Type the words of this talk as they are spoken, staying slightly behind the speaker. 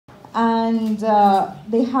And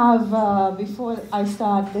they have, before I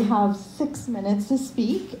start, they have 6 minutes to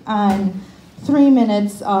speak and 3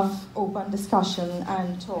 minutes of open discussion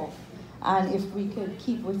and talk. And if we could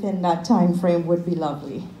keep within that time frame, would be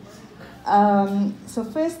lovely. So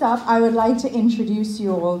first up, I would like to introduce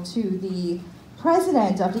you all to the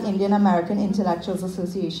president of the Indian American Intellectuals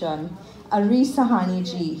Association, Arish.Sahani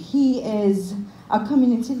ji. He is a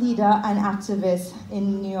community leader and activist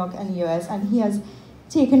in New York and US, and he has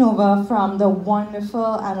taken over from the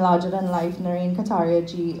wonderful and larger-than-life Narindar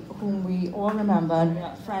ji, whom we all remember and we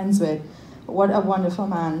are friends with. What a wonderful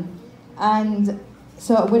man. And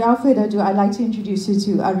so without further ado, I'd like to introduce you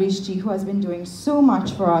to Arish ji, who has been doing so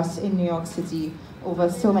much for us in New York City over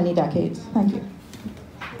so many decades. Thank you.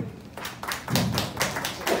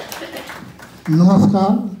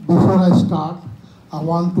 Namaskar. Before I start, I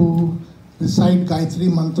want to recite Gayatri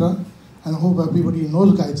Mantra, and I hope everybody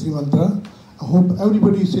knows Gayatri Mantra. I hope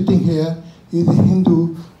everybody sitting here is a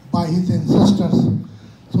Hindu by his ancestors.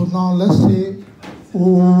 So now let's say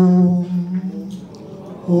Om,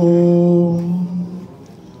 Om,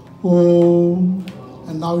 Om.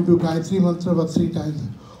 And now we do Gayatri Mantra for 3 times.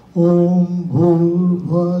 Om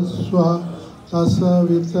Bhurvaswa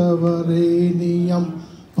Tasavitavareniyam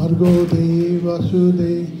Bhargo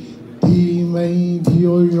Devasude Dhimai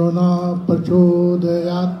Dhiyo Yona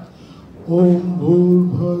Prachodayat. Om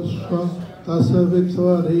Bhurvaswa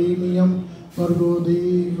Tasavitvareniyam Bhargo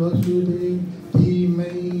Devasude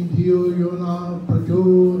Dhimai Dhiyo Yona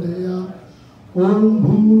Prachodayat. Om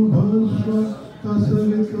Bhurvaswa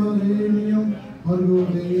Tasavitvareniyam Bhargo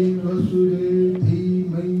Devasude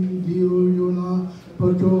Dhimai Dhiyo Yona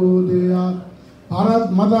Prachodayat. Bharat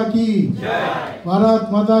Mata Ki Jai!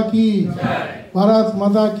 Bharat Mata Ki Jai! Bharat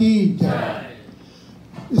Mata Ki Jai!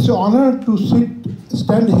 It's an honor to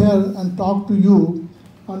stand here and talk to you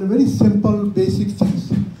on a very simple, basic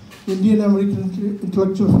things. Indian American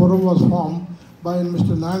Intellectual Forum was formed by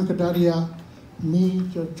Mr. Nayan Kataria, me,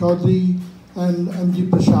 Chaudhuri, and M.G.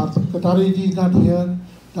 Prasad. Kataria ji is not here,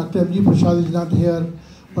 Dr. M.G. Prasad is not here,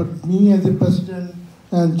 but me as the president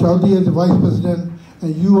and Chaudhuri as the vice president,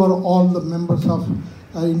 and you are all the members of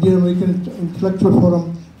Indian American Intellectual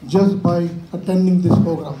Forum just by attending this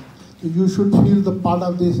program. So you should feel the part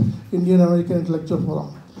of this Indian American Intellectual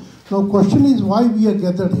Forum. Now, question is why we are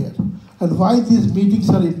gathered here and why these meetings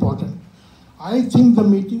are important. I think the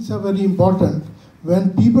meetings are very important.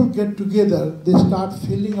 When people get together, they start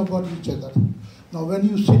feeling about each other. Now, when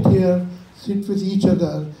you sit here, sit with each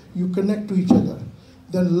other, you connect to each other,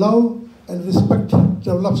 then love and respect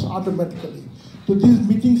develops automatically. So these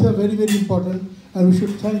meetings are very, very important, and we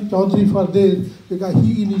should thank Chaudhuri for this, because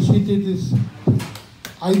he initiated this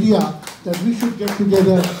idea that we should get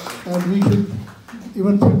together and we should,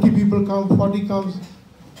 even 50 people come, 40 comes,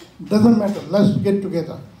 doesn't matter, let's get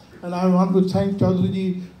together. And I want to thank Chaudhuri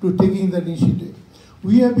ji to taking that initiative.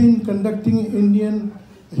 We have been conducting Indian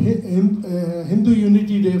Hindu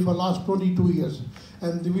Unity Day for last 22 years.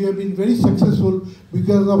 And we have been very successful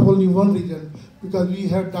because of only one reason, because we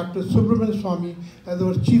have Dr. Subramanian Swami as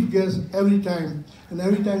our chief guest every time. And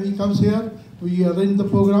every time he comes here, we arrange the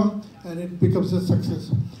program and it becomes a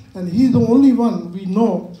success. And he's the only one we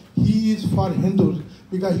know he is for Hindus,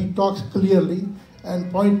 because he talks clearly and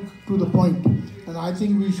point to the point. And I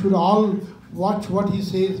think we should all watch what he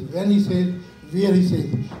says, when he says, where he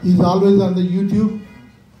says. He's always on the YouTube.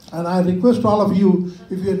 And I request all of you,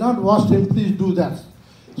 if you have not watched him, please do that.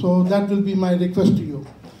 So that will be my request to you.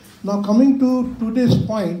 Now coming to today's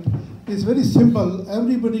point, it's very simple.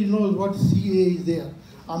 Everybody knows what CAA is there.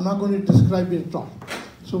 I'm not going to describe it at all.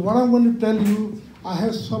 So what I'm going to tell you, I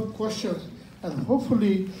have some questions, and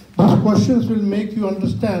hopefully those questions will make you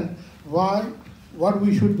understand what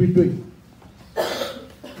we should be doing.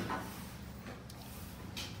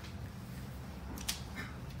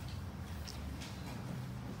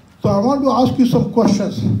 So I want to ask you some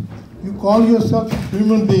questions. You call yourself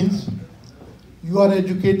human beings, you are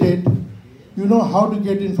educated, you know how to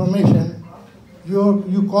get information,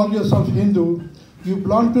 you call yourself Hindu, you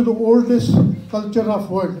belong to the oldest culture of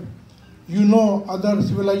world, you know other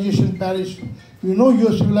civilization perished, you know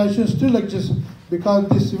your civilization still exists because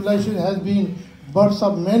this civilization has been births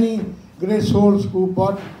of many great souls who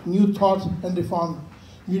brought new thoughts and reform.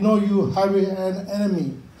 You know you have an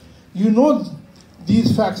enemy. You know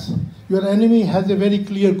these facts. Your enemy has a very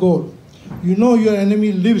clear goal. You know your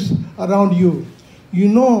enemy lives around you. You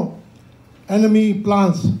know enemy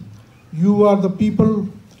plans. You are the people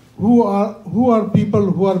who are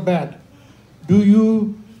people who are bad. Do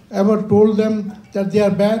you ever told them that they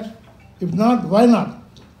are bad? If not, why not?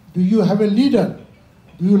 Do you have a leader?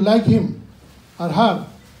 Do you like him or her?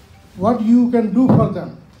 What you can do for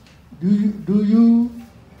them? Do you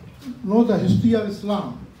know the history of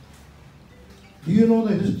Islam? Do you know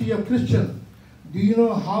the history of Christian? Do you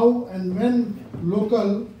know how and when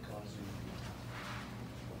local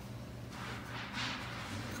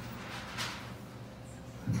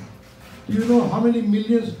do you know how many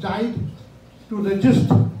millions died to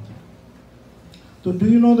register? So do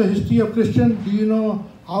you know the history of Christian? Do you know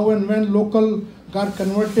how and when local got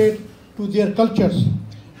converted to their cultures?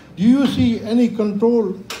 Do you see any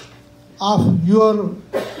control of your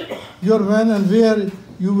when and where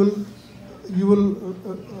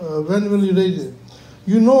when will you raise it?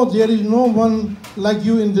 You know there is no one like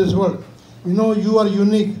you in this world. You know you are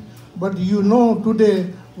unique, but you know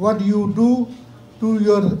today what you do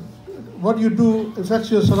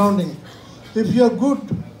affects your surrounding. If you're good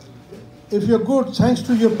thanks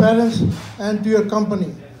to your parents and to your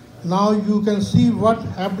company, now you can see what's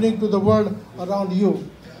happening to the world around you.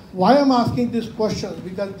 Why I'm asking these questions?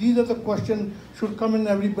 Because these are the questions should come in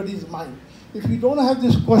everybody's mind. If you don't have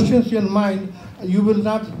these questions in your mind, you will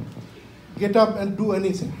not get up and do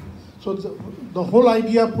anything. So the whole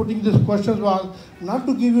idea of putting these questions was not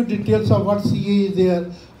to give you details of what CAA is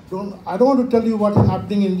there. I don't want to tell you what's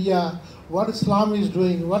happening in India, what Islam is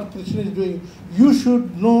doing, what Christian is doing. You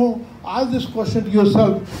should know, ask this question to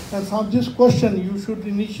yourself, and from this question you should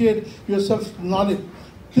initiate your self-knowledge.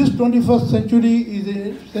 This 21st century is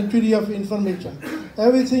a century of information.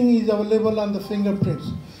 Everything is available on the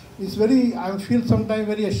fingerprints. I feel sometimes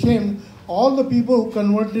very ashamed. All the people who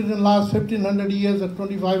converted in the last 1500 years or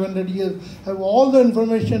 2500 years have all the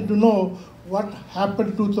information to know what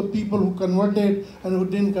happened to the people who converted and who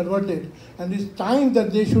didn't convert it. And it's time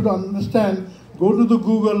that they should understand, go to the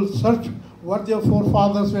Google, search what their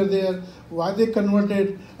forefathers were there, why they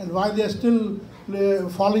converted, and why they are still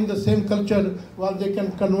following the same culture while they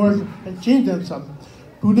can convert and change themselves.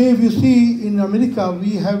 Today, if you see in America,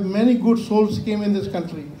 we have many good souls came in this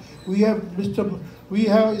country. We have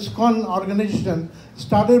ISKCON organization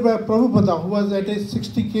started by Prabhupada, who was at age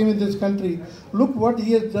 60, came in this country. Look what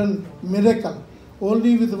he has done, miracle.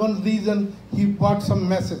 Only with one reason, he brought some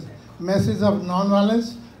message of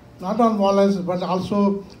non-violence, not on violence, but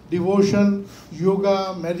also devotion,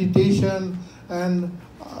 yoga, meditation, and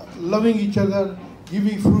loving each other,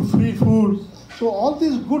 giving free food. So all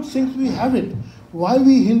these good things, we have it. Why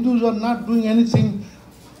we Hindus are not doing anything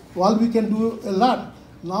while we can do a lot?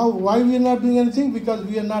 Now, why we are not doing anything? Because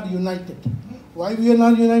we are not united. Why we are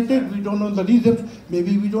not united? We don't know the reason.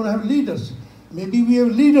 Maybe we don't have leaders. Maybe we have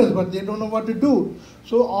leaders, but they don't know what to do.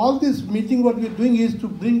 So all this meeting, what we are doing is to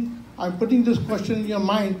bring, I'm putting this question in your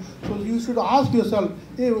mind, so you should ask yourself,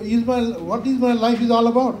 hey, what is my life is all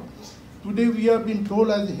about? Today we have been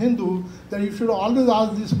told as a Hindu that you should always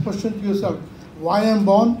ask this question to yourself. Why I am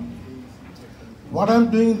born? What I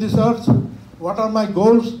am doing in this earth? What are my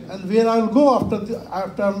goals? And where I will go after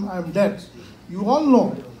I am dead? You all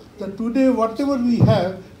know that today whatever we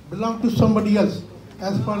have belongs to somebody else.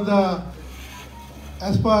 As per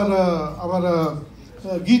our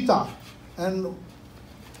Gita, and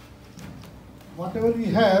whatever we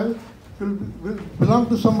have will belong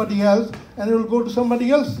to somebody else, and it will go to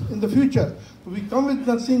somebody else in the future. So we come with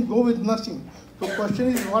nothing, go with nothing. So the question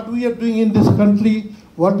is what we are doing in this country,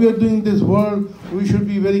 what we are doing in this world, we should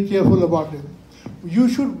be very careful about it. You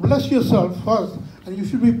should bless yourself first, and you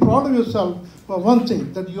should be proud of yourself for one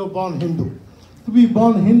thing, that you are born Hindu. To be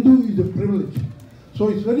born Hindu is a privilege. So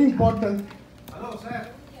it's very important. Hello, sir.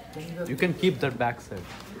 You can keep that back side.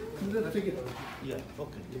 Take it. Yeah,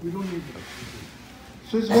 okay. We don't need it.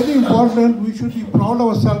 So it's very important, we should be proud of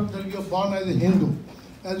ourselves that we are born as a Hindu.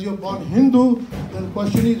 As you are born Hindu, then the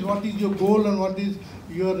question is what is your goal and what is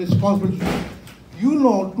your responsibility. You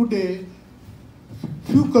know today,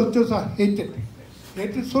 few cultures are hated.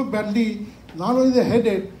 Hated so badly, not only they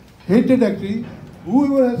hated actually,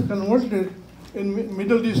 whoever has converted in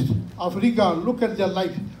Middle East, Africa, look at their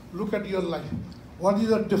life, look at your life. What is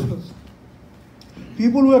the difference?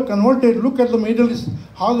 People who are converted, look at the Middle East,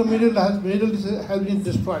 how the Middle East has been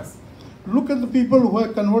destroyed. Look at the people who are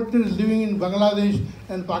converted living in Bangladesh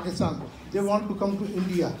and Pakistan. They want to come to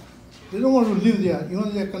India. They don't want to live there. You know,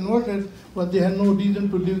 they are converted, but they have no reason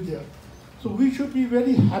to live there. So we should be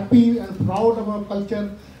very happy and proud of our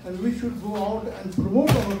culture, and we should go out and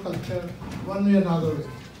promote our culture one way or another way.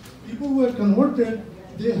 People who are converted,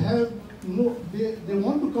 they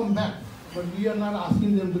want to come back, but we are not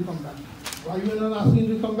asking them to come back. Why we are not asking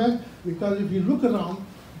them to come back? Because if you look around,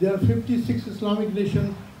 there are 56 Islamic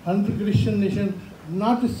nations, 100 Christian nations,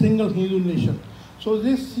 not a single Hindu nation. So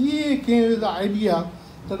this CAA came with the idea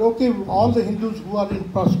that okay, all the Hindus who are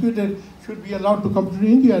prosecuted should be allowed to come to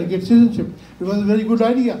India and get citizenship. It was a very good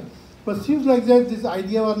idea. But seems like that this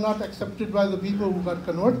idea was not accepted by the people who got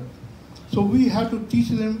converted. So we have to teach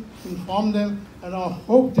them, inform them, and I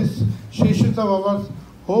hope this sessions of ours,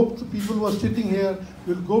 hope the people who are sitting here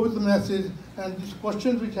will go with the message, and these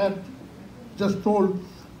questions which I have just told,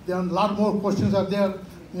 there are a lot more questions are there.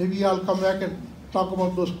 Maybe I'll come back and talk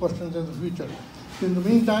about those questions in the future. In the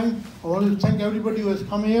meantime, I want to thank everybody who has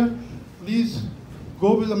come here. Please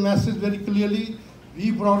go with the message very clearly.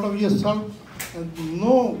 Be proud of yourself and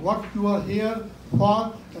know what you are here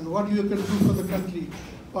for and what you can do for the country.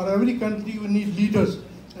 For every country, we need leaders.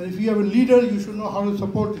 And if you have a leader, you should know how to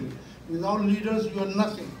support it. Without leaders, you are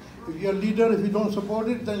nothing. If you are a leader, if you don't support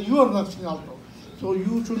it, then you are nothing also. So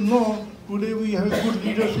you should know, today we have good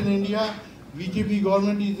leaders in India. BJP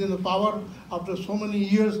government is in the power after so many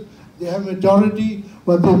years. They have majority,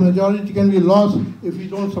 but the majority can be lost if we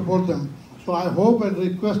don't support them. So I hope and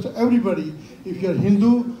request everybody, if you are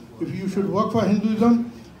Hindu, if you should work for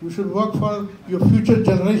Hinduism, you should work for your future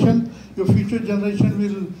generation. Your future generation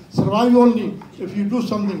will survive only if you do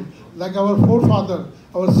something. Like our forefather,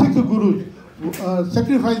 our Sikh gurus,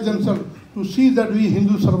 sacrificed themselves to see that we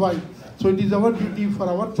Hindus survive. So it is our duty for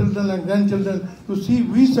our children and grandchildren to see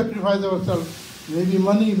we sacrifice ourselves, maybe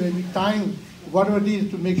money, maybe time, whatever it is,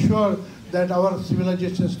 to make sure that our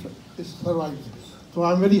civilization survives. So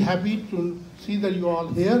I'm very happy to see that you are all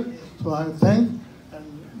here. So I thank, and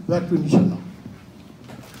back to Nisha now.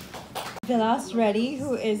 Vilas Reddy,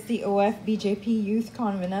 who is the OF BJP Youth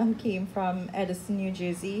Convener, who came from Edison, New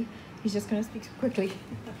Jersey. He's just going to speak quickly.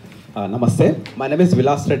 Namaste. My name is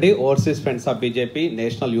Vilas Reddy, Overseas Friends of BJP,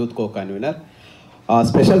 National Youth Co-Convener.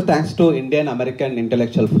 Special thanks to Indian American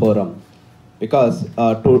Intellectual Forum, because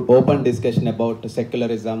to open discussion about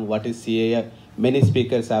secularism, what is CAA, many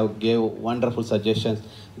speakers have gave wonderful suggestions.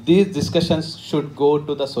 These discussions should go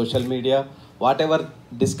to the social media. Whatever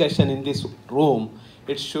discussion in this room,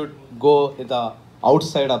 it should go in the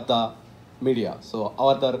outside of the media. So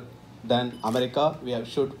other than America, we have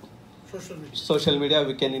should social media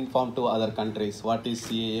we can inform to other countries what is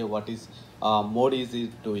CAA, what is Modi is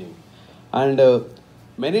doing. And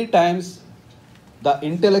many times the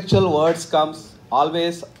intellectual words comes,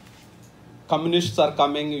 always communists are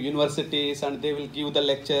coming, universities, and they will give the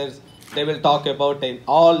lectures, they will talk about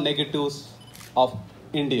all negatives of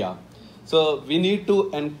India. So we need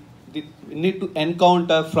to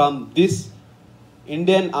encounter from this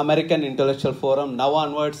Indian American Intellectual Forum. Now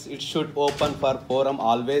onwards, it should open for forum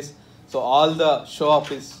always. So all the show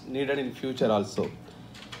up is needed in future also.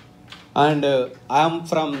 And I am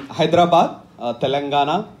from Hyderabad,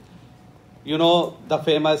 Telangana. You know the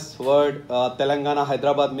famous word Telangana,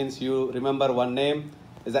 Hyderabad means you remember one name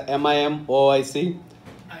is the MIMOIC.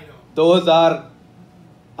 I know. Those are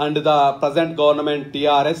under the present government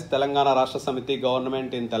TRS, Telangana Rashtra Samiti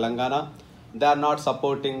government in Telangana. They are not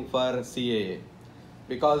supporting for CAA.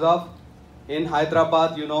 Because of, in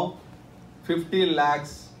Hyderabad, you know,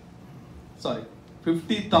 50,000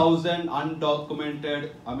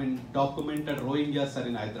 documented Rohingyas are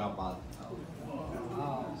in Hyderabad.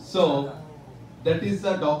 So that is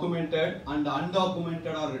the documented, and the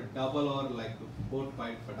undocumented are double or like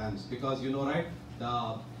 4-5 times, because you know, right,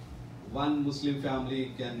 the one Muslim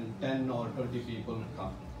family can 10 or 20 people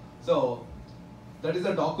come. So that is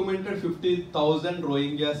a documented 50,000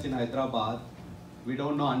 Rohingyas in Hyderabad. We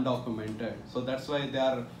don't know undocumented. So that's why they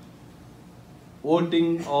are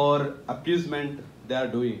voting or appeasement they are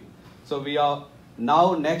doing. So we are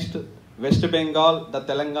now next West Bengal, the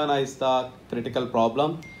Telangana is the critical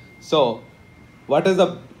problem. So what is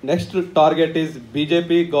the next target is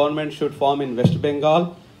BJP government should form in West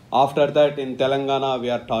Bengal. After that in Telangana we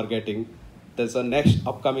are targeting. There's a next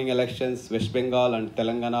upcoming elections, West Bengal and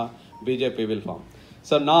Telangana, BJP will form.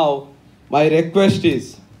 So now my request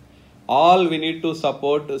is, all we need to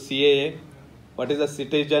support CAA. What is the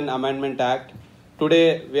Citizen Amendment Act?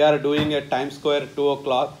 Today we are doing at Times Square 2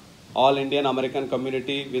 o'clock. All Indian American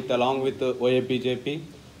community with along with OA BJP.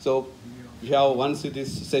 So we have once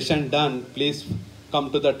this session done, please come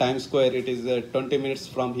to the Times Square. It is 20 minutes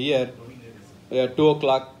from here. 2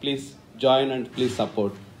 o'clock. Please join and please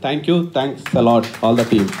support. Thank you. Thanks a lot, all the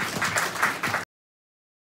team.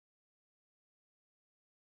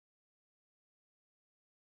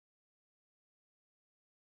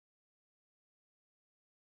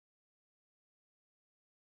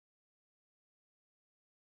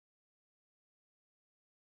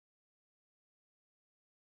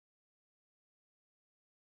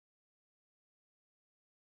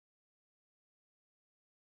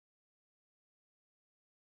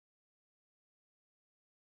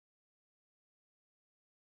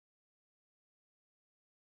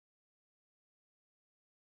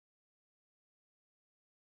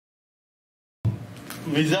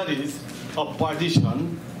 miseries of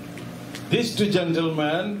partition, these two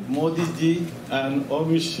gentlemen, Modi ji and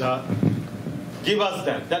Amit Shah, give us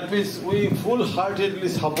that. That means we full-heartedly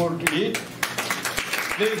support it.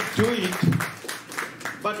 Please do it.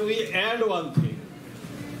 But we add one thing,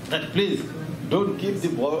 that please don't keep the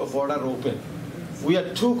border open. We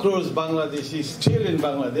are 2 crores Bangladeshis still in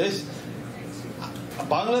Bangladesh.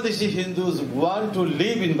 Bangladeshi Hindus want to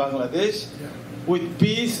live in Bangladesh with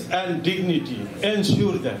peace and dignity.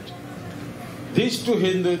 Ensure that. These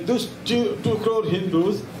those two crore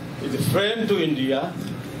Hindus is a friend to India,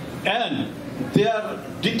 and they are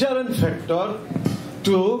deterrent factor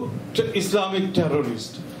to Islamic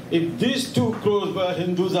terrorists. If these 2 crore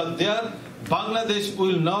Hindus are there, Bangladesh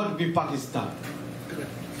will not be Pakistan.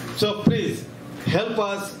 So please help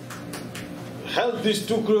us, help these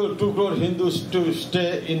 2 crore Hindus to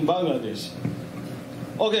stay in Bangladesh.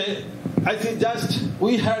 Okay, I think just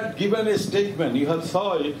we had given a statement. You have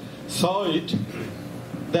saw it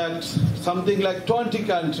that something like 20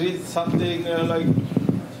 countries, something like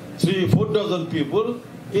 3-4 dozen people,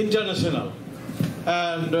 international.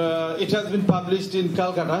 And it has been published in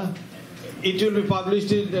Calcutta. It will be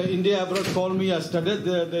published in India Abroad. Called me yesterday.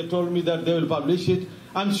 They told me that they will publish it.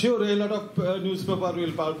 I'm sure a lot of newspaper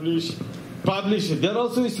will publish it. They are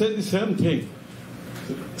also saying the same thing.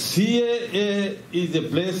 CAA is a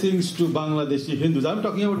blessing to Bangladeshi Hindus. I'm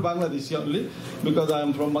talking about Bangladeshi only because I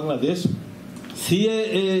am from Bangladesh.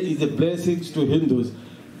 CAA is a blessing to Hindus.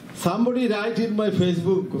 Somebody write in my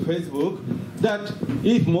Facebook that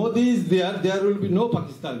if Modi is there, there will be no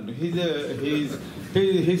Pakistan. He's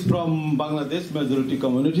from Bangladesh majority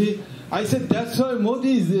community. I said that's why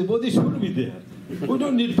Modi should be there. We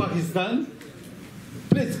don't need Pakistan.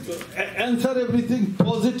 Please answer everything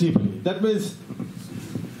positively. That means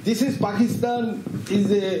this is Pakistan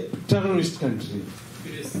is a terrorist country.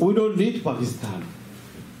 We don't need Pakistan.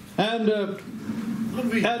 And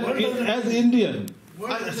as Indian,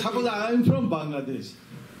 suppose I am from Bangladesh,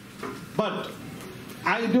 but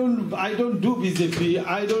I don't do BJP,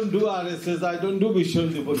 I don't do RSS, I don't do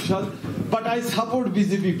Vishwanath Parishad, but I support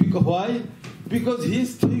BJP. Because why? Because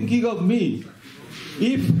he's thinking of me.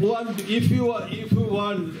 If you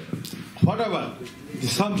want whatever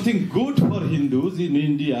something good for Hindus in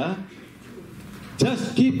India,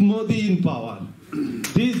 just keep Modi in power.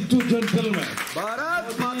 These 2 gentlemen,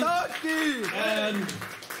 Bharat Mata Ki and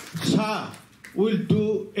Shah, will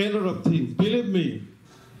do a lot of things. Believe me,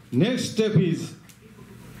 next step is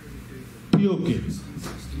POK.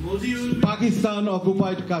 Pakistan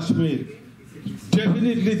occupied Kashmir.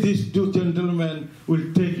 Definitely these 2 gentlemen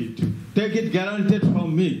will take it. Take it guaranteed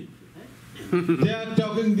from me. They are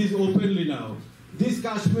talking this openly now. This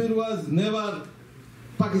Kashmir was never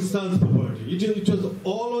Pakistan's property. It was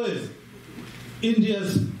always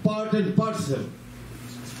India's part and parcel.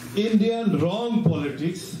 Indian wrong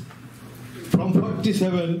politics from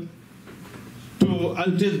 47 to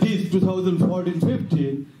until this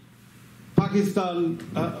 2014-15, Pakistan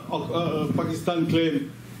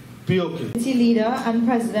claimed POK. Leader and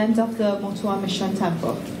president of the Motua Mission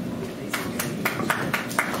Temple.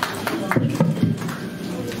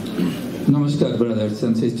 Namaskar, brothers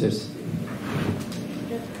and sisters.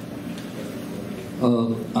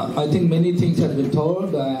 I think many things have been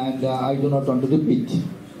told, and I do not want to repeat.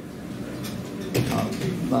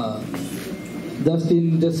 Just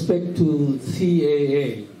in respect to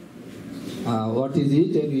CAA, what is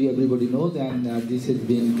it? And everybody knows, and this has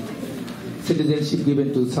been citizenship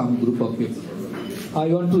given to some group of people. I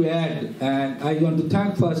want to add, and I want to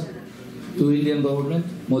thank first to Indian government,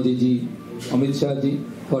 Modi ji, Amit Shah ji,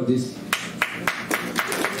 for this.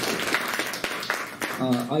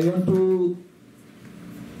 I want to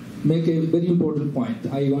make a very important point.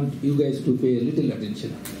 I want you guys to pay a little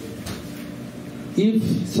attention. If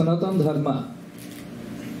Sanatana Dharma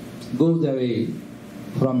goes away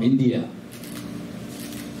from India,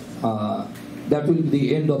 that will be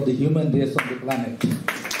the end of the human race on the planet.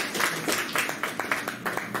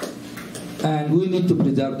 And we need to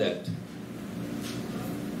preserve that.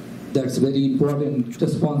 That's a very important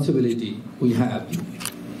responsibility we have.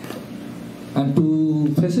 And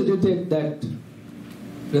to facilitate that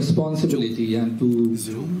responsibility and to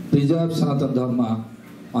preserve Sanatana Dharma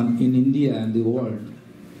in India and the world,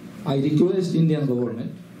 I request Indian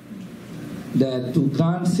government that to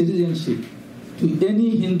grant citizenship to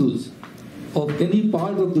any Hindus of any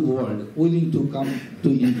part of the world willing to come to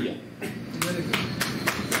India.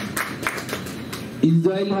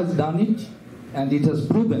 Israel has done it, and it has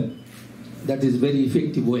proven that is very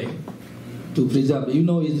effective way to preserve. You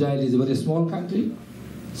know, Israel is a very small country,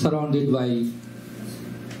 surrounded by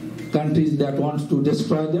countries that want to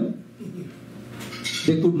destroy them.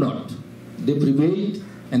 They could not. They prevailed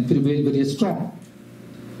and prevailed very strong.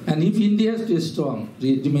 And if India has to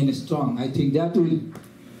remain strong, I think that will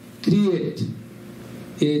create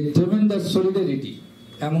a tremendous solidarity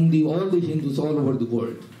among all the Hindus all over the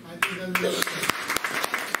world.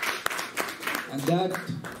 And that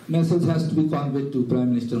message has to be conveyed to Prime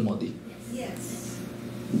Minister Modi. Yes.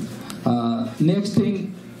 Next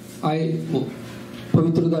thing,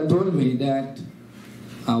 Pabitra told me that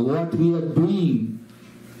what we are doing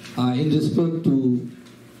in respect to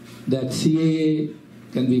that CAA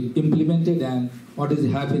can be implemented and what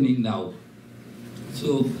is happening now.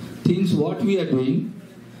 So things what we are doing,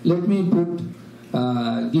 let me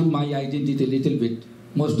give my identity a little bit.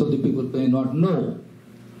 Most of the people may not know.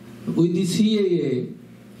 With the CAA,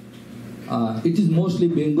 it is mostly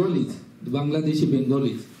Bengalis, the Bangladeshi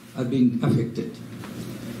Bengalis are being affected.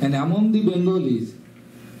 And among the Bengalis,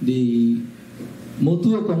 the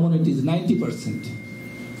Motua community is 90%.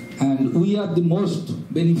 And we are the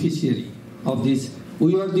most beneficiary of this.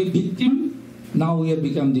 We are the victim, now we have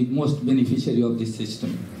become the most beneficiary of this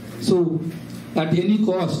system. So, at any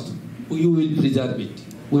cost, we will preserve it.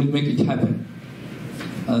 We will make it happen.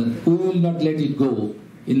 We will not let it go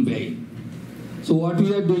in vain. So what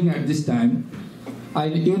we are doing at this time,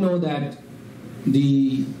 you know that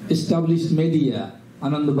the established media,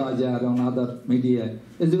 Anand Bajar and other media,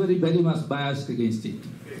 is very much biased against it.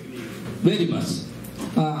 Very much.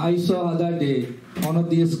 I saw other day, one of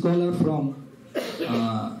the scholars from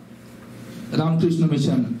Ramakrishna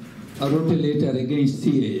Mission wrote a letter against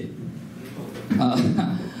CAA.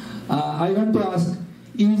 I want to ask,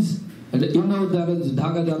 there is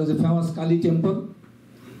Dhaka, there is a famous Kali temple?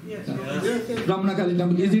 Yes. Ramana Kali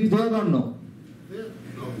temple, is it there or no?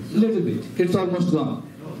 Little bit, it's almost gone.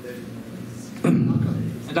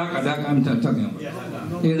 Dhaka, I'm talking about.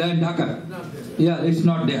 Dhaka. Yeah, it's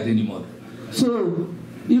not there anymore. So,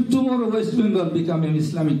 if tomorrow West Bengal become an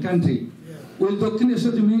Islamic country, will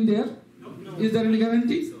Dakshineshwar remain there? No. Is there any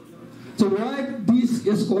guarantee? So why these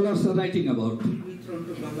scholars are writing about?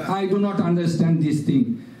 I do not understand this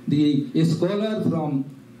thing. The scholar from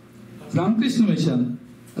Ramakrishna Mission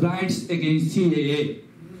writes against CAA.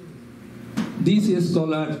 This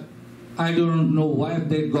scholar, I don't know why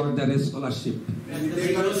they got their scholarship.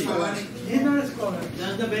 They are not scholars.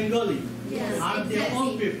 That's the Bengali. Yes, Are their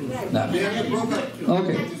own people. Right.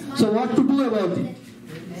 Okay. So what to do about it?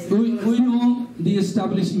 We know the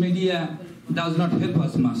established media does not help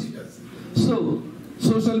us much. So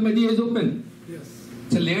social media is open.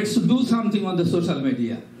 So let's do something on the social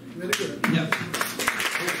media. Yeah.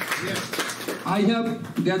 I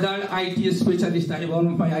have gathered IT specialists. I have one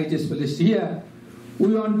of my IT specialists here.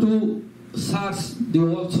 We want to search the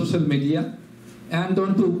whole social media and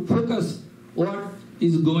want to focus what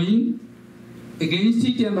is going against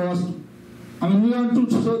it and what. We want to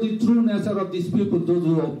show the true nature of these people, those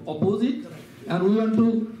who oppose it, and we want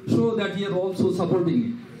to show that we are also supporting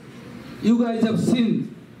it. You guys have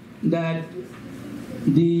seen that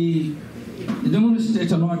the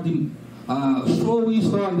demonstration or the show we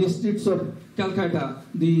saw on the streets of Calcutta,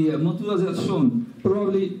 the Motua has shown,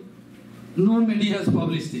 probably no media has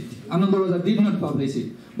published it. Another did not publish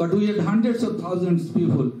it. But we had hundreds of thousands of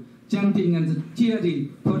people chanting and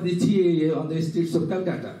cheering for the CAA on the streets of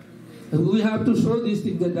Calcutta. We have to show this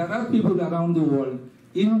thing that there are people around the world,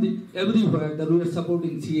 everywhere, that we are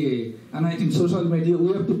supporting CAA. And I think social media,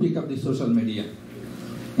 we have to pick up the social media.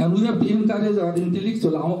 And we have to encourage our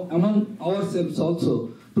intellectuals among ourselves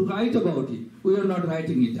also to write about it. We are not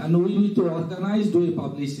writing it. And we need to organize,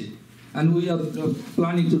 publish it. And we are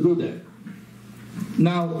planning to do that.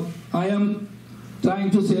 Now, I am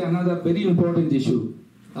trying to say another very important issue.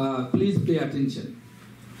 Please pay attention.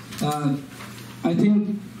 I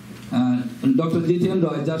think Dr.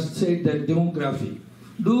 Jitendra just said that demography.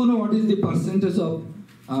 Do you know what is the percentage of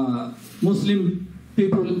Muslim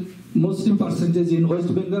people, Muslim percentage in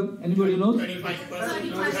West Bengal? Anybody knows?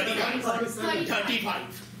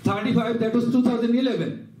 35, that was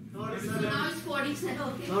 2011. Now it's 47,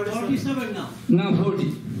 okay. 47 now. Now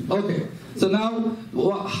 40. Okay. So now,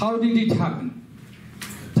 how did it happen?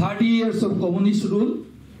 30 years of communist rule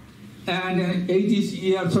and 80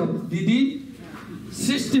 years of Didi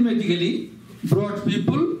systematically brought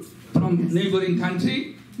people from neighboring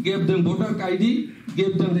country, gave them voter ID,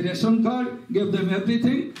 gave them the ration card, gave them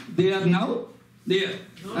everything. They are now there.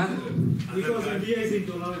 Because India is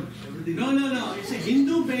intolerant. No. It's a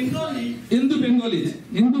Hindu Bengali.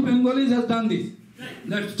 Hindu Bengalis has done this.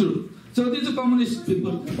 That's true. So these are communist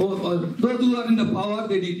people, or those who are in the power,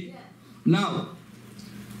 they did it. Now,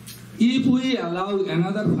 if we allow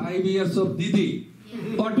another 5 years of Didi,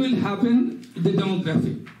 what will happen? The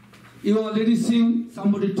demography. You already seen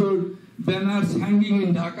somebody told banners hanging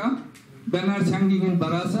in Dhaka, banners hanging in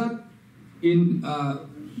Barasat, in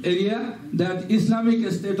area that Islamic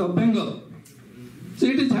State of Bengal. So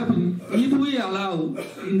it is happening. If we allow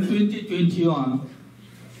in 2021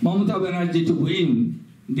 Mamata Banerjee to win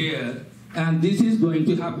there, and this is going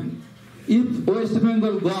to happen. If West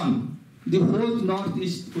Bengal gone, the whole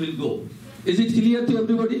Northeast will go. Is it clear to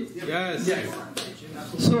everybody? Yes. Yes.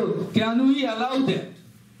 So can we allow that?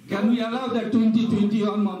 Can we allow that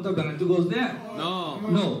 2021 Mamata Banerjee goes there? No.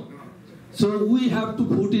 No. So we have to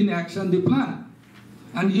put in action the plan.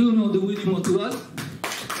 And you know the Willy Motuas.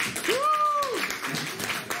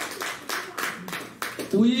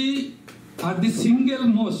 We are the single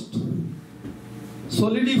most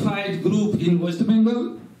solidified group in West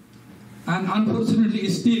Bengal, and unfortunately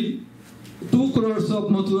still 2 crores of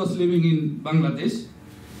Motuas living in Bangladesh.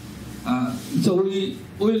 So we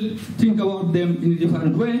will think about them in a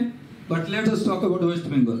different way, but let us talk about West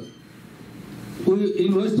Bengal.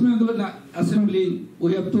 In West Bengal Assembly,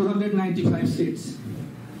 we have 295 seats,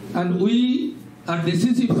 and we are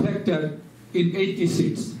decisive factor in 80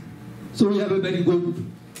 seats. So we have a very good,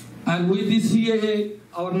 and with this CAA,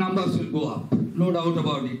 our numbers will go up, no doubt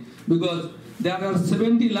about it, because there are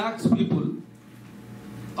 70 lakhs people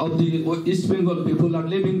of the East Bengal people are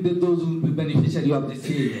living with those who will be beneficiary of the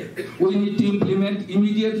CAA. We need to implement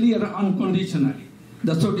immediately or unconditionally.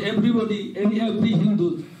 That's what everybody, every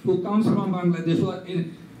Hindu who comes from Bangladesh or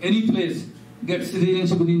in any place gets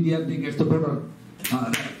citizenship in India, they get the border.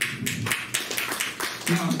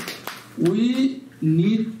 Now, we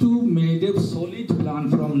need to make a solid plan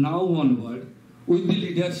from now onward with the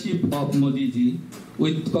leadership of Modi ji,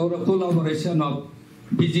 with collaboration of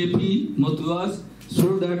BJP, Motuas,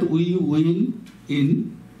 so that we win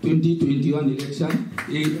in 2021 election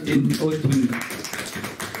in West Bengal.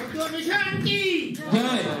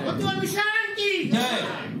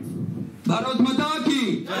 Bharat Mata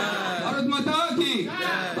ki! Bharat Mata ki!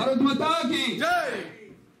 Bharat Mata ki!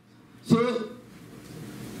 So,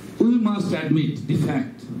 we must admit the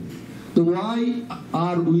fact. So why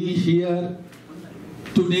are we here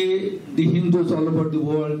today, the Hindus all over the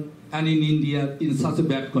world and in India, in such a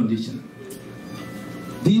bad condition?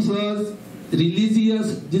 This was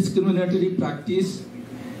religious discriminatory practice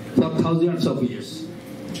for thousands of years.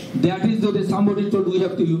 That is the way somebody told we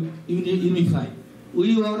have to unify.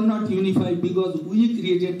 We are not unified because we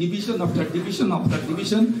created division after division after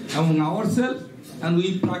division among ourselves, and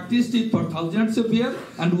we practiced it for thousands of years,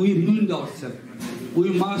 and we ruined ourselves.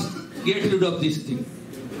 We must get rid of this thing.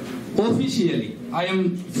 Officially, I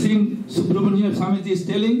am seeing Subramanian Swamiji is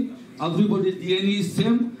telling everybody's DNA is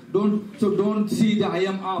same. Don't see that I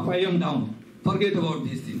am up, I am down. Forget about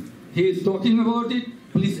this thing. He is talking about it.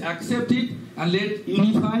 Please accept it and let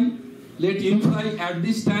unify. Let unify. At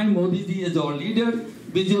this time, Modi ji is our leader.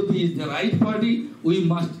 BJP is the right party. We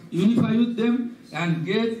must unify with them and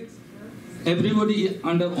get everybody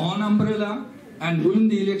under one umbrella and win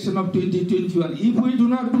the election of 2021. If we do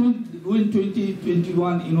not win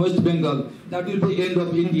 2021 in West Bengal, that will be the end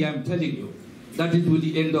of India, I am telling you. That is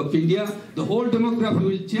the end of India. The whole demography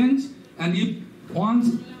will change, and if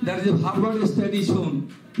once there is a Harvard study shown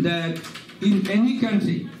that in any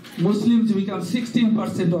country, Muslims become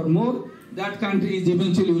 16% or more, that country is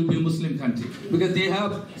eventually will be a Muslim country. Because they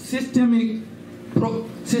have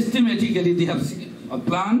systematically they have a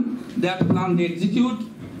plan, that plan they execute,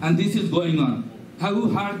 and this is going on. Have you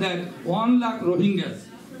heard that 1 lakh Rohingyas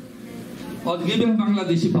was given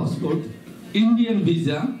Bangladeshi passport, Indian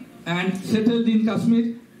visa, and settled in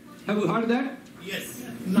Kashmir? Have you heard that? Yes.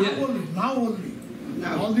 Now only.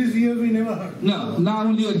 All these years we never heard. No, now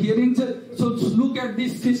only you are hearing. So look at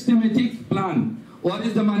this systematic plan. Where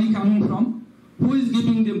is the money coming from? Who is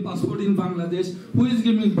giving them passport in Bangladesh? Who is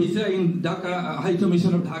giving visa in Dhaka, High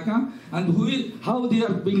Commission of Dhaka? And how they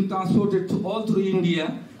are being transported to all through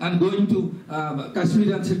India and going to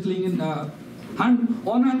Kashmir and settling in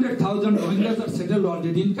 100,000 Rohingyas are settled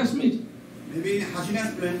already in Kashmir. Maybe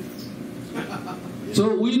Hasina's plan.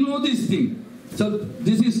 So we know this thing. So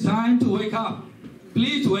this is time to wake up.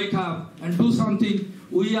 Please wake up and do something.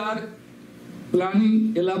 We are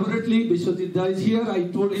planning elaborately. Vishwajit is here. I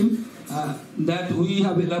told him that we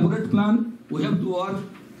have elaborate plan. We have to work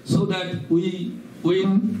so that we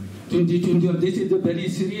win 2021. This is a very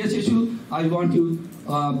serious issue. I want you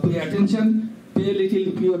pay attention, pay a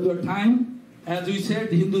little bit of your time. As we said,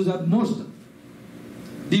 the Hindus are most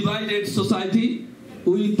divided society.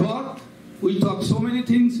 We talk so many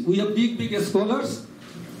things. We have big scholars.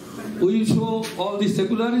 We show all the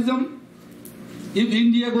secularism. If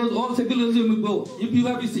India goes, all secularism will go. If you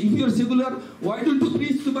are secular, why don't you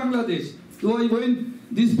preach to Bangladesh? So when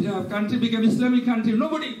this country became Islamic country.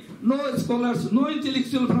 Nobody, no scholars, no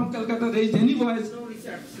intellectual from Calcutta raised any voice.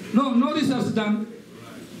 No research done.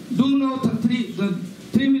 Do you know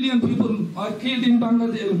 3 million people are killed in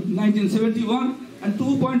Bangladesh in 1971 and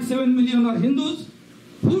 2.7 million are Hindus?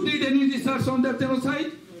 Who did any research on that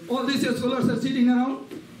genocide? All these scholars are sitting around.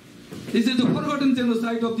 This is the forgotten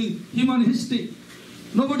genocide of the human history.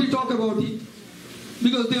 Nobody talk about it.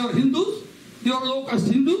 Because they are Hindus, they are low-caste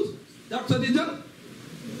Hindus. That's the reason.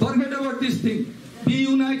 Forget about this thing. Be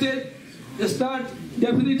united, start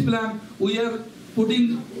definite plan. We are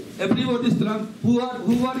putting everybody's plan. Who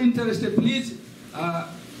are interested, please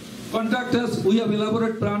contact us. We have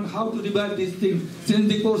elaborate plan how to revive this thing, change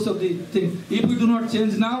the course of the thing. If we do not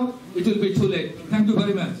change now, it will be too late. Thank you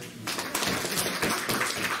very much.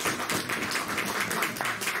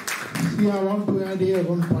 See, I want to add here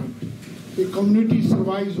one point. A community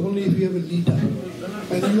survives only if you have a leader.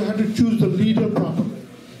 And you have to choose the leader properly.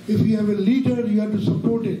 If you have a leader, you have to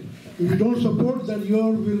support it. If you don't support, then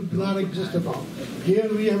your will not exist at all. Here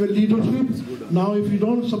we have a leadership. Now if you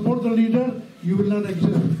don't support the leader, you will not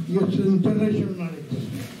exist. Your generation will not exist.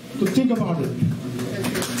 So think about it.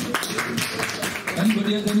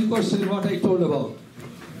 Anybody has any question what I told about?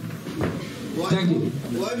 Thank you.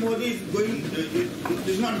 Why Modi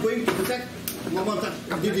is not going to protect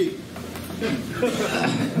Mamata Didi?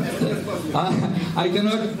 I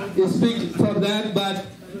cannot speak for that, but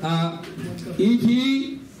if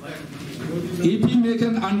he make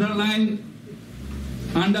an underline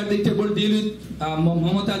under the table deal with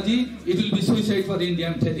Mamata ji, it will be suicide for India,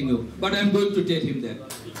 I'm telling you. But I'm going to tell him that.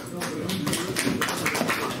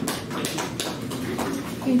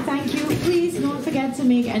 Okay, thank you. Please don't forget to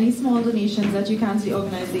make any small donations that you can to the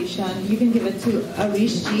organization. You can give it to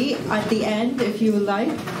Arish ji at the end if you would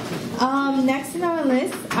like. Next in our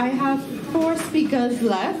list, I have 4 speakers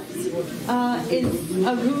left. Is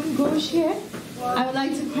Arun Ghosh here? I would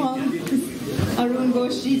like to call Arun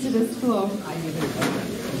Ghosh ji to this floor.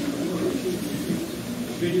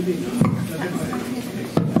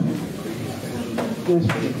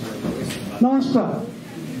 Namaskar.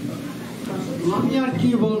 আমি আর কি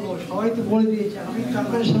বলবো, সবাই তো বলে দিয়েছে, আমি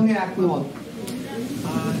সরকারের সঙ্গে একমত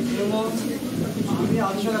এবং আমি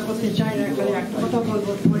আলোচনা করতে চাই না, খালি একটা কথা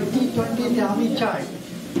বলবো। 2020-তে আমি চাই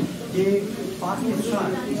যে পাকিস্তান,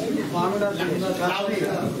 বাংলাদেশ,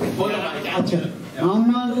 আচ্ছা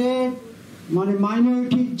আমাদের মানে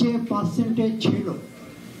মাইনরিটির যে পার্সেন্টেজ ছিল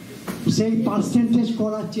সেই পার্সেন্টেজ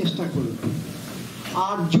করার চেষ্টা করুন।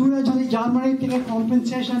 আর জুড়ে যদি জার্মানি থেকে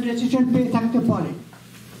কম্পেনসেশন রেসিডেন্ট পেয়ে থাকতে পারে,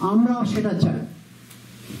 আমরাও সেটা চাই।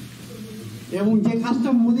 এবং যে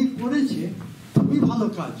কাজটা মোদি করেছে খুবই ভালো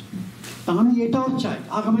কাজ, তা আমি এটাও চাই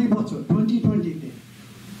আগামী বছর 2020-তে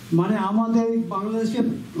মানে আমাদের বাংলাদেশে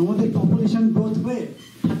আমাদের পপুলেশন গ্রোথ হয়ে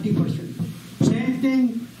 30%। সেম থিং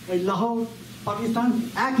লাহোর, পাকিস্তান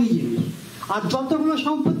একই জিনিস। আর যতগুলো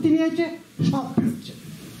সম্পত্তি নিয়েছে সব ফেরছে,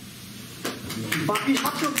 বাকি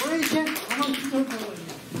সব তো হয়েছে আমার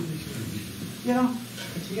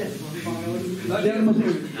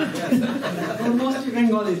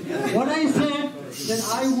What I said that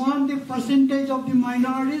I want the percentage of the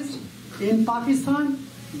minorities in Pakistan,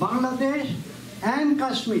 Bangladesh and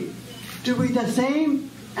Kashmir to be the same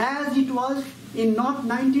as it was in not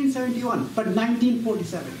 1971 but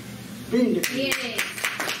 1947.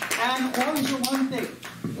 And also one thing,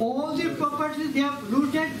 all the properties they have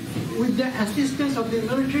looted with the assistance of the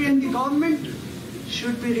military and the government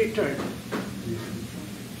should be returned.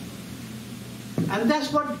 And that's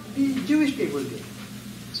what the Jewish people did.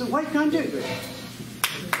 So why can't they do it?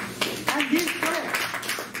 And he's correct.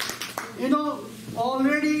 You know,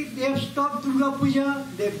 already they have stopped Durga Puja.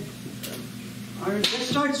 They've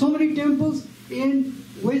destroyed so many temples in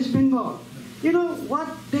West Bengal. You know what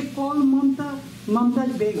they call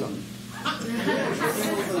Mamta's Begum.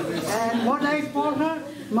 And what I call her,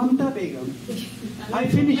 Mamta Begum. I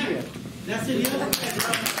finish here. That's it.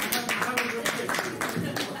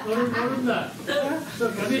 So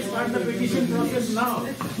can we start the petition process now?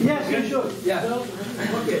 Yes, you should. Yeah. So,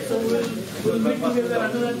 okay, so we'll meet together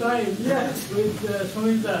another time. Yes. With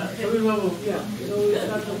Samir Babu. Yeah. So we'll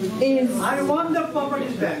start the petition. I want the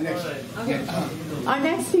properties back next. Okay. Our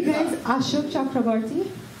next speaker is Ashok Chakraborty.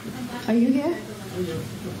 Are you here?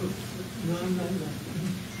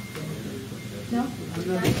 No?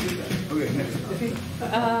 Okay.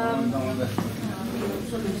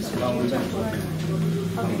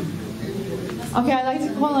 Okay, I'd like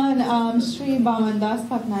to call on Sri Bhamandas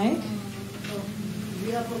Patnaik.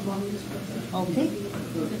 Okay.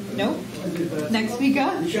 No? Next speaker?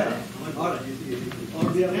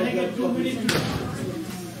 Can I get 2 minutes?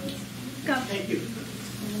 Thank you.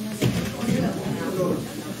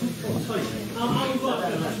 Sorry, I'll go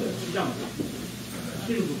after that. Jump.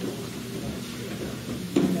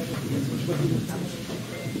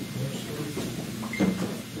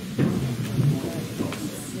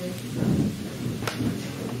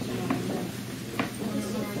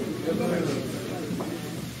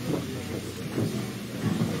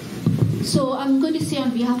 So I'm going to say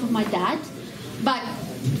on behalf of my dad, but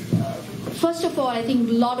first of all, I think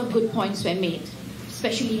a lot of good points were made,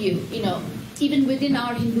 especially you. You know, even within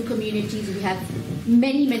our Hindu communities, we have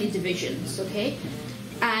many, many divisions, okay?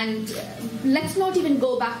 And let's not even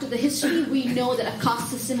go back to the history. We know that a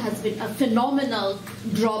caste system has been a phenomenal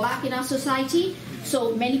drawback in our society.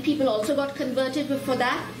 So many people also got converted for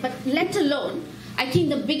that. But let alone, I think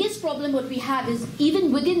the biggest problem what we have is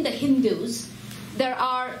even within the Hindus, there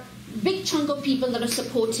are big chunk of people that are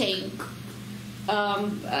supporting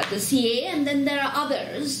the CAA, and then there are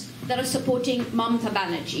others that are supporting Mamata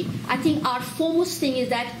Banerjee. I think our foremost thing is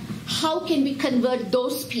that how can we convert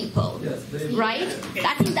those people, right?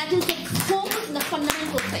 I think that is the foremost and the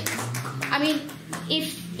fundamental thing. I mean,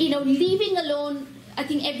 if, you know, leaving alone, I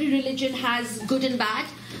think every religion has good and bad,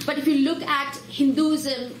 but if you look at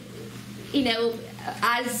Hinduism, you know,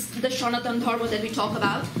 as the Sanatana Dharma that we talk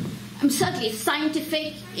about, certainly it's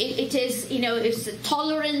scientific, it is, you know, it's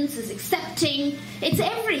tolerance, it's accepting, it's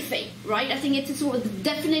everything, right? I think it's sort of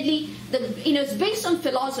definitely, you know, it's based on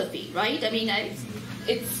philosophy, right? I mean,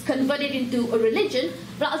 it's converted into a religion,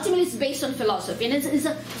 but ultimately it's based on philosophy, and it's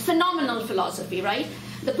a phenomenal philosophy, right?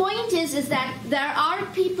 The point is that there are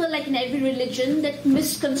people, like in every religion, that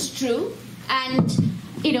misconstrue and,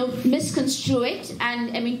 you know, misconstrue it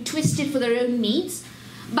and, I mean, twist it for their own needs.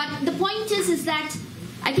 But the point is that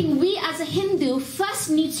I think we as a Hindu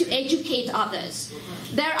first need to educate others.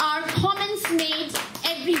 There are comments made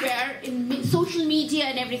everywhere in social media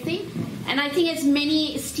and everything, and I think as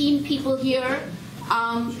many esteemed people here,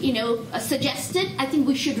 you know, suggested, I think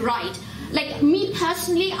we should write. Like me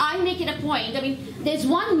personally, I make it a point. I mean, there's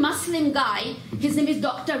one Muslim guy, his name is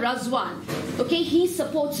Dr. Razwan. Okay, he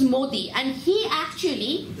supports Modi, and he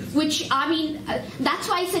actually, which I mean, that's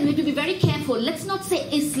why I said we have to be very careful. Let's not say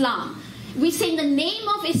Islam. We say in the name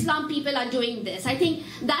of Islam people are doing this. I think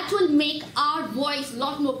that will make our voice a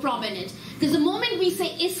lot more prominent. Because the moment we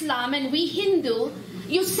say Islam and we Hindu,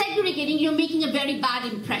 you're segregating, you're making a very bad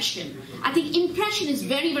impression. I think impression is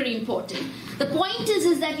very, very important. The point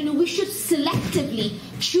is that, you know, we should selectively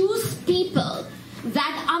choose people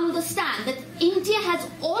that understand that India has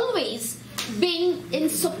always been in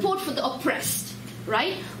support for the oppressed.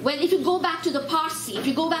 Right? Well, if you go back to the Parsi, if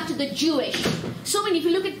you go back to the Jewish, so many, if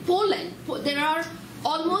you look at Poland, there are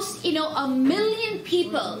almost, you know, 1 million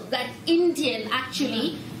people that Indian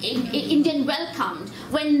welcomed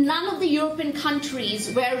when none of the European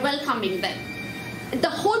countries were welcoming them. The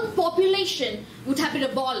whole population would have been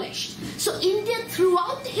abolished. So India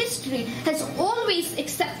throughout history has always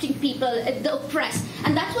accepting people, the oppressed.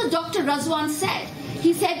 And that's what Dr. Razwan said.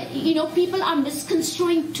 He said, you know, people are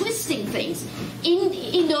misconstruing, twisting things.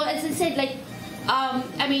 You know, as I said, like,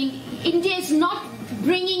 I mean, India is not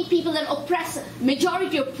bringing people that oppress,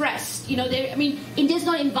 majority oppressed. You know, I mean, India is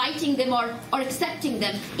not inviting them or accepting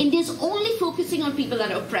them. India is only focusing on people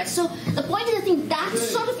that are oppressed. So the point is, I think that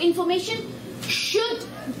sort of information should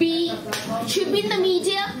be in the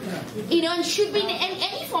media, you know, and should be in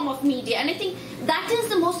any form of media. And I think that is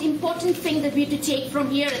the most important thing that we have to take from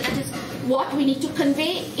here, and that is what we need to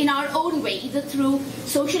convey in our own way, either through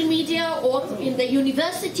social media or in the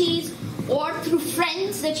universities or through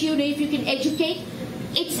friends that, you know, if you can educate.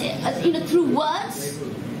 It's, you know, through words,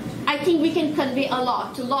 I think we can convey a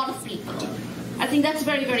lot to a lot of people. I think that's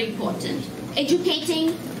very, very important.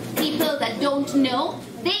 Educating people that don't know,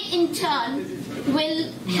 they in turn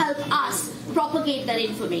will help us propagate that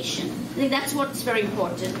information. I think that's what's very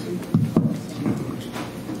important.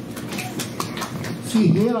 See,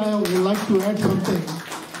 here I would like to add something.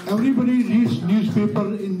 Everybody reads newspaper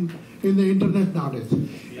in the internet nowadays.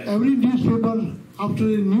 Every newspaper, after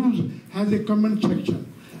the news, has a comment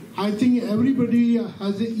section. I think everybody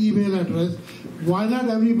has an email address. Why not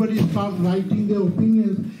everybody start writing their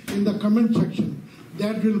opinions in the comment section?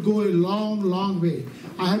 That will go a long, long way.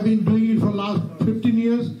 I have been doing it for the last 15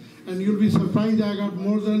 years, and you'll be surprised I got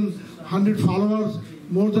more than 100 followers,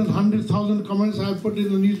 more than 100,000 comments I have put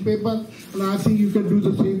in the newspaper, and I think you can do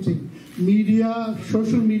the same thing. media,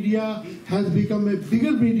 social media has become a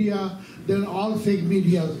bigger media than all fake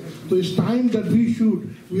media. So it's time that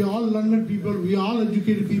we are all learned people, we are all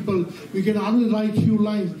educated people, we can always write few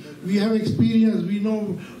lines. We have experience, we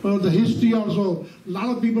know the history also. A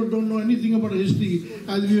lot of people don't know anything about history.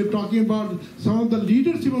 As we were talking about, some of the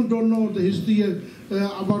leaders even don't know the history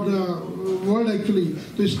about the world actually.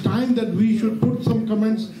 So it's time that we should put some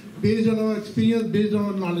comments based on our experience, based on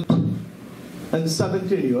our knowledge. And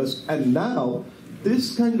 17 years, and now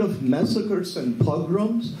this kind of massacres and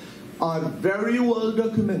pogroms are very well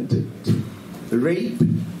documented. Rape,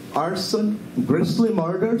 arson, grisly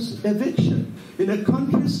murders, eviction. In a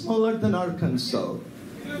country smaller than Arkansas,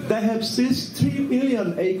 they have seized 3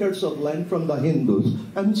 million acres of land from the Hindus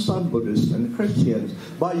and some Buddhists and Christians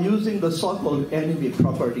by using the so-called Enemy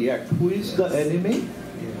Property Act. Who is the enemy?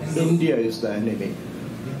 India is the enemy.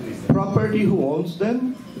 Property who owns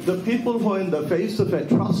them? The people who in the face of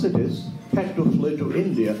atrocities had to flee to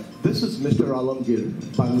India. This is Mr. Alamgir,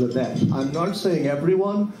 Bangladesh. I'm not saying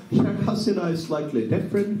everyone. Sheikh Hasina is slightly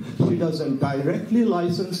different. She doesn't directly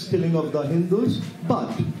license killing of the Hindus, but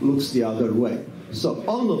looks the other way. So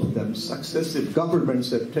all of them, successive governments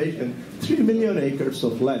have taken 3 million acres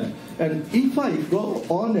of land. And if I go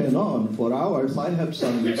on and on for hours, I have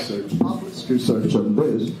some research, published research on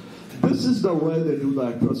this. This is the way they do the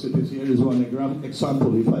atrocities. Here is one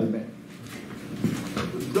example, if I may.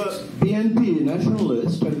 The BNP,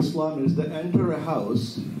 nationalists and Islamists, they enter a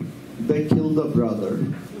house, they kill the brother.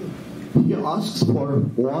 He asks for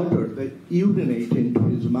water, they urinate into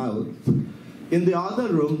his mouth. In the other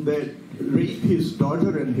room, they rape his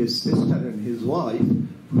daughter and his sister and his wife,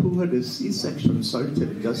 who had a C-section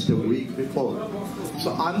surgery just a week before.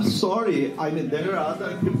 So I'm sorry, I mean, there are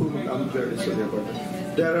other people, I'm very sorry about it.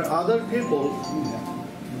 There are other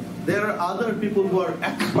people who are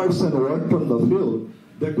experts and work on the field.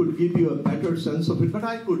 They could give you a better sense of it, but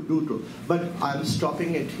I could do too. But I'm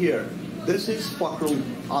stopping it here. This is Fakhrul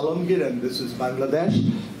Alamgir and this is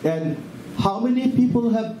Bangladesh. And how many people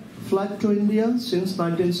have fled to India since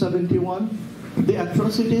 1971? The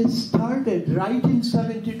atrocities started right in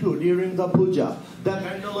 72 during the puja. They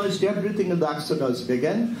vandalized everything and the Exodus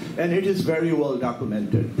began, and it is very well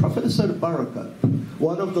documented. Professor Barakat,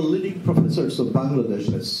 one of the leading professors of Bangladesh,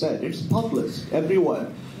 has said, it's published everywhere,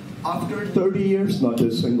 after 30 years, not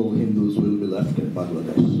a single Hindus will be left in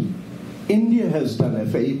Bangladesh. India has done a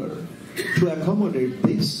favor to accommodate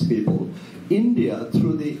these people. India,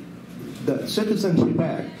 through the Citizenship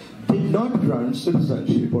Act, did not grant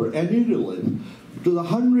citizenship or any relief to the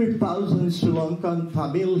 100,000 Sri Lankan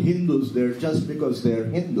Tamil Hindus there just because they're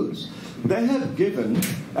Hindus. They have given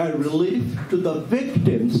a relief to the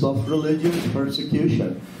victims of religious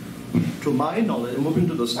persecution. To my knowledge, moving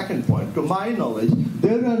to the second point, to my knowledge,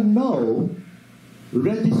 there are no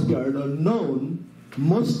registered or known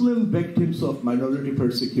Muslim victims of minority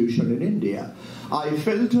persecution in India. I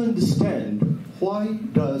fail to understand why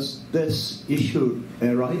does this issue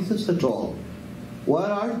arise at all? Where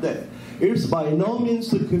are they? It's by no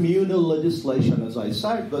means a communal legislation, as I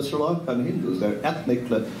said, the Sri Lankan Hindus, they're ethnic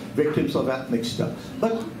victims of ethnic stuff.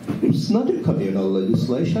 But it's not a communal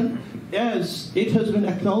legislation, as it has been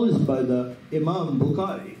acknowledged by the Imam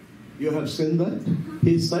Bukhari. You have seen that?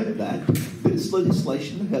 He said that this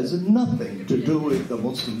legislation has nothing to do with the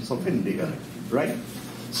Muslims of India, right?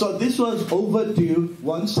 So this was overdue.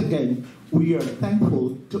 Once again, we are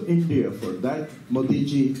thankful to India for that, Modi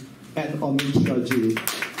ji and Amit Shah ji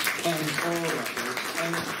and all of us.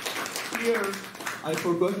 And here, I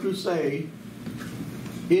forgot to say,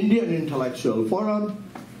 Indian Intellectual Forum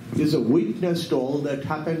is a witness to all that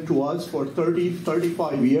happened to us for 30,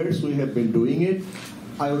 35 years. We have been doing it.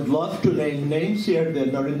 I would love to name names here. They're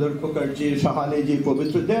Narindar, Kukar ji, Sahani ji,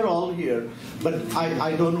 Pabitra, they're all here. But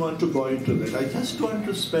I don't want to go into that. I just want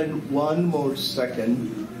to spend one more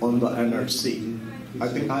second on the NRC. I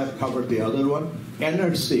think I have covered the other one.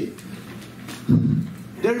 NRC.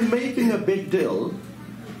 They're making a big deal.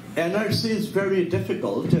 NRC is very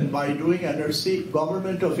difficult, and by doing NRC,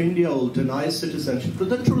 Government of India will deny citizenship to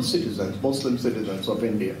the true citizens, Muslim citizens of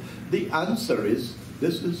India. The answer is,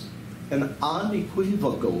 this is an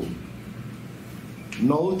unequivocal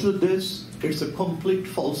no to this. It's a complete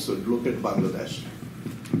falsehood. Look at Bangladesh.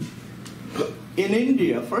 In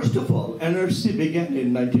India, first of all, NRC began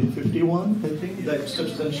in 1951, I think, the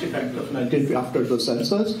Citizenship Act of 1950, after the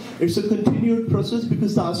census. It's a continued process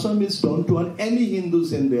because the Assamese don't want any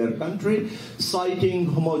Hindus in their country, citing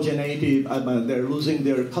homogeneity, they're losing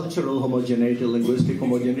their cultural homogeneity, linguistic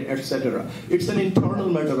homogeneity, etc. It's an internal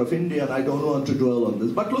matter of India, and I don't want to dwell on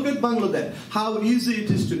this. But look at Bangladesh, how easy it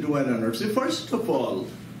is to do an NRC. First of all,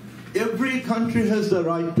 Every country has the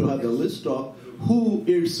right to have a list of who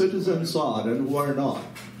its citizens are and who are not.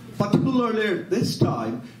 Particularly at this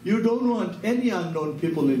time, you don't want any unknown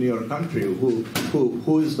people in your country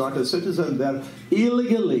who is not a citizen there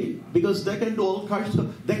illegally, because they can do all kinds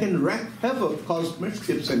of, they can wreak havoc, cause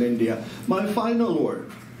mischiefs in India. My final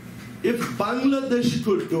word. If Bangladesh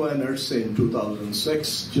could do NRC in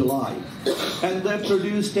 2006, July, and they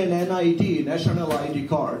produced an NID, National ID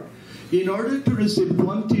card, in order to receive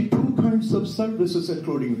 22 kinds of services,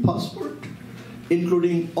 including passport,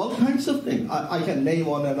 including all kinds of things, I can name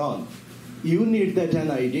on and on, you need that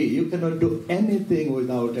NID. You cannot do anything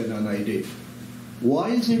without an NID. Why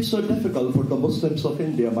is it so difficult for the Muslims of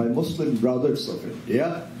India, my Muslim brothers of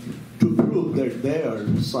India, to prove that they are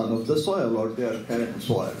son of the soil or they are parent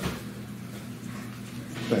soil?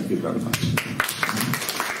 Thank you very much.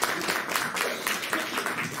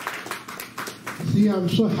 See, I'm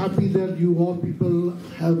so happy that you all people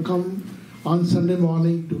have come on Sunday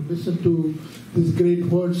morning to listen to these great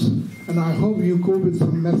words, and I hope you go with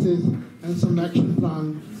some message and some action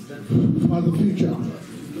plan for the future.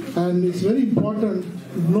 And it's very important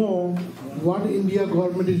to know what India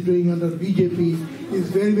government is doing under BJP is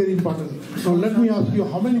very, very important. Now let me ask you,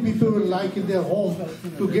 how many people would like in their home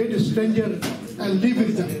to get a stranger and live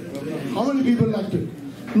with them? How many people like it?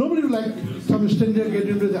 Nobody would like some stranger get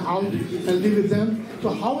into the house and live with them. So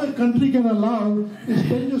how a country can allow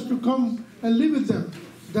strangers to come and live with them?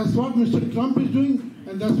 That's what Mr. Trump is doing,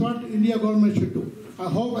 and that's what India government should do. I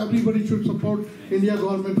hope everybody should support India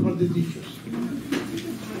government for these issues.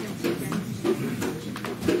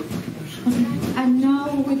 And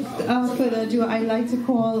now, without further ado, I'd like to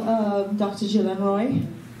call Dr. Gillian Roy.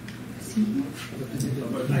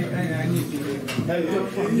 I need to.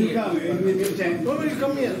 Come here.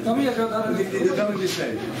 Come here. Come here. You come this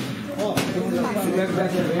side. Oh,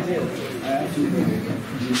 back here.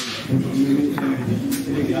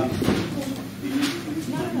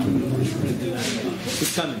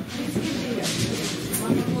 It's coming.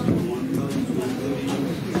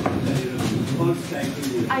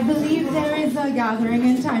 I believe there is a gathering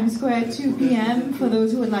in Times Square at 2 p.m. for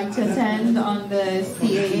those who would like to attend on the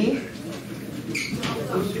CAA.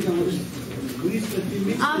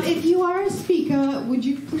 If you are a speaker, would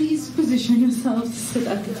you please position yourself to sit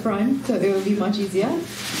at the front so it will be much easier?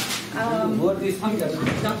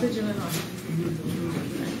 Dr. Gillian.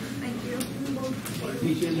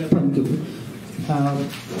 Thank you.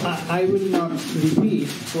 I will not repeat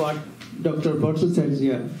what Dr.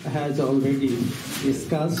 Bhattacharya has already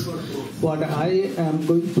discussed. What I am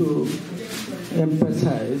going to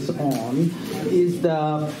emphasize on is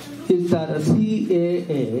the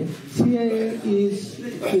CAA. CAA is,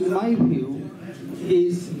 in my view,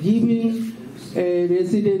 is giving a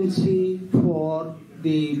residency for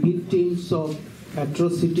the victims of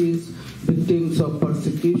atrocities, victims of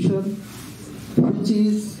persecution, which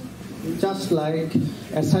is just like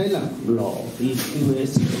asylum law in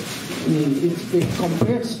US. It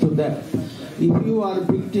compares to that. If you are a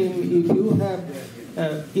victim, if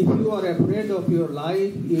you are afraid of your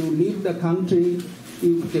life, you leave the country,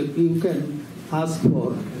 you can ask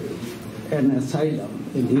for an asylum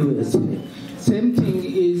in US. Same thing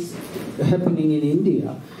is happening in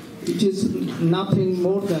India. It is nothing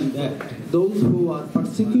more than that. Those who are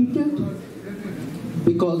persecuted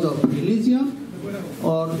because of religion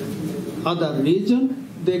or other region,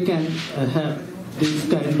 they can have this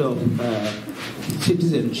kind of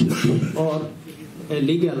citizenship or a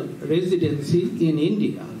legal residency in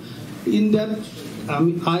India. In that,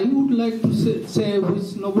 I would like to say,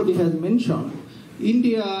 which nobody has mentioned,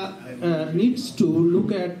 India needs to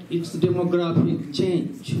look at its demographic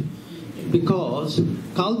change, because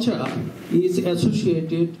culture is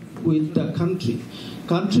associated with the country.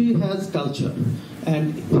 Country has culture,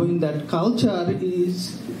 and when that culture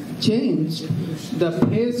is changed, the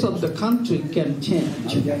pace of the country can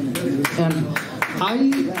change. And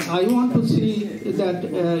I want to see that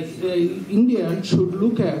Indians should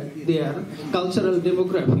look at their cultural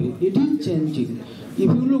demography. It is changing. If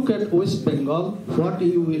you look at West Bengal, what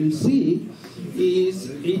you will see is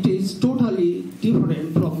it is totally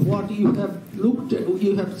different from what you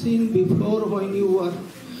have seen before when you were,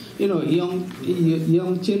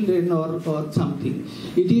 young children or something.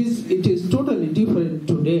 It is totally different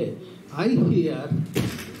today. I hear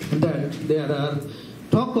that there are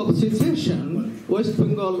talk of secession. West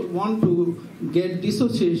Bengal want to get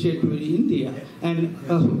dissociated with India, and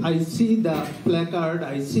I see the placard,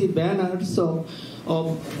 I see banners of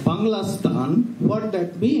Banglastan. What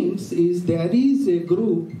that means is there is a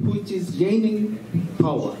group which is gaining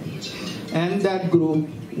power, and that group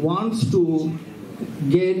wants to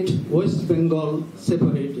get West Bengal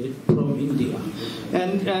separated from India.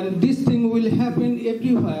 And this thing will happen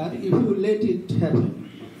everywhere if you let it happen.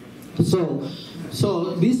 So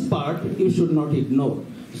this part you should not ignore.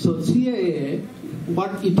 So CAA,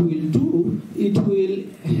 what it will do, it will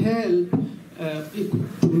help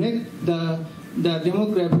to make the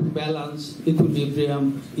demographic balance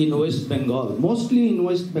equilibrium in West Bengal, mostly in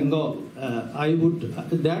West Bengal. That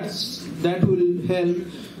will help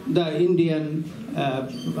the Indian,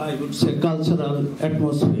 I would say, cultural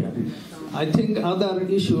atmosphere. I think other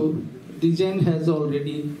issue Dwijen has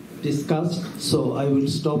already discussed, so I will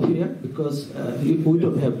stop here because we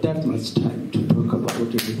don't have that much time to talk about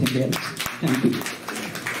everything else. Thank you.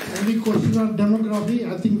 Any question on demography?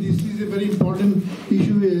 I think this is a very important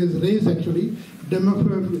issue he has raised actually.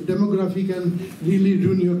 Demography can really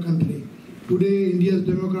ruin your country. Today India's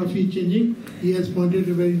demography is changing. He has pointed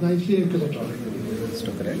it very nicely and correctly.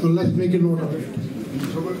 So let's make a note of it.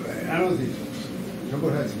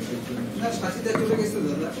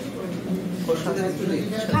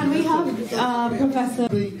 Can we have Professor?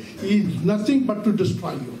 Is nothing but to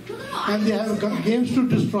destroy you. And they have games to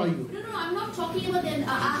destroy you. No, I'm not talking about that.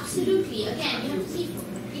 Absolutely. Again, you have to see,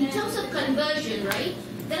 in terms of conversion, right?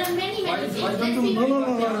 There are many things.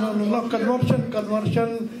 No.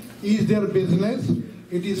 Conversion is their business.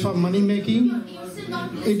 It is for money making. You're still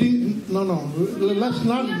not listening. It is let's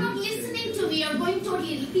not. You're not listening to me. You're going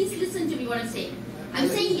totally. Please listen to me. What I'm saying. I'm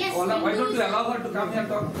saying yes. Why don't you allow her to come here and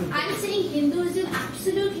talk? I'm saying Hinduism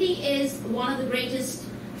absolutely is one of the greatest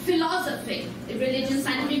philosophy, religion,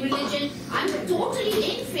 scientific religion. I'm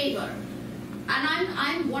totally in favor.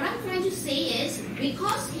 And what I'm trying to say is,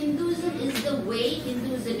 because Hinduism is the way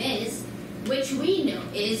Hinduism is, which we know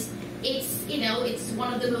is, it's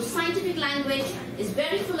one of the most scientific language, it's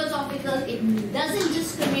very philosophical, it doesn't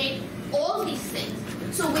discriminate, all these things.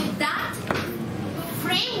 So with that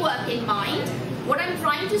framework in mind, what I'm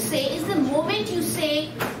trying to say is the moment you say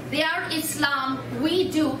they are Islam, we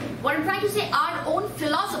do, what I'm trying to say, our own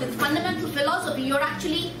philosophy, the fundamental philosophy, you're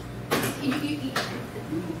actually,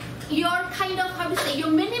 you're kind of, you're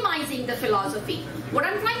minimizing the philosophy. What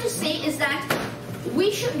I'm trying to say is that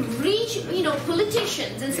we should reach,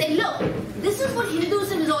 politicians and say, look, this is what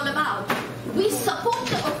Hinduism is all about. We support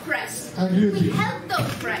the oppressed. We help the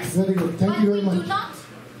oppressed. Very good. Thank you very much. Do not.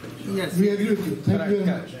 Yes. We agree with you. Thank you very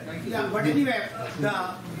much. Yeah, but anyway,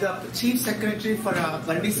 the chief secretary for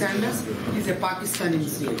Bernie Sanders is a Pakistani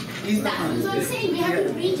Muslim. That's what I'm saying. We have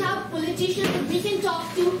to reach out politicians that we can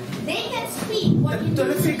talk to. They can speak.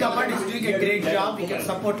 Tulsi Gabbard is doing a great job. We can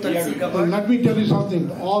support Tulsi Gabbard. Let me tell you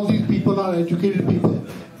something. All these people are educated people.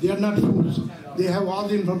 They are not fools. They have all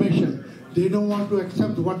the information. They don't want to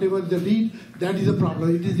accept whatever they read. That is the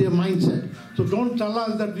problem. It is their mindset. So don't tell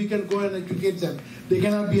us that we can go and educate them. They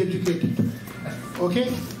cannot be educated. Okay?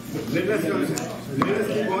 Let us keep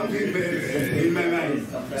one thing in my mind.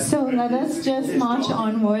 So let us just march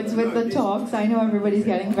onwards with the talks. I know everybody's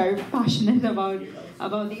getting very passionate about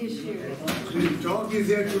the issue. The talk is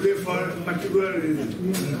here today for a particular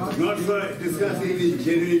reason, not for discussing the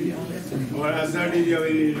genuine or absurdity of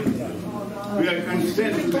any religion. We are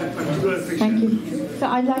constrained to that particular section. Thank you. So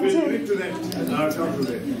I'd like We'll wait to that, talk to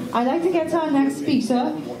that. I'd like to get to our next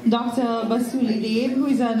speaker, Dr. Basuli, who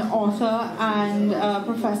is an author and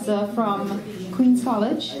professor from Queen's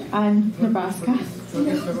College and Nebraska.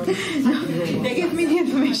 They give me the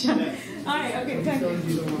information. All right, okay, thank you.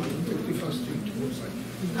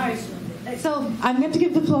 All right, so I'm going to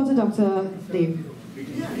give the floor to Dr. Dave.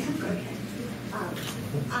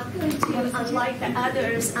 I'm going to, unlike the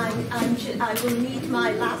others, I will need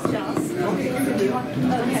my laptop. Okay.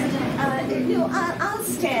 I'll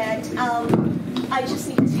stand. I just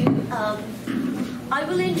need to. I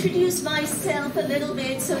will introduce myself a little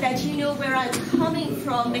bit so that you know where I'm coming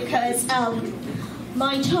from, because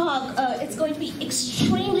my talk it's going to be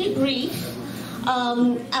extremely brief,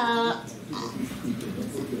 and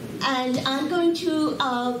I'm going to.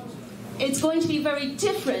 It's going to be very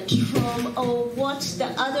different from what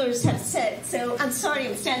the others have said. So I'm sorry,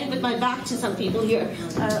 I'm standing with my back to some people here.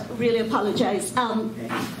 Really apologize.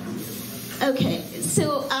 Okay,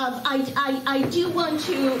 so I do want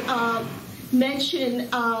to mention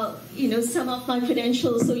some of my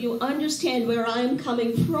credentials so you understand where I'm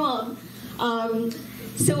coming from.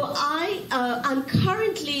 So I'm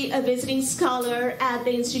currently a visiting scholar at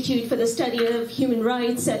the Institute for the Study of Human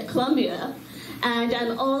Rights at Columbia. And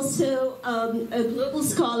I'm also a global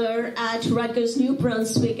scholar at Rutgers, New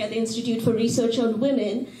Brunswick at the Institute for Research on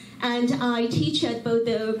Women. And I teach at both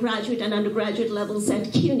the graduate and undergraduate levels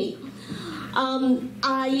at CUNY.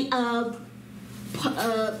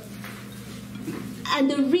 And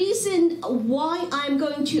the reason why I'm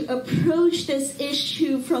going to approach this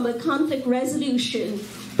issue from a conflict resolution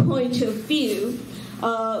point of view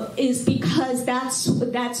is because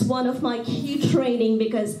that's one of my key training,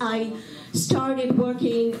 because I started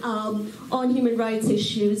working on human rights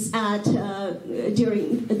issues when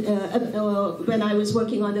I was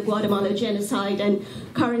working on the Guatemala genocide, and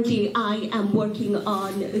currently I am working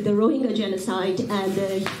on the Rohingya genocide and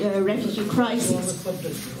the refugee crisis.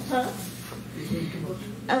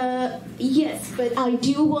 Yes, but I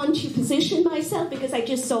do want to position myself because I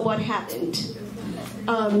just saw what happened.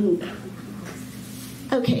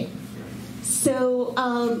 Okay, so,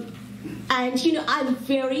 and you know, I'm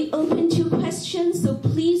very open to questions, so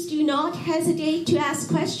please do not hesitate to ask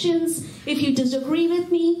questions. If you disagree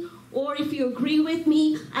with me or if you agree with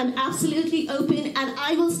me, I'm absolutely open, and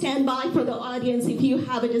I will stand by for the audience if you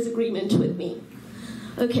have a disagreement with me.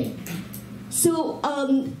 Okay, so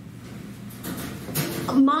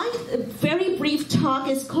my very brief talk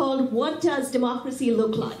is called "What Does Democracy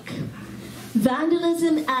Look Like?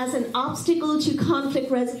 Vandalism as an Obstacle to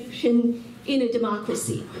Conflict Resolution in a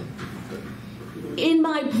Democracy." In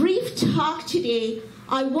my brief talk today,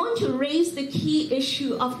 I want to raise the key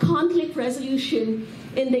issue of conflict resolution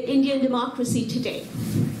in the Indian democracy today.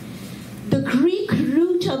 The Greek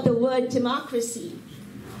root of the word democracy,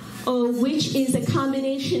 which is a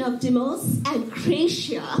combination of demos and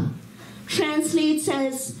kratia, translates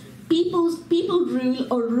as people rule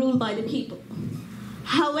or rule by the people.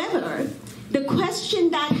 However, the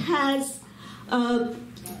question that has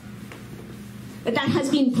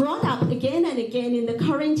been brought up again and again in the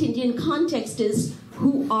current Indian context is,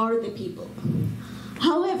 who are the people?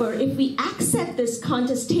 However, if we accept this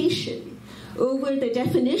contestation over the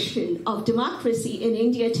definition of democracy in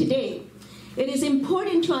India today, it is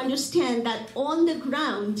important to understand that on the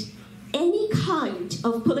ground, any kind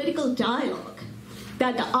of political dialogue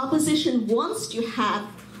that the opposition wants to have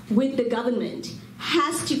with the government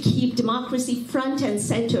has to keep democracy front and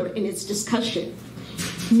center in its discussion,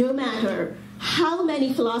 no matter how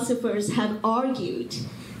many philosophers have argued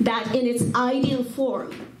that in its ideal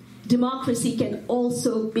form, democracy can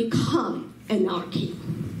also become anarchy.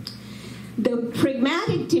 The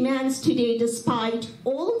pragmatic demands today, despite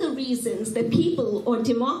all the reasons the people or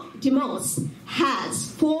demos has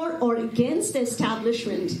for or against the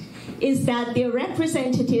establishment, is that their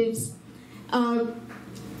representatives,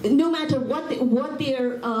 no matter what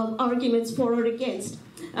their arguments for or against,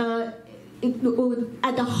 at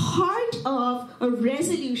the heart of a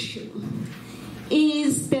resolution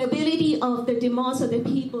is the ability of the demos of the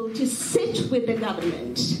people to sit with the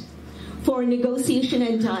government for negotiation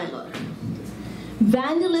and dialogue.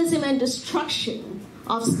 Vandalism and destruction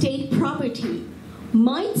of state property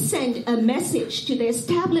might send a message to the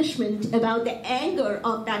establishment about the anger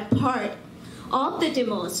of that part of the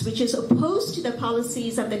demos which is opposed to the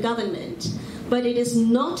policies of the government, but it is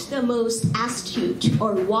not the most astute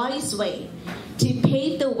or wise way to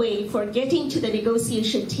pave the way for getting to the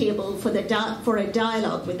negotiation table for a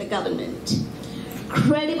dialogue with the government.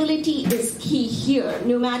 Credibility is key here,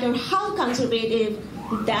 no matter how conservative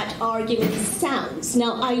that argument sounds.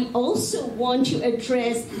 Now, I also want to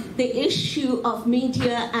address the issue of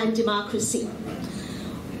media and democracy.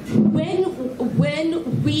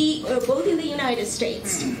 When we, both in the United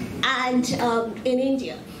States and in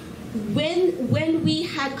India, when we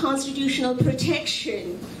had constitutional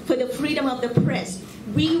protection for the freedom of the press,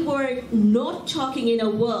 we were not talking in a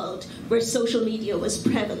world where social media was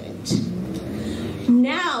prevalent.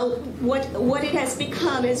 Now, what it has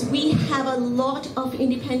become is we have a lot of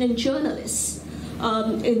independent journalists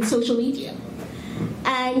in social media.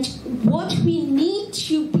 And what we need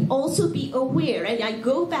to also be aware, and I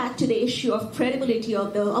go back to the issue of credibility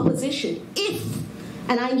of the opposition,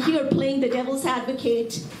 and I'm here playing the devil's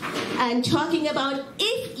advocate and talking about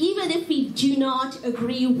even if we do not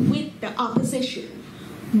agree with the opposition,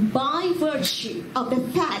 by virtue of the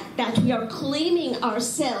fact that we are claiming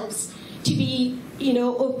ourselves to be,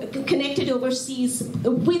 connected overseas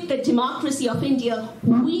with the democracy of India,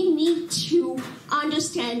 we need to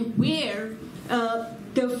understand where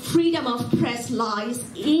the freedom of press lies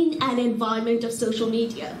in an environment of social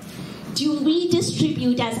media. Do we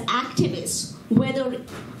distribute as activists, whether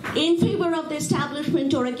in favor of the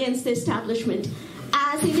establishment or against the establishment,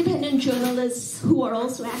 as independent journalists who are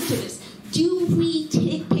also activists, do we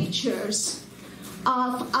take pictures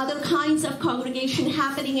of other kinds of congregation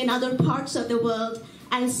happening in other parts of the world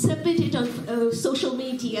and submit it on social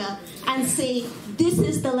media and say, this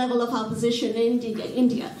is the level of opposition in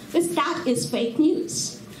India? Because that is fake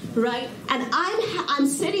news, right? And I'm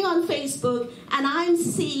sitting on Facebook and I'm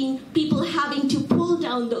seeing people having to pull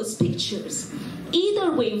down those pictures.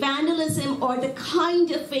 either way, vandalism or the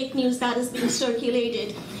kind of fake news that is being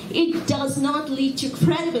circulated, it does not lead to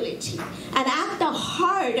credibility. And at the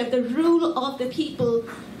heart of the rule of the people,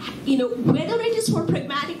 whether it is for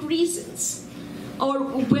pragmatic reasons or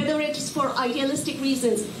whether it is for idealistic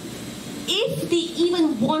reasons, if they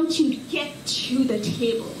even want to get to the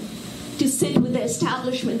table to sit with the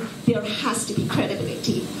establishment, there has to be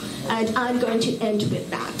credibility. And I'm going to end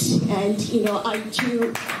with that. And, I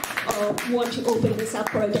do want to open this up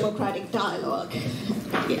for a democratic dialogue.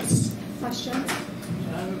 Yes. Questions?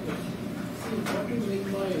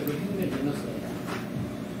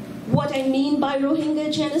 What I mean by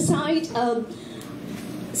Rohingya genocide?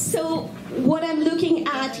 So what I'm looking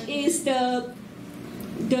at is and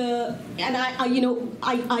I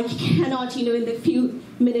cannot, in the few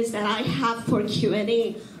minutes that I have for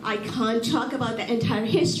Q&A, I can't talk about the entire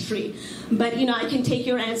history, but I can take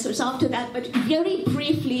your answers after that. But very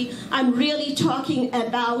briefly, I'm really talking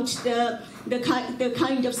about the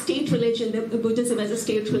kind of state religion, the Buddhism as a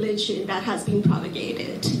state religion that has been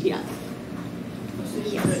propagated. Yeah.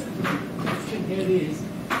 Yes. The question here is,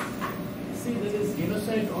 see, there is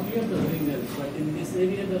genocide only of the Rohingyas, but in this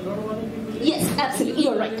area there are a lot of other people living. Yes, absolutely.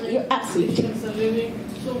 You're right. You're absolutely. Christians are living.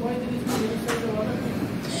 So why there is no genocide of other people?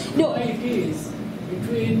 No. Why it is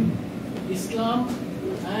between Islam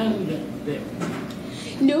and them?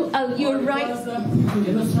 No, you're right. Because the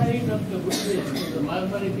genocide of the Muslims, the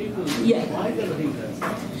Malbari people, why the Rohingyas?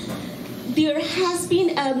 There has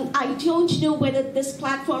been, I don't know whether this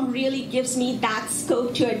platform really gives me that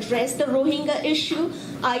scope to address the Rohingya issue.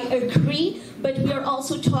 I agree, but we are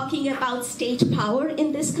also talking about state power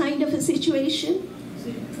in this kind of a situation.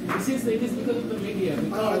 It is because of the media.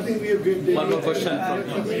 I think we have good. One more question from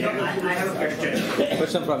you. I have a question.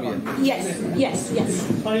 Question from you. Yes.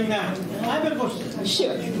 Sorry, ma'am. I have a question.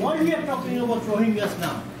 Sure. Why we are talking about Rohingyas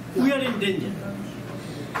now? We are in danger.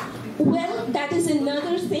 Well, that is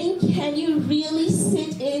another thing. Can you really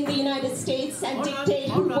sit in the United States and dictate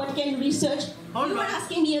what can research? You were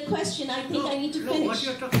asking me a question. I think I need to finish. No, what you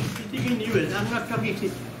are talking, sitting in US. I'm not talking.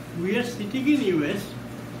 We are sitting in US,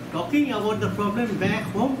 talking about the problem back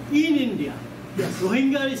home in India. Yes.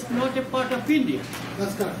 Rohingya is not a part of India.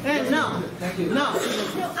 That's correct. And now, No,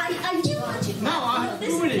 I do want to. Now,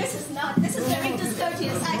 this is very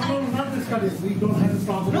discourteous. Not discourteous. We don't have a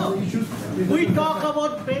problem with issues. We talk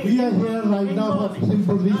about. We are here right now for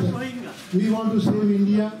simple reason. We want to save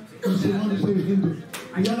India. We want to save Hindus.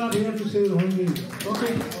 We are not here to save Rohingyas.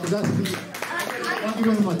 Okay, that's the. Thank you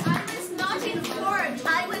very much. I was not informed.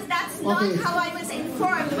 That's not how I was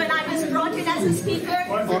informed when I was brought in as a speaker.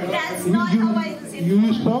 That's not how I was informed.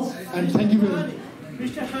 You spoke, and thank you very much.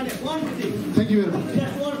 Mr.Arish, one thing. Thank you very much.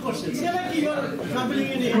 Just one question. You are traveling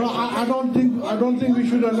in India. No, I don't think we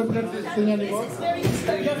should eliminate this thing anymore. This is very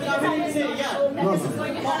discourteous. You are traveling in India. This is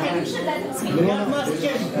going to happen. You should let them speak. You must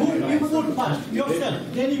get you put first yourself,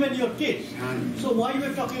 then even your kids. So why you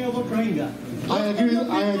are talking about Rohingya? I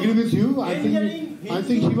agree with you. I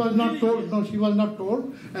think she was not told. No, she was not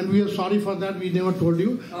told, and we are sorry for that. We never told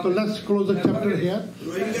you. So let's close the chapter here.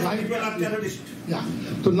 Right? Yeah.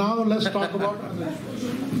 So now let's talk about.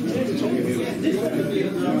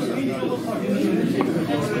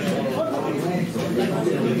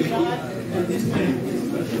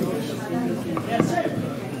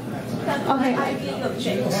 Okay, I really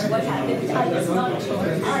object. What happened? I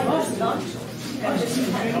was not.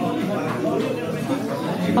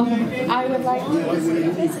 Okay, I would like to.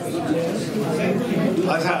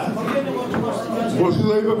 আচ্ছা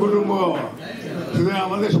বসুদৈব কুটুম্ব সুতরাং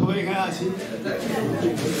আমাদের সবাই এখানে আছি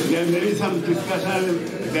there may be some discussion,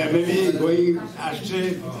 there may be going astray,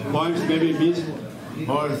 points may be missed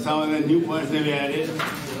or some of the new points may be added,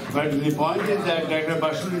 but the point is that Dr.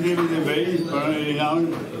 Basuli is a very renowned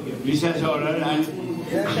research scholar and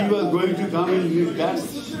she was going to come in that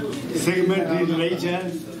segment literature,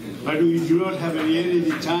 but we do not have really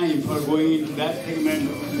the time for going into that segment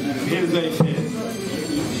phase by phase.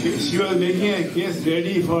 She was making a case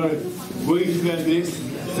ready for going to that next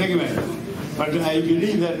segment, but I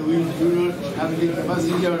believe that we do not have the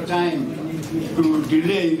capacity or time to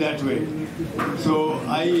delay in that way. So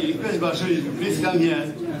I request Basuli to please come here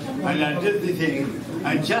and address the thing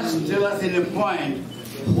and just tell us in a point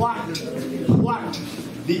what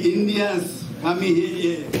the Indians coming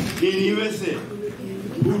here in USA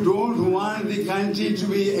who don't want the country to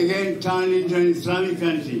be again turned into an Islamic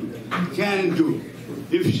country can do,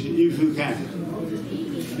 if you can.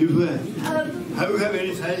 Have you have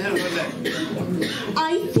any suggestion for that?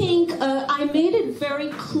 I think I made it very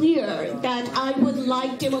clear that I would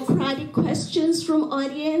like democratic questions from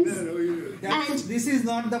audience. And this is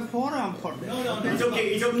not the forum for that. No, it's okay.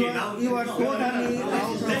 It's okay now. You are totally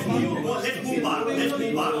let's move on.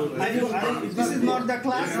 This is not the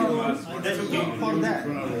classroom. That's okay for that.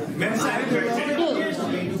 Ma'am, I have a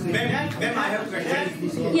question. Ma'am, I have a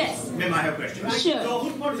question. Yes. Ma'am, I have a question. Sure. I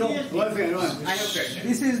have a question.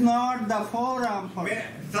 This is not the forum for that.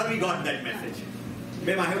 Sir, we got that message.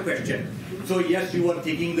 Ma'am, I have a question. So yes, you are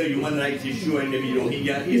taking the human rights issue and maybe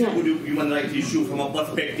Rohingya is a good human rights issue from a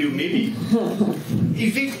perspective maybe.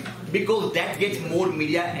 Is it because that gets more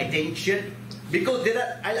media attention? Because there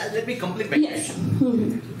are, let me complete my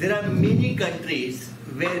question. There are many countries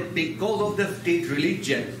where because of the state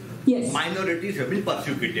religion, minorities have been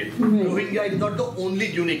persecuted. Rohingya is not the only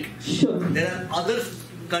unique. There are other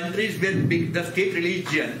countries where the state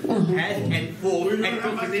religion has enforced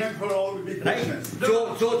atrocities. Right?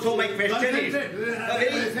 So my question is,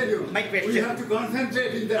 my question. We have to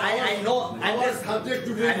concentrate in the. I know. I'm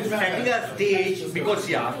setting a stage because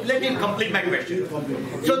let me complete my question.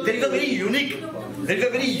 So there is a very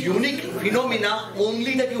unique phenomena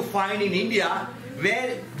only that you find in India,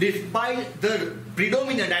 where despite the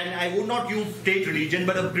predominant, and I would not use state religion,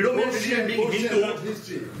 but the predominant religion being Hindu,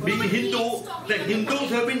 the Hindus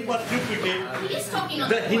have been persecuted.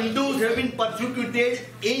 The Hindus have been persecuted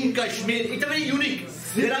in Kashmir. It's a very unique.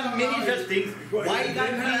 There are many such things. Why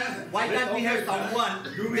can't we have someone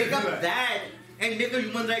take up that and make a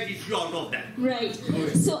human rights issue out of that? Right.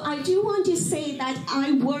 So I do want to say that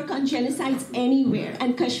I work on genocides anywhere,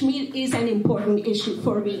 and Kashmir is an important issue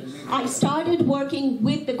for me. I started working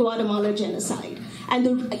with the Guatemala genocide,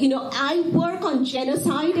 and I work on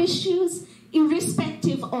genocide issues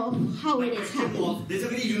irrespective of how it is happening. There's a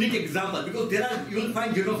very unique example because you will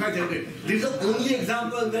find genocide everywhere. This is the only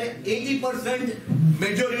example where 80%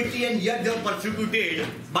 majority and yet they are persecuted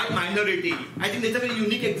by minority. I think that's a very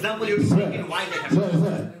unique example you have to take in why that happens.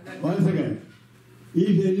 Sir, 1 second.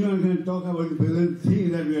 If anyone can talk about the present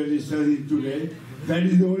thing that we are discussing today, that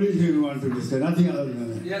is the only thing we want to discuss, nothing other than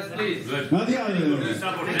that. Yes, please. Nothing other than that.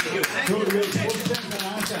 Thank you. So we have questions and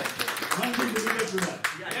answers. Nothing related to that.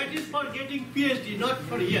 That is for getting PhD, not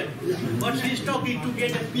for here. But she's talking to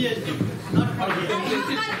get a PhD, not for here. I have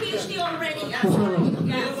my PhD already. I'm sorry.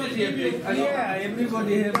 Yeah,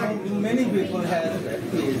 everybody has, many people have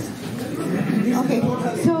PhD. Okay,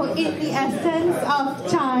 so in the essence of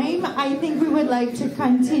time, I think we would like to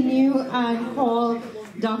continue and call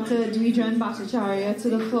Dr. Dwijen Bhattacharya to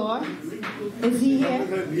the floor. Is he here?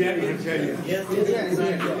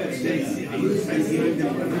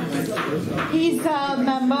 He's a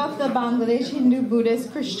member of the Bangladesh Hindu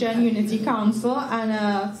Buddhist Christian Unity Council and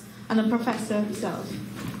a professor himself.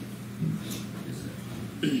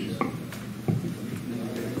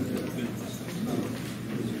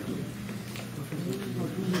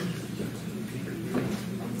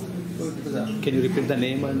 Can you repeat the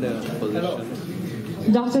name and position?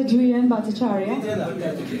 Dr. Dwijen Bhattacharya.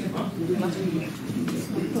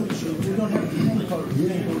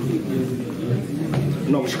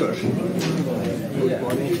 Namaskar.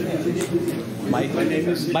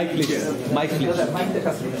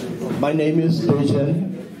 My name is Dwijen.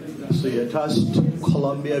 So you attached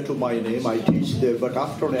Columbia to my name. I teach there, but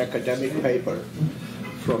after an academic paper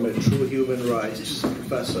from a true human rights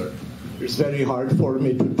professor, it's very hard for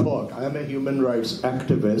me to talk. I am a human rights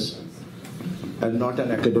activist and not an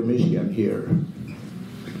academician here.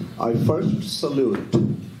 I first salute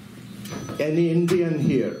any Indian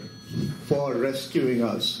here for rescuing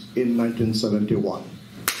us in 1971.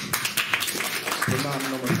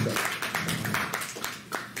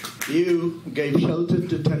 You gave shelter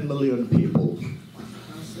to 10 million people.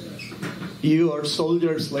 Your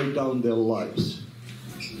soldiers laid down their lives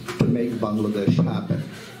to make Bangladesh happen.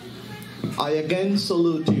 I again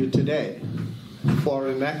salute you today for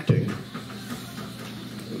enacting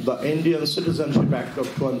the Indian Citizenship Act of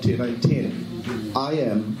 2019. I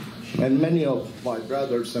am, and many of my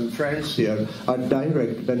brothers and friends here, are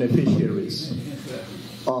direct beneficiaries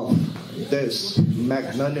of this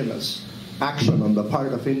magnanimous action on the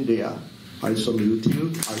part of India. I salute you.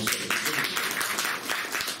 I salute you.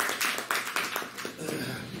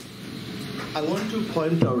 I want to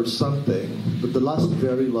point out something, but the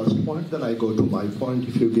very last point, then I go to my point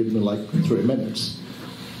if you give me like 3 minutes.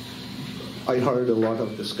 I heard a lot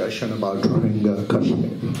of discussion about Rohingya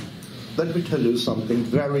Kashmir. Let me tell you something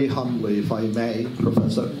very humbly, if I may,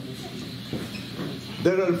 Professor.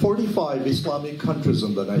 There are 45 Islamic countries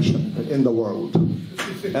in the world,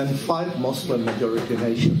 and 5 Muslim majority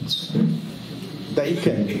nations. They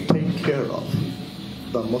can take care of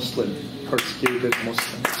the persecuted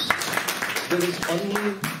Muslims. There is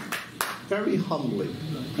only very humbly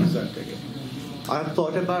presenting it. I have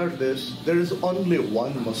thought about this. There is only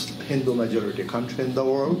one Hindu majority country in the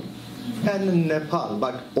world, and in Nepal,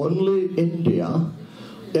 but only India.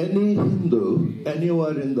 Any Hindu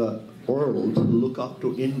anywhere in the world look up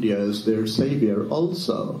to India as their savior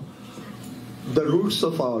also. The roots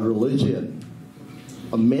of our religion,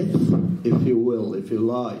 a myth, if you will, if you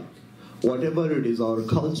like, whatever it is, our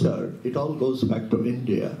culture, it all goes back to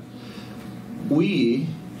India. We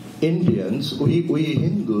Indians, we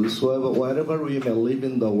Hindus, wherever we may live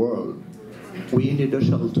in the world, we need a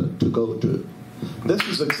shelter to go to. This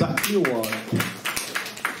is exactly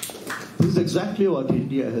what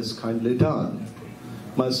India has kindly done.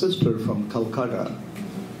 My sister from Calcutta,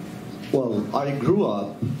 well, I grew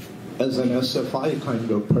up as an SFI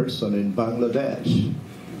kind of person in Bangladesh,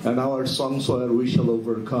 and our songs were We Shall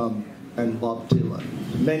Overcome and Bob Dylan.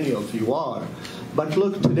 Many of you are. But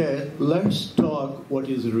look, today, let's talk what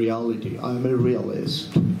is reality. I'm a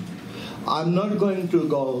realist. I'm not going to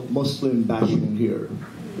go Muslim bashing here.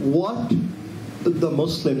 What the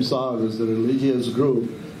Muslims are as a religious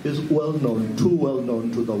group is well known, too well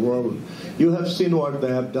known to the world. You have seen what they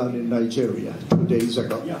have done in Nigeria 2 days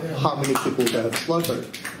ago, how many people they have slaughtered.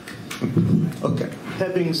 Okay,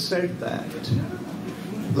 having said that,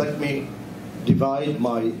 let me divide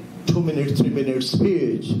my 2-minute, 3-minute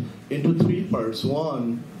speech into 3 parts.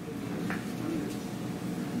 One,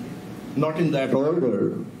 not in that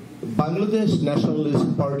order, Bangladesh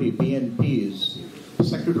Nationalist Party, BNP's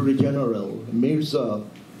Secretary General Mirza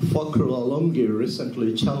Fakhrul Alamgir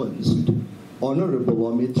recently challenged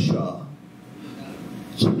Honorable Amit Shah.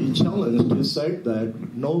 So he said that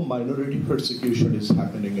no minority persecution is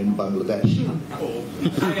happening in Bangladesh.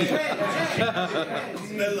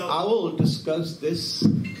 I will discuss this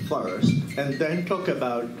first and then talk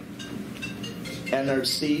about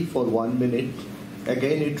NRC for 1 minute.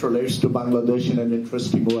 Again, it relates to Bangladesh in an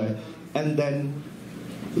interesting way. And then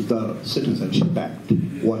the Citizenship Act,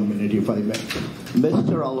 1 minute if I may.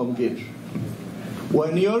 Mr. Alamgir,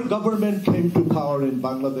 when your government came to power in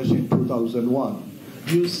Bangladesh in 2001,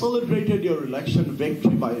 you celebrated your election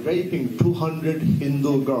victory by raping 200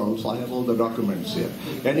 Hindu girls. I have all the documents here.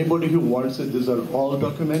 Anybody who wants it, these are all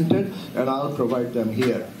documented, and I'll provide them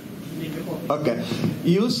here. Okay.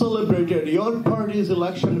 You celebrated your party's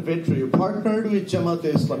election victory. You partnered with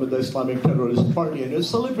Jamaat-e-Islami, the Islamic terrorist party, and you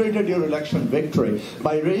celebrated your election victory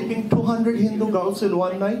by raping 200 Hindu girls in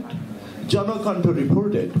one night. Janakanta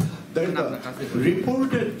reported that the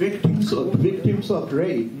reported victims of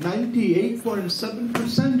rape,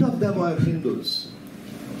 98.7% of them are Hindus.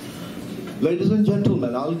 Ladies and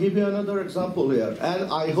gentlemen, I'll give you another example here, and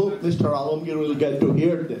I hope Mr. Alamgir will get to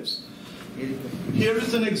hear this. Here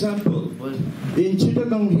is an example. In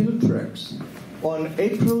Chittagong Hill Tracks, on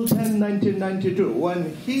April 10, 1992,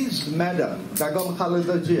 when his madam, Begum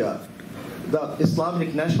Khaleda Zia, the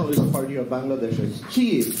Islamic Nationalist Party of Bangladesh's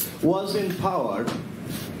chief, was in power,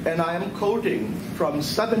 and I am quoting from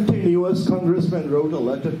 17 US congressmen wrote a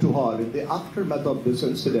letter to her in the aftermath of this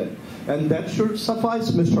incident, and that should suffice,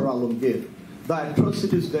 Mr. Alamgir. The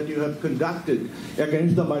atrocities that you have conducted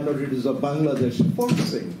against the minorities of Bangladesh,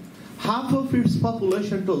 forcing half of its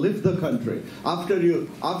population to leave the country. After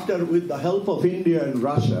with the help of India and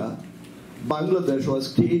Russia, Bangladesh was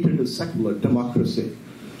created a secular democracy.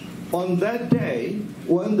 On that day,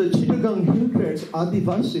 when the Chittagong Hill Tracks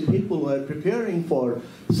Adivasi people were preparing for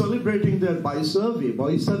celebrating their Baisavi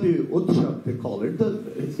Utshav, they call it, the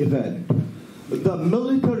event, the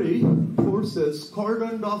military forces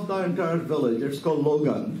cordoned off the entire village, it's called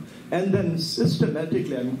Logan, and then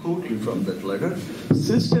systematically, I'm quoting from that letter,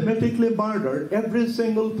 systematically murdered every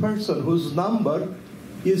single person whose number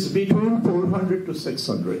is between 400 to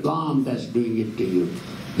 600. Islam that's doing it to you.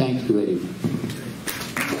 Thank you very much.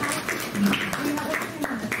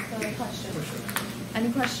 Any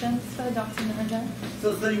questions for Dr. Narindar?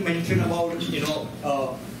 So, sir, you mentioned about,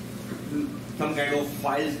 some kind of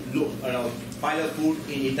file of food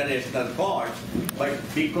in international courts, but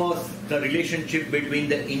because the relationship between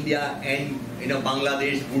the India and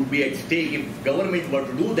Bangladesh would be at stake if government were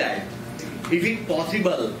to do that, is it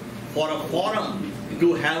possible for a forum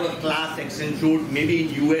to have a class action suit, maybe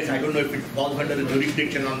in US, I don't know if it falls under the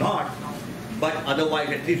jurisdiction or not, but otherwise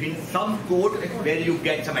at least in some court where you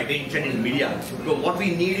get some attention in media. So what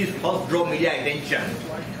we need is first draw media attention.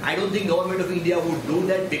 I don't think government of India would do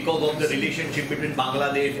that because of the relationship between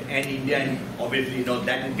Bangladesh and India, and obviously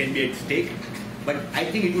that can be at stake. But I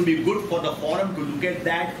think it would be good for the forum to look at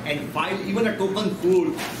that and file even a token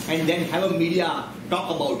suit and then have a media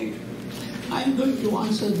talk about it. I'm going to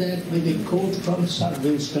answer that with a quote from Sir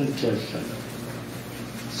Winston Churchill.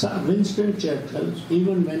 Sir Winston Churchill,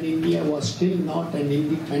 even when India was still not an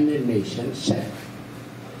independent nation, said,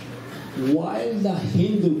 while the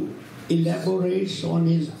Hindu elaborates on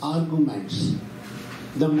his arguments,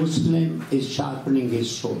 the Muslim is sharpening his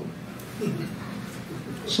sword.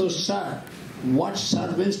 So, sir, what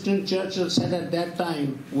Sir Winston Churchill said at that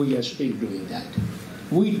time, we are still doing that.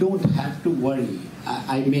 We don't have to worry.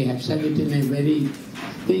 I may have said it in a very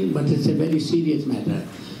thing, but it's a very serious matter.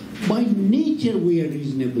 By nature, we are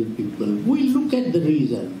reasonable people. We look at the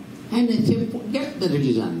reason and say, forget the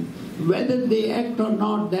reason. Whether they act or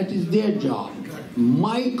not, that is their job.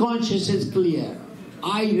 My conscience is clear.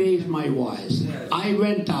 I raised my voice. I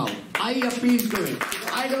went out. I appealed to him.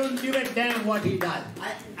 I don't give a damn what he does.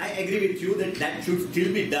 I agree with you that that should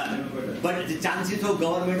still be done. But the chances of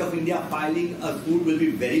Government of India filing a suit will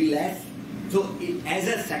be very less. So as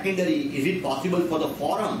a secondary, is it possible for the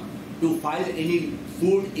forum to file any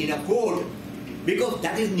suit in a court? Because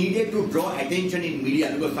that is needed to draw attention in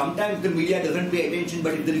media. Because sometimes the media doesn't pay attention,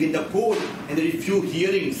 but if there is in the court and there is few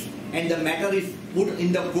hearings and the matter is put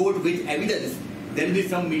in the court with evidence, there will be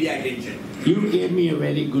some media attention. You gave me a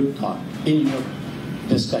very good thought in your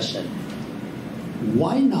discussion.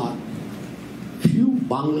 Why not few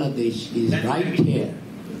Bangladeshis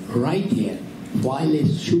right here, file a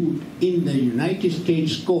suit in the United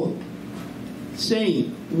States court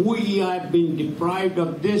saying we have been deprived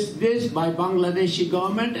of this by Bangladeshi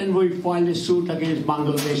government and we file a suit against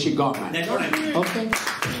Bangladeshi government. That's what I mean. Okay?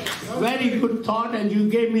 Very good thought, and you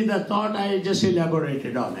gave me the thought, I just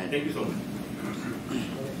elaborated on it. Thank you so much.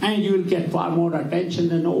 And you will get far more attention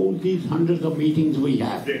than all these hundreds of meetings we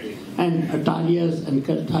have. Exactly. And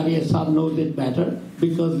Kataria Sahib knows it better,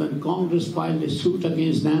 because when Congress filed a suit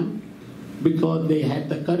against them, because they had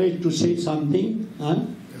the courage to say something,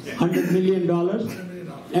 $100 million,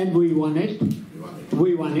 and we won it.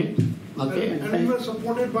 We won it. Okay. And we were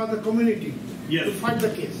supported by the community to fight the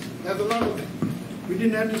case. There's a lot of it. We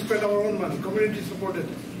didn't have to spend our own money. Community supported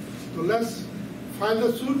us. So let's file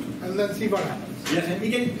the suit and then see what happens. Yes, and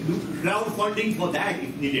we can do crowdfunding for that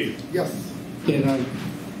if needed. Yes. There are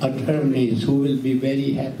attorneys who will be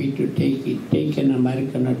very happy to take it. Take an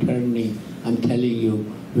American attorney, I'm telling you,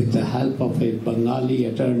 with the help of a Bengali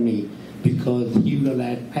attorney, because he will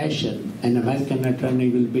add passion. An American attorney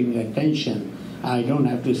will bring attention. I don't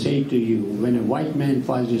have to say to you, when a white man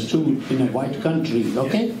files a suit in a white country,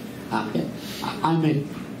 okay? Okay. I'm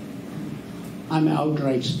an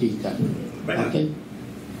outright speaker, okay?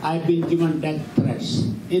 I've been given death threats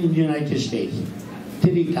in the United States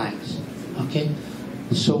 3 times, okay?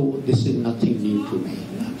 So this is nothing new to me,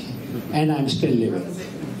 okay? And I'm still living,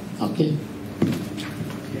 okay?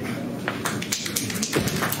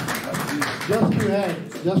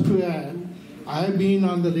 Just to add, I have been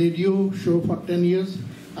on the radio show for 10 years.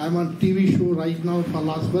 I'm on TV show right now for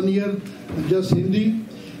last 1 year, just Hindi.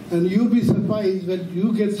 And you'll be surprised when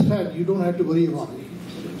you get threat, you don't have to worry about it.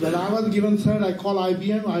 When I was given threat, I call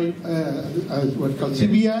IBM,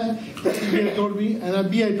 CBI, CBI told me,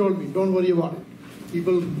 and FBI told me, don't worry about it.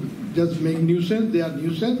 People just make nuisance, they are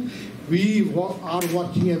nuisance. We are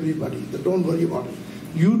watching everybody, so don't worry about it.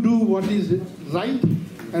 You do what is right,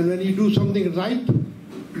 and when you do something right,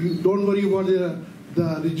 you don't worry about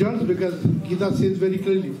the results, because Gita says very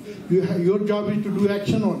clearly, your job is to do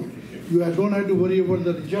action on it. You don't have to worry about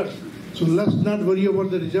the results. So let's not worry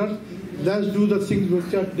about the results. Let's do the things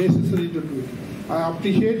which are necessary to do it. I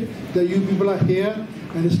appreciate that you people are here,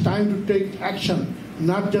 and it's time to take action,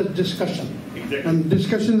 not just discussion. Exactly. And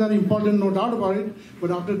discussions are important, no doubt about it,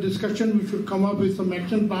 but after discussion we should come up with some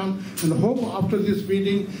action plan, and hope after this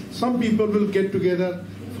meeting some people will get together,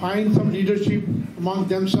 find some leadership among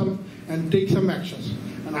themselves and take some actions.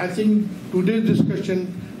 And I think today's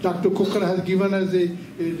discussion, Dr. Kukar has given us a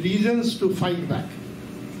reasons to fight back,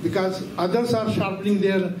 because others are sharpening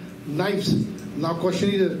their knives. Now question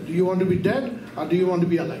is, do you want to be dead or do you want to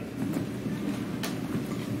be alive?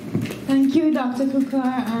 Thank you, Dr.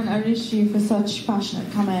 Kukar and Arish for such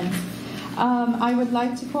passionate comments. I would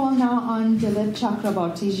like to call now on Dilip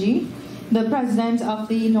Chakraborty, the President of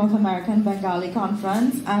the North American Bengali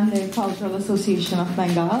Conference and the Cultural Association of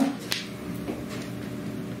Bengal.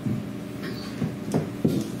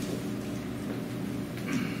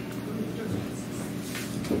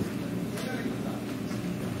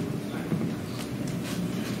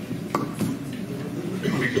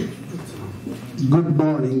 Good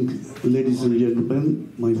morning, ladies and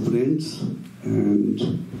gentlemen, my friends, and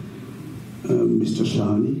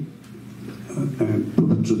Mr.Sahani, and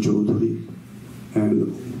Pabitra Chaudhuri,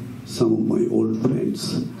 and some of my old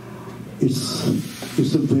friends.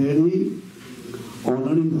 It's a very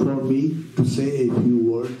honoring for me to say a few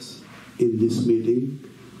words in this meeting,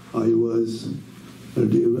 I was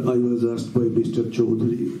asked by Mr.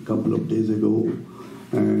 Chaudhuri a couple of days ago,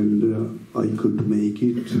 and I could make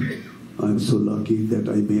it. I'm so lucky that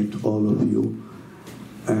I met all of you.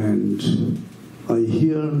 And I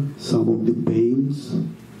hear some of the pains,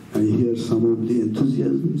 I hear some of the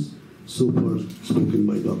enthusiasms so far spoken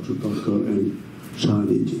by Dr. Sarkar and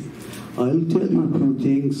Sahani ji. I'll tell you a few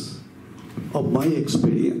things of my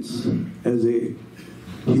experience as a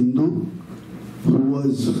Hindu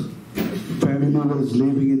family was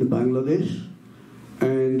living in Bangladesh,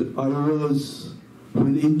 and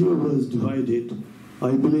when India was divided,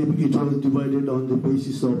 I believe it was divided on the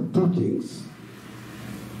basis of two things,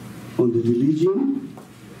 on the religion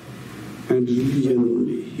and religion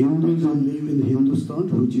only. Hindus will live in Hindustan,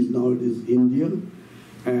 which is nowadays India,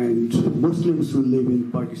 and Muslims will live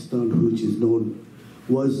in Pakistan, which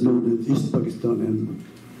was known as East Pakistan and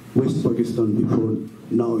West Pakistan before.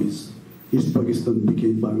 Now is East Pakistan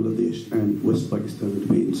became Bangladesh and West Pakistan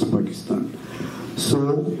remains Pakistan.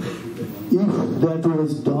 So if that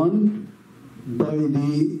was done by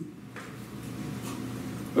the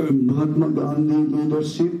Mahatma Gandhi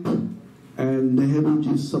leadership and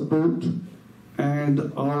Nehruji's support and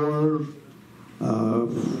our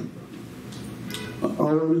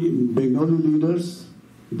Bengali leaders,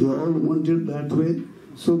 they all wanted that way.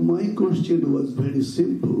 So my question was very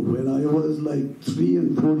simple. When I was like 3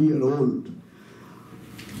 and 4 years old,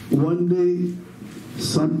 one day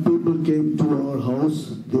some people came to our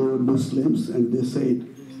house, they were Muslims, and they said,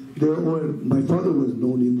 my father was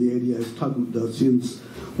known in the area as Thakurda. Since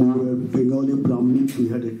we were Bengali Brahmins, we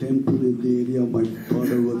had a temple in the area. My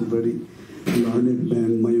father was a very learned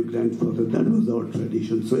man, my grandfather, that was our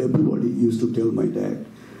tradition. So everybody used to tell my dad,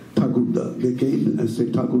 Thakurda. They came and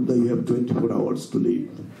said, Thakurda, you have 24 hours to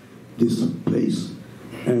leave this place,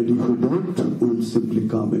 and if you don't, we'll simply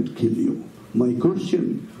come and kill you. My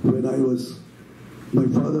question, my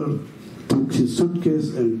father took his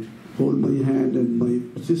suitcase and held my hand and my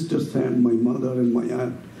sister's hand, my mother and my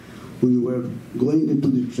aunt. We were going into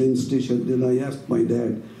the train station. Then I asked my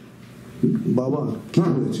dad, Baba, kya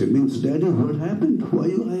hoche? Means, Daddy, what happened? Why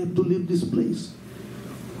do I have to leave this place?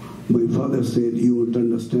 My father said, you won't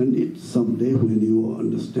understand it. Someday when you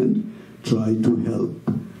understand, try to help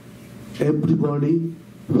everybody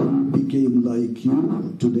who became like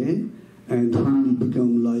you today and who will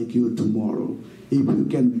become like you tomorrow. If you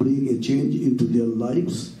can bring a change into their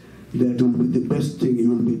lives, that will be the best thing you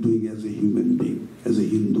will be doing as a human being, as a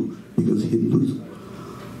Hindu, because Hinduism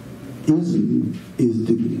is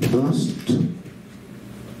the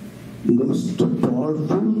most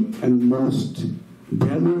powerful and most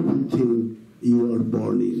valuable thing you are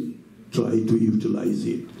born in. Try to utilize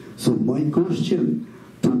it. So my question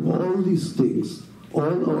to all these things,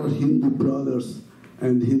 all our Hindu brothers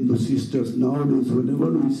and Hindu sisters nowadays,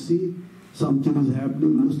 whenever we see something is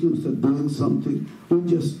happening, Muslims are doing something, we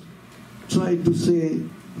just try to say,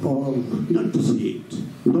 or not to say it,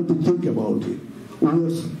 not to think about it.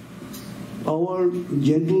 Our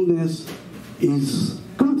gentleness is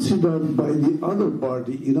considered by the other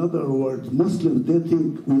party. In other words, Muslims, they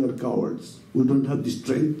think we are cowards. We don't have the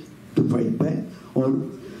strength to fight back, or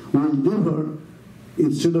we'll never,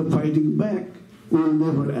 instead of fighting back, we'll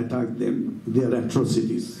never attack them, their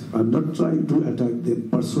atrocities. I'm not trying to attack them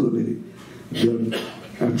personally. Their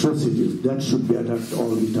atrocities, that should be attacked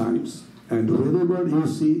all the times. And whenever you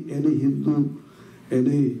see any Hindu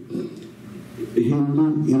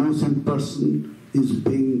innocent person is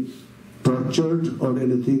being tortured or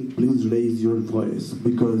anything, please raise your voice,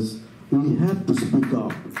 because we have to speak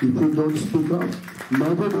up. If we don't speak up,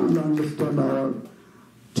 nobody will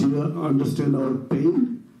understand our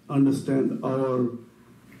pain, understand our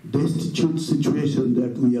destitute situation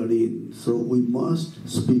that we are in. So we must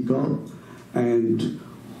speak up, and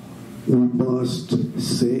we must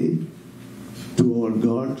say to our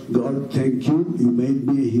God, God, thank you, you made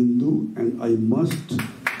me a Hindu, and I must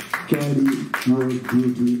carry your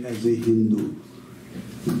duty as a Hindu.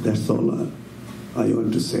 That's all I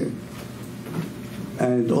want to say.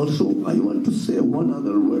 And also, I want to say one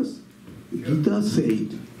other verse. Gita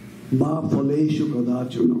said, Ma phaleshu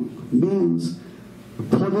kadachana, means,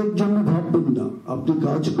 phaler jonno bhabben na, apni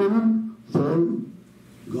kaj korun, phal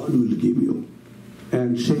God will give you.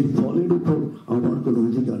 And সেই ফলের উপর আমার কোনো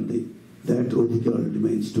অধিকার নেই. That অধিকার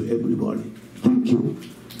remains to everybody. Thank you.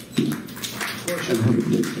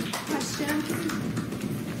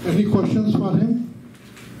 Any questions for him?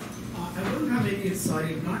 I don't have any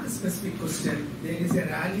sorry, not a specific question. There is a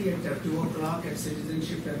rally at 2 o'clock at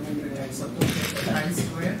Citizenship and I support at Times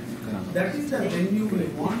Square. That is the venue we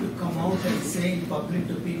want to come out and say in public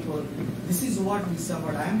to people, this is what we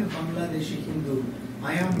suffered. I am a Bangladeshi Hindu.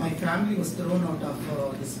 My family was thrown out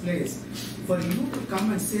of this place. For you to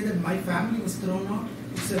come and say that my family was thrown out,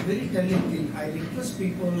 it's a very telling thing. I request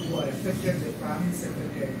people who are affected, their families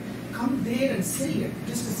affected, come there and say it.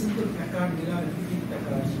 Just a simple placard, placard.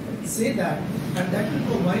 Say that, and that will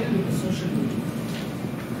go viral in the social media.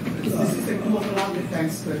 This is at 2 o'clock at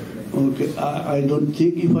Times Square today. Okay, I don't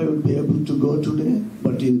think if I will be able to go today,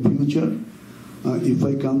 but in future, if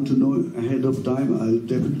I come to know ahead of time, I'll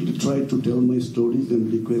definitely try to tell my stories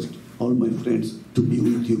and request all my friends to be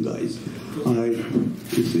with you guys.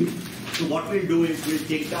 You see. So what we'll do is we'll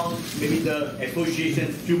take down maybe the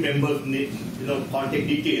association's few members' contact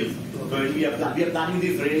details. So we are planning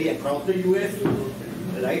this really across the US,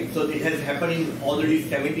 right? So it has happened in already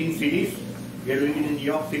 17 cities. We are doing it in New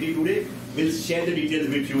York City today. We'll share the details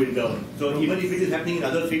with you in turn. So even if it is happening in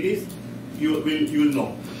other cities, you will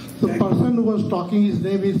know. The person who was talking, his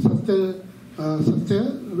name is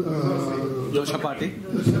Joshapati,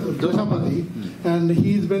 and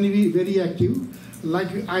he is very, very active.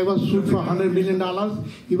 Like I was sued for $100 million,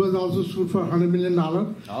 he was also sued for $100 million.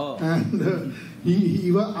 Oh. And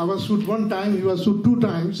I was sued one time, he was sued 2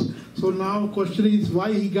 times. So now question is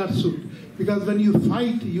why he got sued. Because when you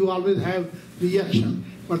fight, you always have reaction.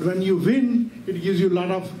 But when you win, it gives you a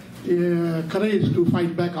lot of courage to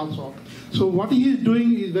fight back also. So what he is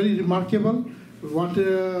doing is very remarkable. What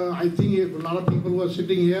I think a lot of people who are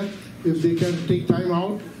sitting here, if they can take time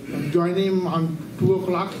out and join him on 2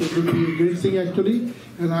 o'clock, it will be a great thing actually.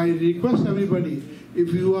 And I request everybody,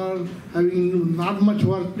 if you are having not much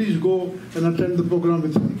work, please go and attend the program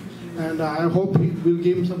with him. And I hope we'll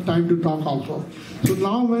give him some time to talk also. So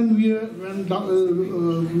now when we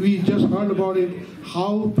just heard about it,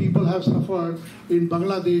 how people have suffered in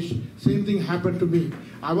Bangladesh, same thing happened to me.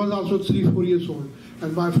 I was also 3-4 years old.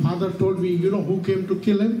 And my father told me, you know who came to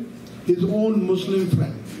kill him? His own Muslim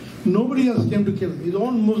friend. Nobody else came to kill him. His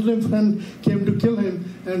own Muslim friend came to kill him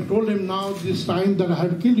and told him, now this time that I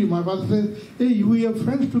have to kill you. My father said, hey, we are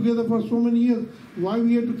friends together for so many years. Why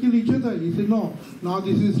we have to kill each other? He said, no, now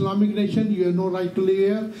this is Islamic nation. You have no right to live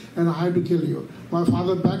here and I have to kill you. My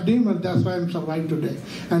father backed him and that's why I'm survived today.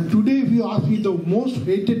 And today, if you ask me, the most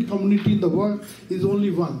hated community in the world is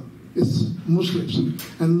only one. It's Muslims.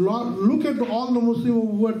 And look at all the Muslims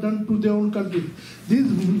who are done to their own country.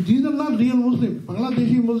 These are not real Muslims.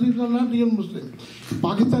 Bangladeshi Muslims are not real Muslims.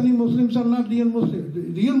 Pakistani Muslims are not real Muslims.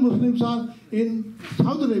 Real Muslims are in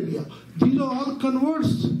Saudi Arabia. These are all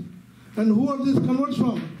converts. And who are these converts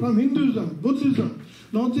from? From Hinduism, Buddhism.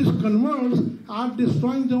 Now these converts are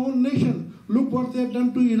destroying their own nation. Look what they have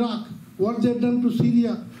done to Iraq, what they have done to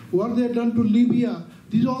Syria, what they have done to Libya.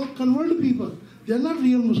 These are all converted people. They are not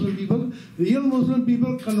real Muslim people. Real Muslim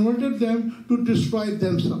people converted them to destroy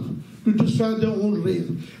themselves, to destroy their own race.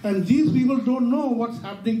 And these people don't know what's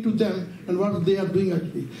happening to them and what they are doing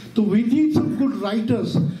actually. So we need some good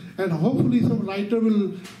writers, and hopefully some writer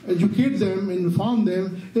will educate them, inform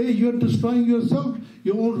them, hey, you're destroying yourself,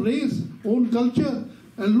 your own race, own culture.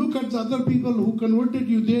 And look at the other people who converted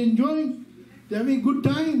you. They're enjoying. They're having a good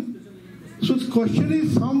time. So the question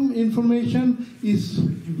is, some information is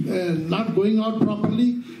not going out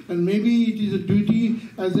properly, and maybe it is a duty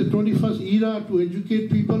as the 21st era to educate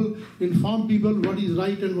people, inform people what is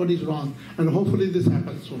right and what is wrong. And hopefully this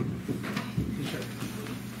happens soon.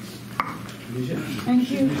 Thank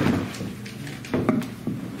you.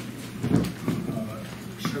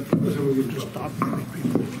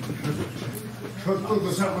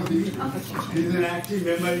 He is an active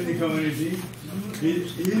member in the community. He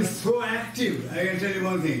is so active. I can tell you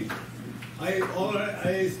one thing. I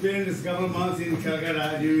spent a couple of months in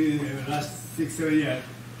Calcutta during the last 6-7 years.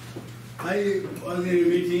 I was in a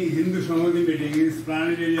meeting, Hindu Samadhi meeting in the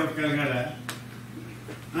planetarium of Calcutta.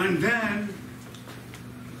 And then,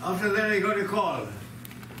 after that I got a call.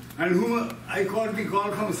 And I got the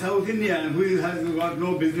call from South India, who has got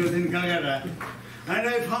no business in Calcutta. And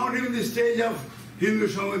I found him in the stage of Hindu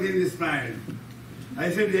Samadhi in this planet. I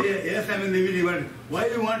said, yes, I'm in the meeting, but why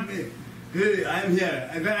do you want me? He said, I'm here.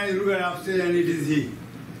 And then I look at upstairs and it is he.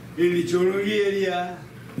 In the Chorongi area,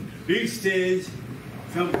 big stage,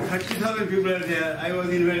 some 30,000 people are there. I was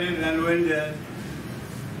invited and went there.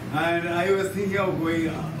 And I was thinking of going,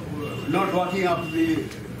 not walking up the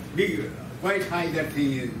big, quite high that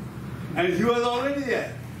thing is. And he was already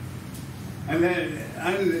there. And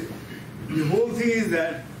the whole thing is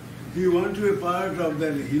that you want to be part of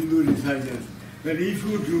the Hindu resurgence. That if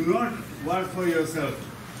you do not work for yourself,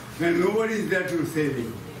 when nobody is there to save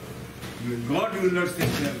you. God will not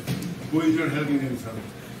save them who is not helping themselves.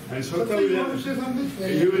 And Shota will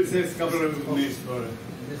you will say a couple of minutes for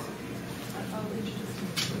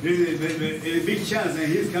there is a big chance, and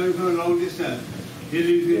he is coming from a long distance. He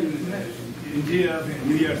lives in India,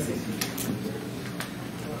 New Jersey.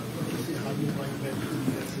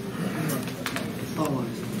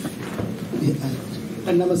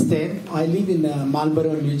 Namaste. I live in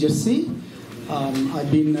Marlborough, New Jersey.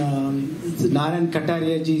 I've been, Narayan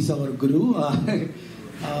Kataria ji is our guru. I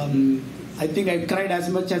think I cried as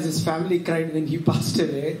much as his family cried when he passed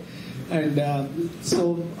away. And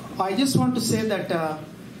so I just want to say that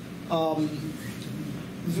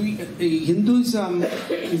Hinduism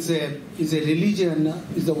is a religion,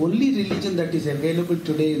 is the only religion that is available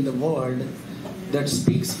today in the world that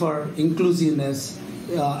speaks for inclusiveness,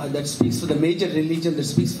 that speaks for the major religion, that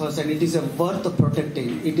speaks for us, and it is a worth of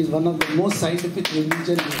protecting. It is one of the most scientific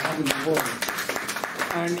religions we have in the world.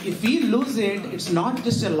 And if we lose it, it's not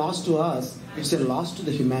just a loss to us, it's a loss to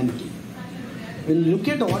the humanity. When you look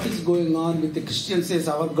at what is going on with the Christian says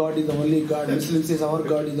our God is the only God, Muslim says our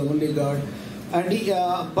God is the only God. And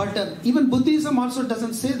even Buddhism also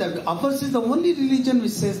doesn't say that. Ours is the only religion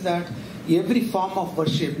which says that every form of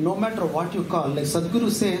worship, no matter what you call, like Sadhguru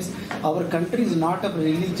says, our country is not a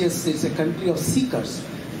religious, it's a country of seekers.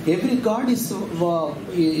 Every God is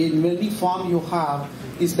in any form you have.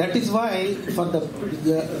 That is why for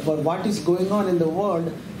what is going on in the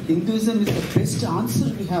world, Hinduism is the best answer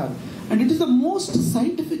we have. And it is the most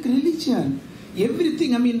scientific religion.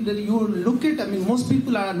 Everything, I mean, you look at, I mean, most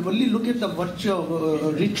people only look at the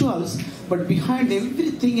virtual rituals, but behind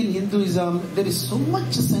everything in Hinduism, there is so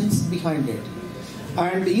much sense behind it.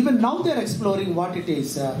 And even now they are exploring what it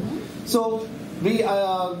is. So we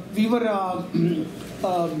have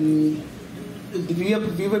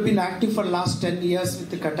been active for last 10 years with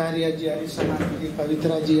the Kataria ji, Arish.Sahani,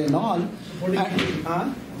 Pabitra ji and all.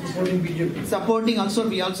 Supporting BJP. Supporting also,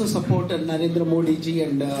 we also support Narendra Modi ji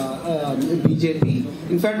and BJP.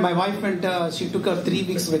 In fact, my wife went, she took a 3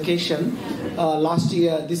 weeks vacation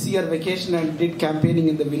this year vacation and did campaigning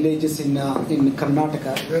in the villages in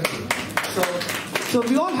Karnataka. So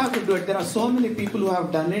we all have to do it. There are so many people who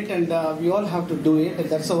have done it, and we all have to do it. And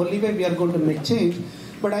that's the only way we are going to make change.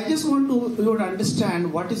 But I just want you to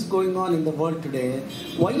understand what is going on in the world today.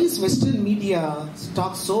 Why is Western media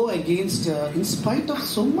talk so against, in spite of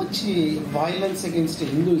so much violence against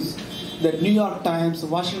Hindus, the New York Times,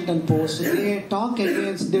 Washington Post, they talk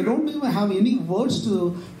against, they don't even have any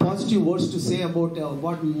positive words to say about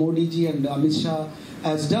what Modi ji and Amit Shah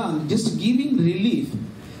has done, just giving relief.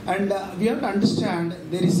 And we have to understand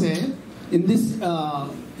there is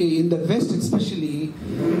in the West especially,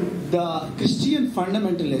 the Christian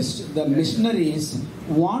fundamentalists, the missionaries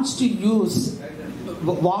wants to use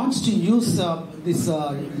this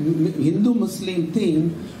Hindu-Muslim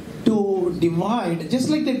thing to divide, just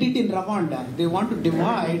like they did in Rwanda. They want to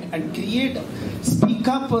divide and speak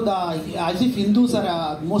up as if Hindus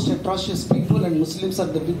are most atrocious people and Muslims are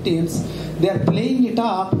the victims. They are playing it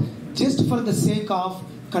up just for the sake of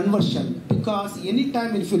conversion. Because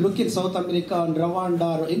anytime if you look in South America and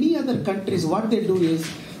Rwanda or any other countries, what they do is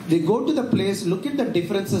they go to the place, look at the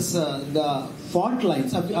differences, the fault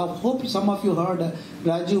lines. I hope some of you heard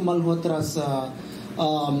Rajiv Malhotra's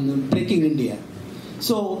Breaking India.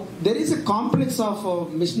 So there is a complex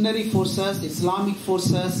of missionary forces, Islamic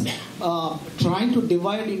forces trying to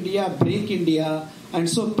divide India, break India. And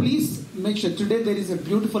so please make sure, today there is a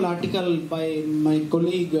beautiful article by my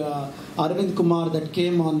colleague Arvind Kumar that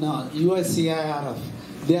came on USCIRF.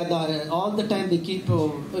 They are all the time they keep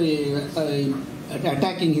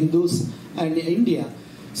attacking Hindus and India.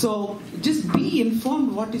 So just be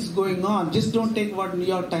informed what is going on. Just don't take what New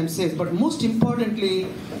York Times says. But most importantly,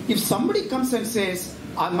 if somebody comes and says,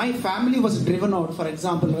 my family was driven out, for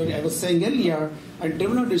example, I was saying earlier, and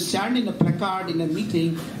driven out to stand in a placard in a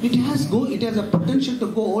meeting, it has a potential to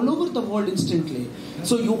go all over the world instantly.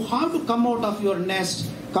 So you have to come out of your nest,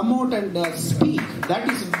 come out and speak. That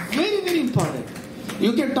is very, very important.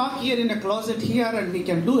 You can talk here in a closet here and we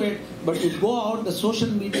can do it, but you go out the social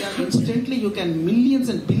media, instantly you can, millions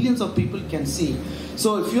and billions of people can see.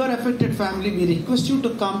 So if you are affected family, we request you to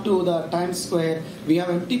come to the Times Square. We have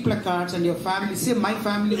empty placards and your family, say my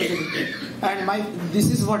family was a victim and this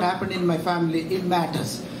is what happened in my family, it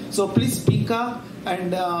matters. So please speak up,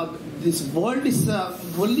 and this world is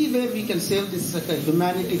only way we can save this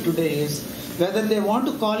humanity today is, whether they want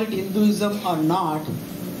to call it Hinduism or not,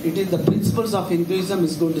 it is the principles of Hinduism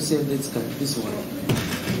is going to save this world.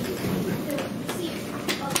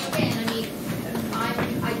 Again, I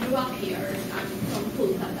mean, I grew up here, I'm from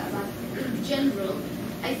Kolkata, but in general,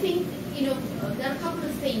 I think, there are a couple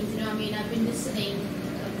of things, I mean, I've been listening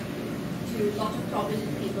to a lot of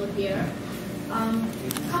prominent people here. A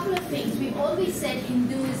couple of things. We've always said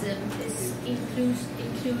Hinduism is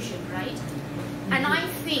inclusion, right? And I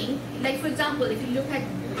think, like for example, if you look at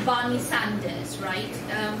Bernie Sanders, right?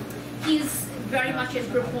 He's very much a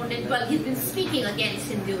proponent, well, he's been speaking against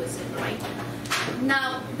Hinduism, right?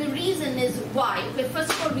 Now, the reason is why. Okay, first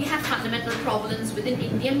of all, we have fundamental problems within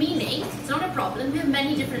India, meaning it's not a problem, we have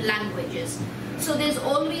many different languages. So there's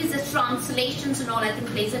always the translations and all, I think,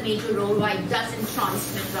 plays a major role why it doesn't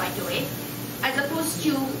transmit right away. As opposed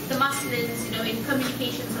to the Muslims, in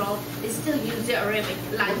communications and all, they still use the Arabic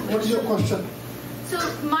language. What's your question? So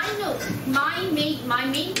my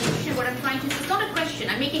main question, what I'm trying to, it's not a question,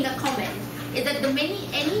 I'm making a comment, is that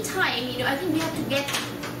any time, I think we have to get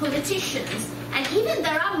politicians, and even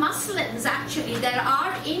there are Muslims actually that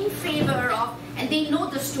are in favor of, and they know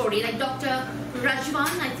the story, like Dr.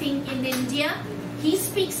 Rajwan, I think in India, he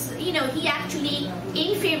speaks, he actually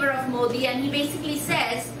in favor of Modi, and he basically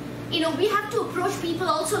says, we have to approach people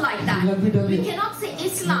also like that. Let me tell you. We cannot say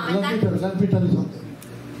Islam. Let me tell you something.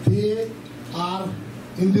 They are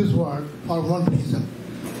in this world for one reason.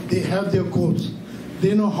 They have their goals.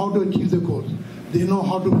 They know how to achieve the goals. They know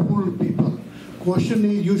how to fool people. Question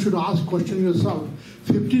is, you should question yourself.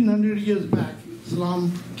 1500 years back,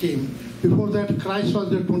 Islam came. Before that, Christ was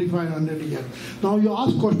there 2500 years. Now you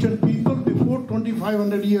ask question, people before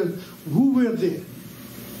 2500 years, who were they?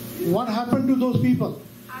 What happened to those people?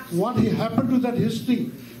 What happened to that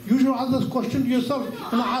history? You should ask this question to yourself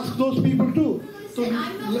and ask those people too. So,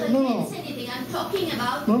 I'm not against anything. I'm talking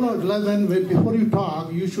about... Before you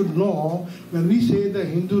talk, you should know, when we say the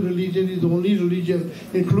Hindu religion is the only religion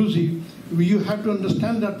inclusive, you have to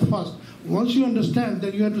understand that first. Once you understand,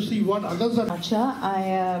 then you have to see what others are... I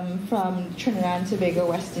am from Trinidad and Tobago,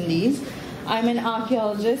 West Indies. I'm an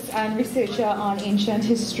archaeologist and researcher on ancient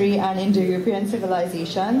history and Indo-European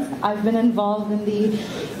civilizations. I've been involved in the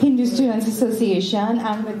Hindu Students Association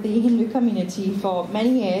and with the Hindu community for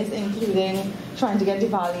many years, including trying to get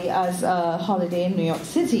Diwali as a holiday in New York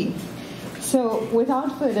City. So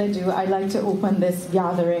without further ado, I'd like to open this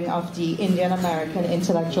gathering of the Indian American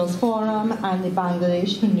Intellectuals Forum and the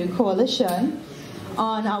Bangladesh Hindu Coalition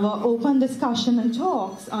on our open discussion and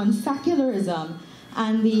talks on secularism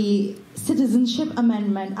and the Citizenship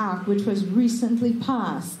Amendment Act, which was recently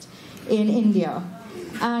passed in India.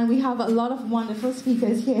 And we have a lot of wonderful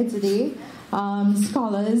speakers here today,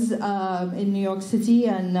 scholars in New York City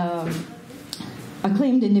and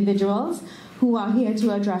acclaimed individuals who are here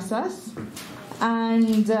to address us.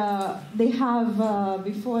 And they have,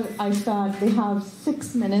 before I start, they have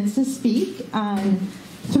 6 minutes to speak and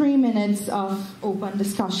 3 minutes of open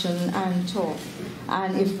discussion and talk.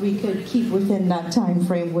 And if we could keep within that time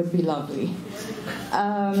frame would be lovely.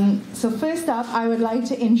 So first up, I would like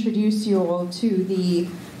to introduce you all to the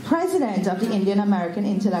president of the Indian American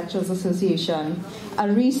Intellectuals Association,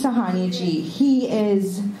 Arish.Sahani ji. He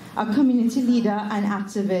is a community leader and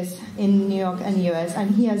activist in New York and US,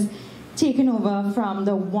 and he has taken over from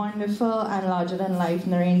the wonderful and larger-than-life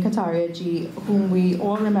Narindar ji, whom we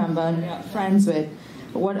all remember and are friends with.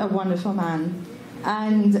 What a wonderful man.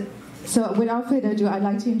 And so without further ado, I'd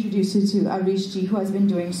like to introduce you to Arish ji, who has been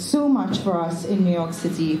doing so much for us in New York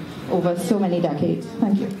City over so many decades.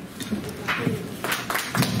 Thank you.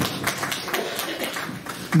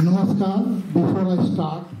 Namaskar. Before I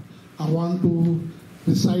start, I want to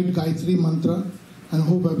recite Gayatri Mantra, and I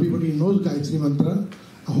hope everybody knows Gayatri Mantra.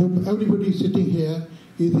 I hope everybody sitting here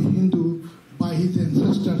is a Hindu by his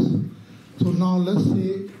ancestors. So now let's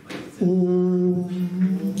say Om,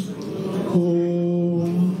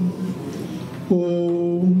 Om,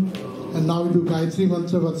 Om. And now we do Gayatri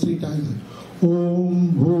Mantra for 3 times.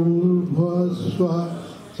 Om Bhurvaswa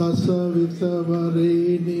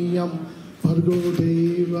Tasavitavareniyam Bhargo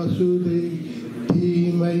Devasude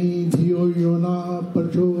Dhimai Dhiyo Yona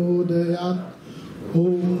Prachodayat.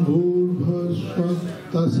 Om Bhurvaswa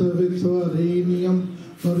Tasavitavareniyam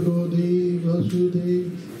Bhargo Devasude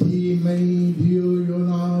Dhimai Dhiyo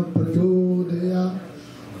Yona Prachodayat.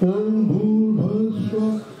 Om Bhurvaswa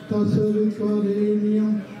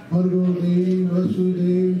Tasavitavareniyam Bhargo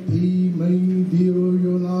Devasude Dhimai Dhiyo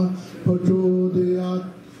Yona Prachodayat.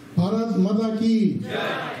 Bharat Mata Ki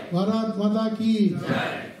Jai. Bharat Mata Ki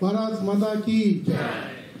Jai. Bharat Mata Ki Jai.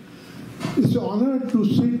 It's an honor to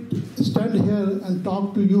stand here and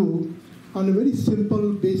talk to you on a very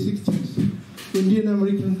simple, basic things. Indian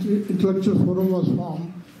American Intellectual Forum was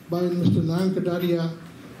formed by Mr. Nayan Kataria,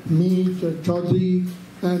 me, Chaudhuri,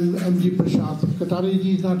 and M.G. Prasad. Kataria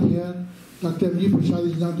ji is not here, Dr. M.G. Prasad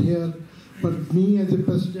is not here, but me as the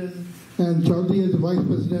president and Chaudhuri as the Vice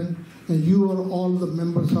President, and you are all the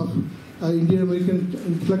members of Indian American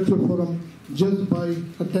Intellectual Forum just by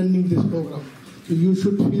attending this program. So you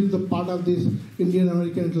should feel the part of this Indian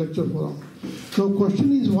American Intellectual Forum. So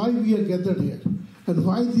question is why we are gathered here and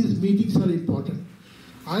why these meetings are important.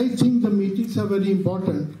 I think the meetings are very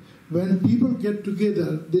important. When people get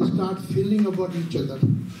together, they start feeling about each other.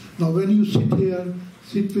 Now when you sit here,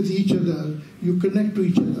 sit with each other, you connect to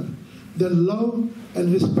each other, then love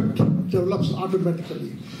and respect develops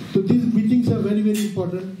automatically. So these meetings are very, very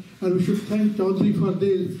important, and we should thank Chaudhuri for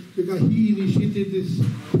this, because he initiated this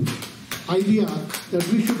idea that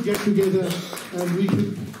we should get together and we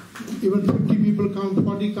should, even 50 people come,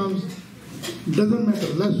 40 comes, doesn't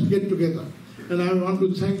matter, let's get together. And I want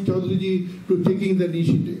to thank Chaudhuri to taking the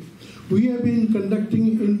initiative. We have been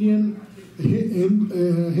conducting Indian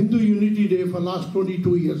Hindu Unity Day for last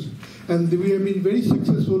 22 years. And we have been very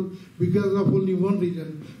successful because of only one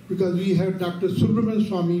reason, because we have Dr. Subramanian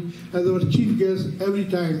Swami as our chief guest every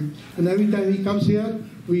time. And every time he comes here,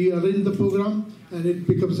 we arrange the program and it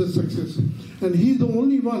becomes a success. And he's the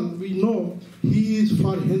only one we know he is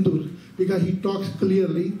for Hindus, because he talks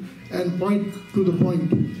clearly and point to the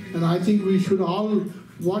point. And I think we should all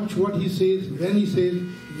watch what he says, when he says,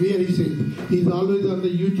 where he says. He's always on the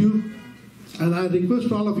YouTube. And I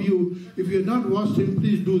request all of you, if you have not watched him,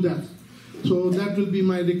 please do that. So that will be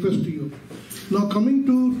my request to you. Now coming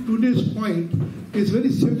to today's point, it's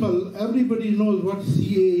very simple. Everybody knows what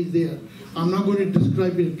CAA is there. I'm not going to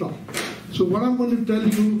describe it at all. So what I'm going to tell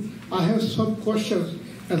you, I have some questions,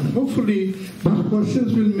 and hopefully these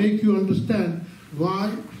questions will make you understand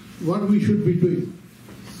what we should be doing.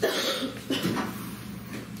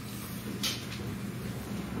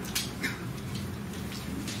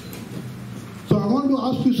 So I want to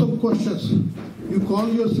ask you some questions. You call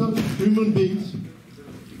yourself human beings,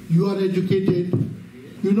 you are educated,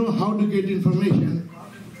 you know how to get information,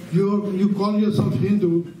 you call yourself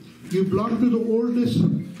Hindu, you belong to the oldest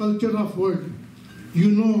culture of world,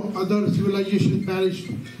 you know other civilization perished,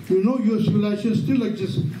 you know your civilization still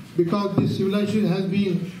exists because this civilization has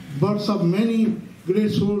been births of many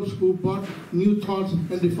great souls who brought new thoughts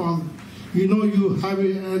and reformed. You know you have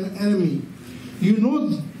an enemy. You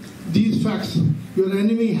know these facts. Your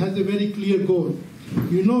enemy has a very clear goal.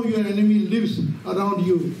 You know your enemy lives around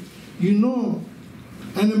you. You know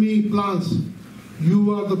enemy plans.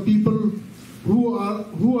 You are the people who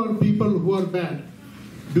are people who are bad.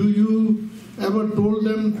 Do you ever told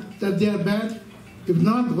them that they are bad? If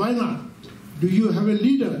not, why not? Do you have a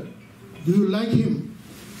leader? Do you like him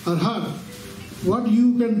or her? What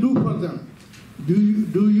you can do for them? Do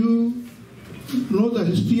you know the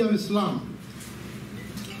history of Islam?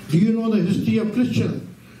 Do you know the history of Christian?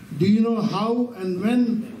 Do you know how and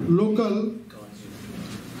when local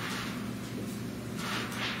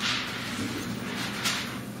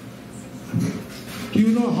do you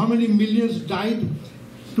know how many millions died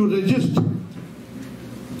to register?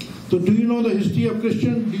 So do you know the history of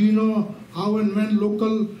Christian? Do you know how and when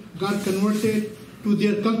local got converted to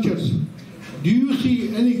their cultures? Do you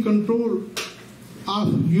see any control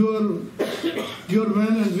of your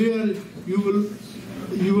when and where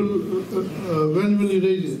when will you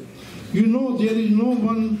raise it? You know there is no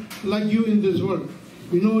one like you in this world.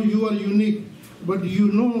 You know you are unique, but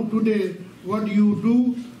you know today what you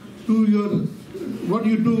do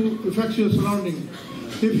affects your surrounding.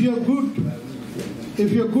 If you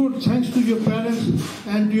are good, thanks to your parents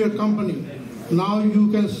and to your company, now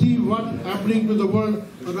you can see what's happening to the world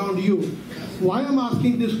around you. Why I'm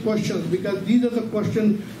asking these questions? Because these are the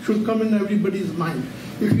questions should come in everybody's mind.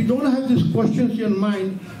 If you don't have these questions in your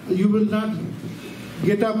mind, you will not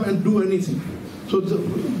get up and do anything. So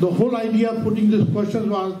the whole idea of putting these questions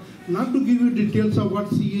was not to give you details of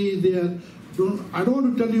what CAA is there. I don't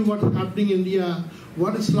want to tell you what's happening in India,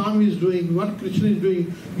 what Islam is doing, what Christian is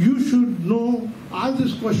doing. You should know, ask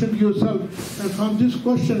this question to yourself, and from this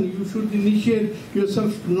question you should initiate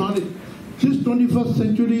yourself knowledge. This 21st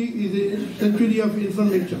century is a century of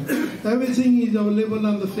information. Everything is available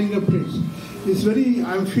on the fingerprints. It's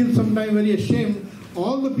I feel sometimes very ashamed.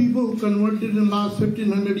 All the people who converted in the last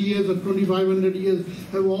 1500 years or 2500 years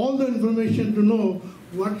have all the information to know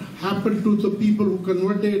what happened to the people who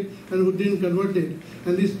converted and who didn't convert it.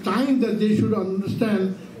 And it's time that they should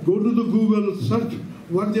understand, go to the Google, search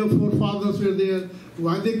what their forefathers were there,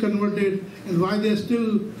 why they converted, and why they're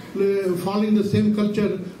still following the same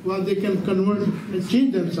culture, while they can convert and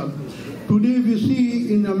change themselves. Today, if you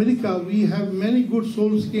see in America, we have many good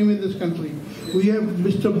souls came in this country. We have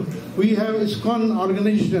ISKCON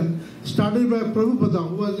organization started by Prabhupada,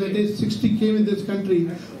 who was at age 60, came in this country.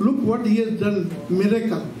 Look what he has done,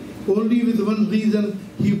 miracle. Only with one reason,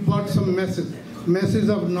 he brought some message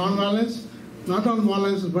of non-violence, not on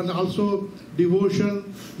violence, but also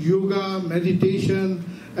devotion, yoga, meditation,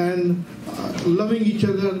 and loving each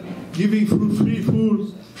other, giving free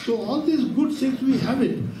food. So all these good things we have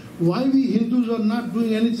it. Why we Hindus are not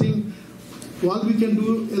doing anything while we can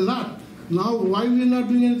do a lot? Now, why we are not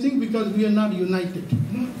doing anything? Because we are not united.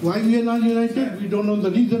 Why we are not united? We don't know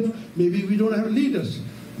the reason. Maybe we don't have leaders.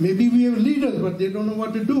 Maybe we have leaders, but they don't know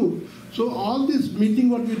what to do. So all this meeting,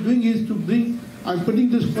 what we're doing is to bring, I'm putting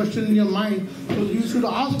this question in your mind, so you should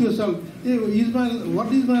ask yourself, hey,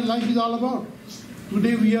 what is my life is all about?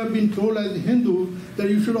 Today we have been told as a Hindu that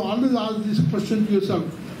you should always ask this question to yourself,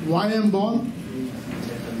 why I am born,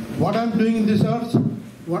 what I am doing in this earth,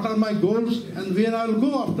 what are my goals, and where I will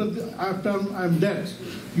go after I am dead.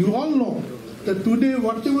 You all know that today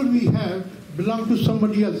whatever we have belongs to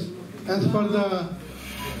somebody else. As per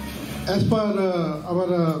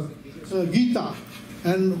our Gita,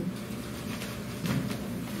 and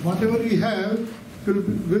whatever we have will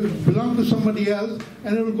belong to somebody else,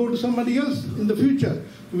 and it will go to somebody else in the future.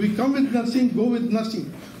 We come with nothing, go with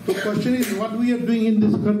nothing. The question is what we are doing in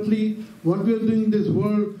this country, what we are doing in this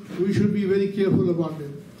world, we should be very careful about it.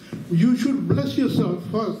 You should bless yourself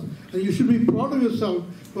first, and you should be proud of yourself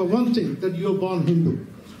for one thing, that you are born Hindu.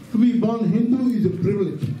 To be born Hindu is a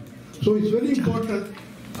privilege. So it's very important.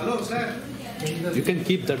 Hello, sir. You can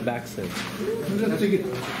keep that back, sir. Let's take it.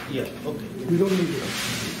 Yeah, okay. We don't need it.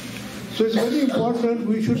 So it's very important,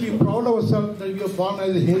 we should be proud of ourselves that you are born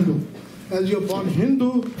as a Hindu. As you are born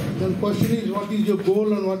Hindu, then question is what is your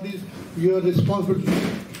goal and what is your responsibility.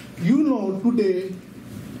 You know today,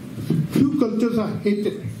 few cultures are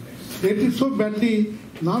hated. Hated so badly,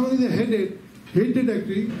 not only they hated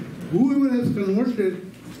actually, whoever has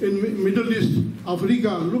converted in Middle East, Africa,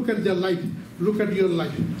 look at their life, look at your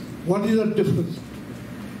life. What is the difference?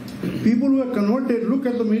 People who are converted, look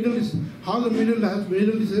at the Middle East, how the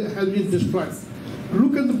Middle East has been destroyed.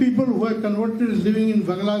 Look at the people who are converted living in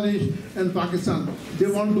Bangladesh and Pakistan. They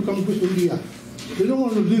want to come to India. They don't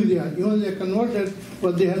want to live there. You know, they are converted,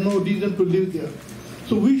 but they have no reason to live there.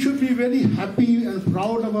 So we should be very happy and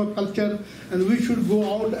proud of our culture, and we should go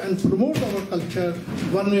out and promote our culture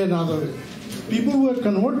one way or another way. People who are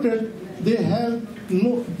converted,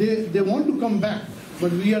 they want to come back,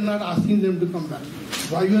 but we are not asking them to come back.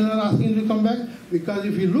 Why we are not asking them to come back? Because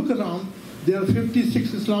if you look around, there are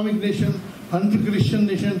 56 Islamic nations, 100 Christian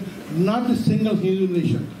nations, not a single Hindu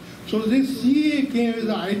nation. So this CAA came with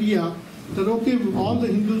the idea that okay, all the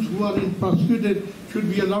Hindus who are persecuted should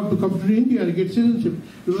be allowed to come to India and get citizenship.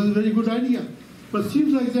 It was a very good idea. But it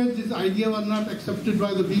seems like that this idea was not accepted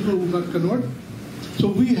by the people who got converted. So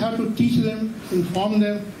we have to teach them, inform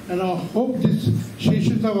them, and I hope this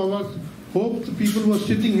sessions of ours, hope the people who are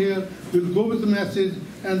sitting here will go with the message,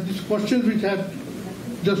 and these questions which I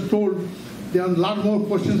have just told, there are a lot more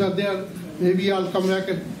questions are there. Maybe I'll come back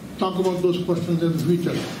and talk about those questions in the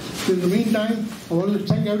future. So in the meantime, I want to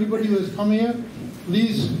thank everybody who has come here.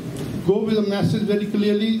 Please go with the message very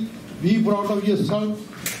clearly. Be proud of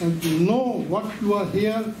yourself and know what you are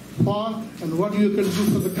here for and what you can do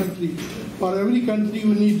for the country. For every country,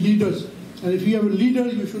 you need leaders. And if you have a leader,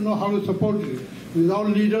 you should know how to support it. Without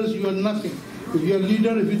leaders, you are nothing. If you are a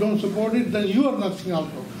leader, if you don't support it, then you are nothing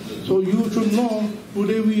also. So you should know,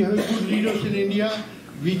 today we have good leaders in India.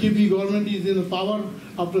 BJP government is in the power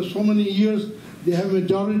after so many years. They have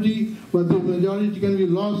majority, but the majority can be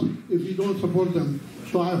lost if you don't support them.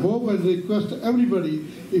 So I hope and request everybody,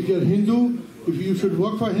 if you're Hindu, if you should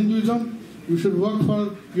work for Hinduism, you should work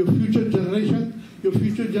for your future generation. Your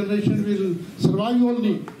future generation will survive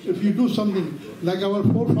only if you do something like our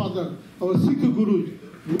forefathers, our Sikh gurus,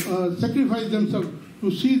 sacrifice themselves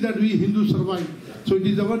to see that we Hindus survive. So it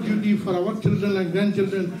is our duty for our children and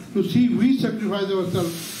grandchildren to see we sacrifice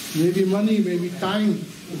ourselves, maybe money, maybe time,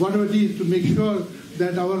 whatever it is, to make sure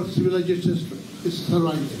that our civilization is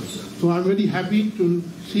surviving. So I'm very happy to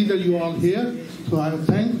see that you are all here. So I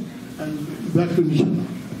thank and back to Nishan.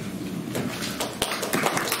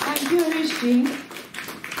 Thank you, Arish.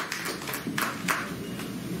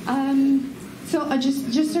 So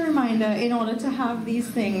just a reminder, in order to have these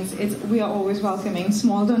things, we are always welcoming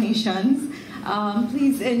small donations.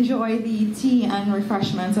 Please enjoy the tea and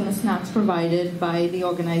refreshments and the snacks provided by the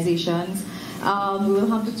organizations. We will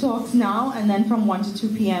have the talks now, and then from 1 to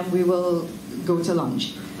 2 p.m. we will go to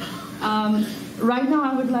lunch. Right now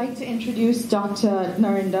I would like to introduce Dr.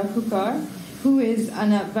 Narindar Kukar, who is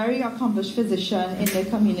a very accomplished physician in the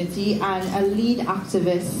community and a lead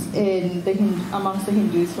activist in amongst the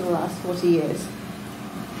Hindus for the last 40 years.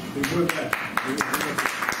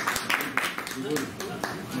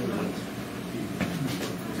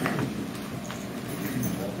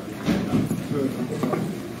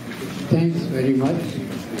 Thanks very much.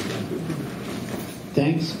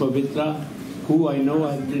 Thanks, Pabitra, who I know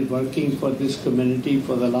has been working for this community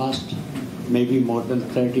for the last maybe more than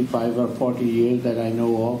 35 or 40 years that I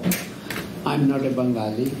know of. I'm not a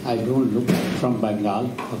Bengali. I don't look from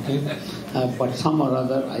Bengal, okay? But some or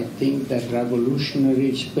other, I think that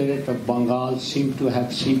revolutionary spirit of Bengal seemed to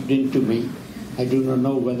have seeped into me. I do not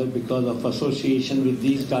know whether because of association with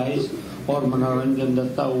these guys or Manoranjan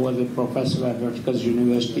Datta, who was a professor at Rutgers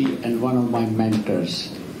University and one of my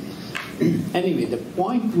mentors. Anyway, the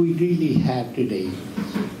point we really have today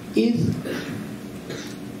is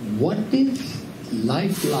what is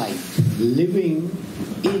life like living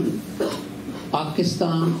in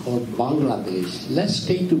Pakistan or Bangladesh. Let's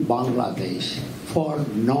take to Bangladesh for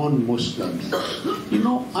non-Muslims. You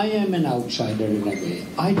know, I am an outsider in a way.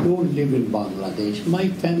 I don't live in Bangladesh. My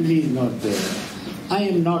family is not there. I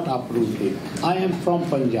am not uprooted. I am from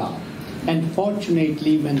Punjab. And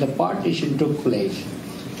fortunately, when the partition took place,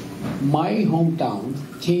 my hometown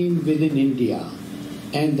came within India.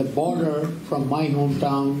 And the border from my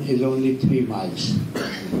hometown is only 3 miles.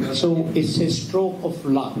 So it's a stroke of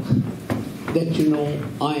luck that, you know,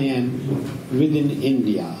 I am within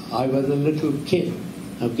India. I was a little kid,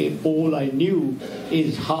 okay? All I knew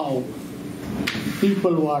is how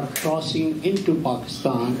people were crossing into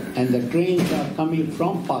Pakistan and the trains are coming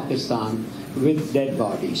from Pakistan with dead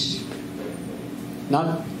bodies.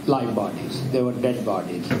 Not live bodies, they were dead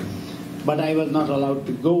bodies. But I was not allowed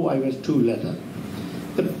to go, I was too little.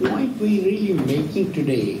 The point we're really making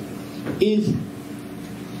today is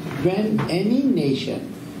when any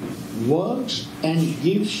nation works and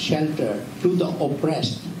gives shelter to the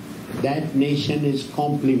oppressed, that nation is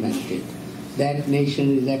complimented. That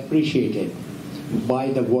nation is appreciated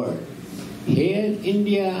by the world. Here,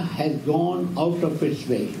 India has gone out of its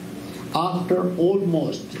way. After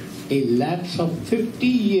almost a lapse of 50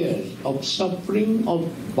 years of suffering of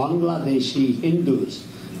Bangladeshi Hindus,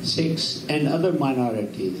 Sikhs and other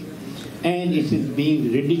minorities, and it is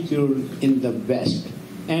being ridiculed in the West.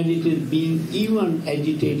 And it is being even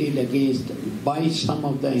agitated against by some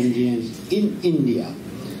of the Indians in India.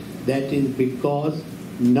 That is because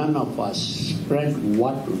none of us spread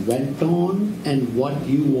what went on and what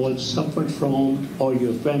you all suffered from or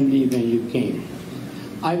your family when you came.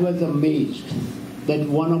 I was amazed that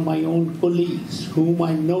one of my own colleagues, whom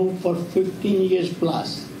I know for 15 years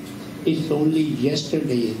plus, it's only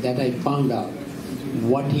yesterday that I found out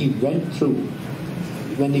what he went through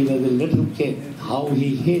when he was a little kid, how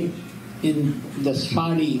he hid in the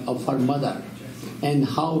sari of her mother, and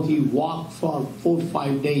how he walked for 4 or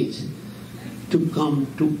 5 days to come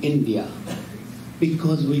to India,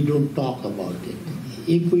 because we don't talk about it.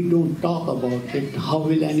 If we don't talk about it, how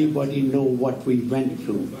will anybody know what we went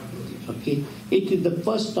through? Okay? It is the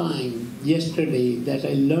first time yesterday that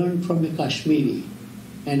I learned from a Kashmiri,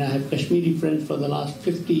 and I have Kashmiri friends for the last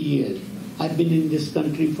 50 years. I've been in this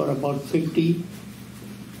country for about 53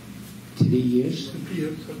 years.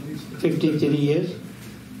 53 years.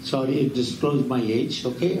 Sorry, it disclosed my age,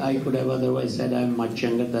 okay? I could have otherwise said I'm much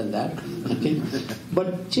younger than that, okay?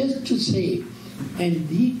 But just to say, and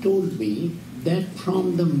he told me that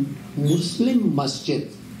from the Muslim masjid,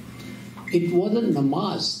 it wasn't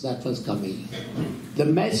namaz that was coming. The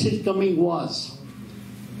message coming was,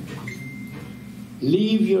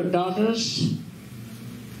 leave your daughters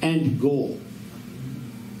and go.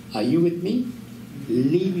 Are you with me?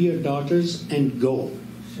 Leave your daughters and go.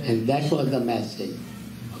 And that was the message.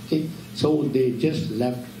 Okay? So they just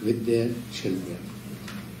left with their children.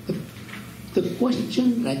 The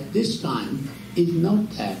question at this time is not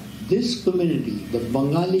that this community, the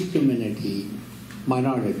Bengali community,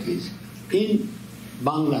 minorities in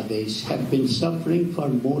Bangladesh have been suffering for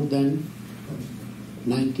more than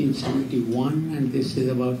 1971, and this is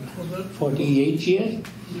about 48 years.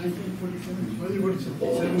 73 years.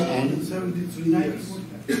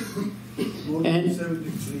 And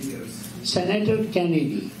 73 years. Senator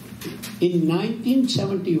Kennedy in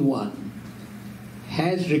 1971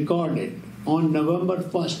 has recorded on November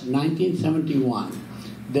 1st, 1971,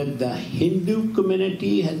 that the Hindu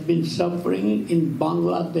community has been suffering in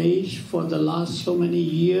Bangladesh for the last so many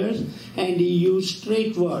years, and he used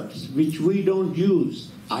straight words, which we don't use.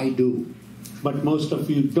 I do, but most of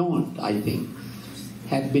you don't, I think.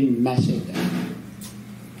 Have been massacred,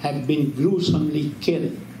 have been gruesomely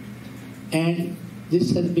killed. And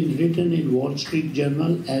this has been written in Wall Street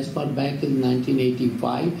Journal as far back as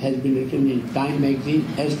 1985, has been written in Time magazine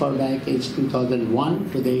as far back as 2001,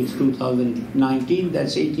 today it's 2019,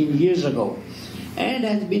 that's 18 years ago, and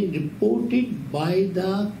has been reported by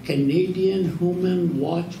the Canadian Human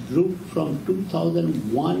Watch Group from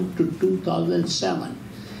 2001 to 2007.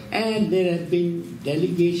 And there have been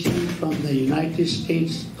delegations from the United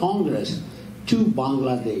States Congress to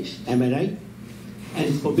Bangladesh. Am I right?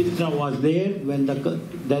 And Pabitra was there when the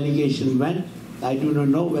delegation went. I do not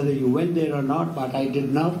know whether you went there or not, but I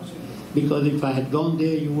did not. Because if I had gone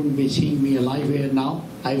there, you wouldn't be seeing me alive here now.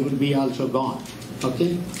 I would be also gone.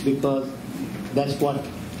 Okay? Because that's what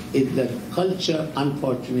is the culture,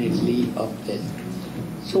 unfortunately, of this.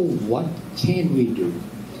 So what can we do?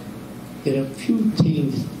 There are few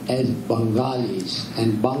things as Bengalis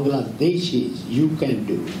and Bangladeshis you can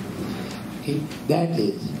do. Okay? That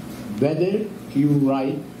is, whether you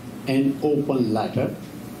write an open letter,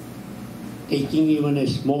 taking even a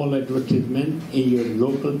small advertisement in your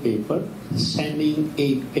local paper, sending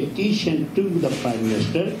a petition to the Prime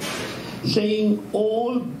Minister, saying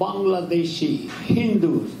all Bangladeshi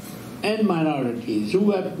Hindus and minorities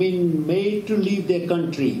who have been made to leave their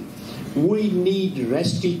country, we need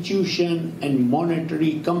restitution and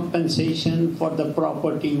monetary compensation for the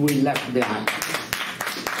property we left behind.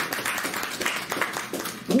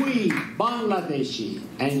 We, Bangladeshi,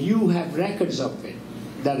 and you have records of it.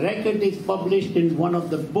 The record is published in one of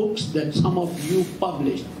the books that some of you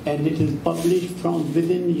published, and it is published from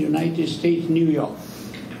within the United States, New York.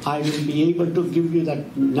 I will be able to give you the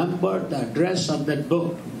number, the address of that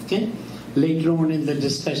book, okay? Later on in the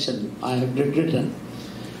discussion, I have written.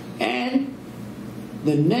 And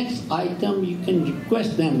the next item you can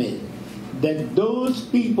request them is that those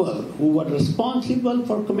people who were responsible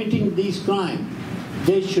for committing these crimes,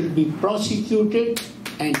 they should be prosecuted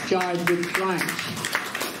and charged with crimes.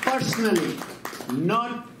 Personally,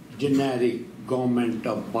 not generic government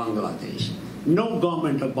of Bangladesh. No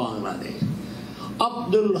government of Bangladesh.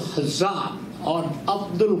 Abdul Hassan or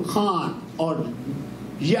Abdul Khan or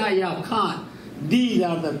Yahya Khan, these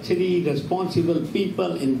are the three responsible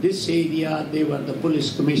people in this area. They were the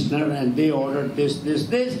police commissioner and they ordered this,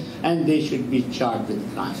 and they should be charged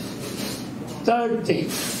with crime. Third thing,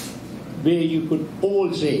 where you could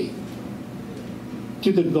all say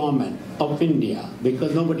to the government of India,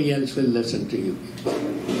 because nobody else will listen to you,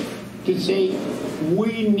 to say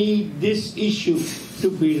we need this issue to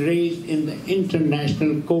be raised in the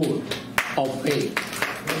International Court of Hague.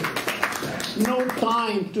 No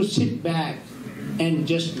time to sit back and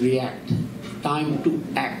just react. Time to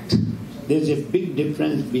act. There's a big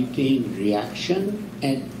difference between reaction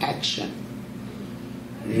and action.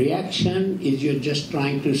 Reaction is you're just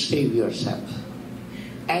trying to save yourself.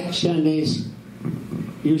 Action is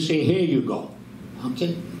you say, here you go.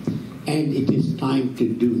 Okay? And it is time to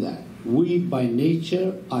do that. We by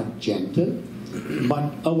nature are gentle,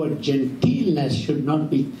 but our gentleness should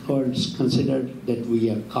not be considered that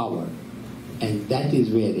we are coward. And that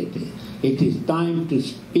is where it is. It is time to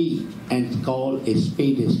speak and call a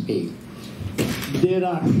spade. There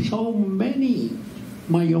are so many,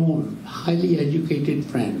 my own highly educated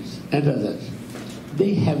friends and others,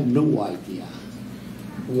 they have no idea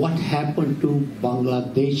what happened to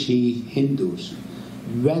Bangladeshi Hindus,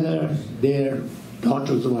 whether their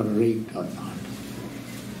daughters were raped or not.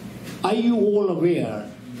 Are you all aware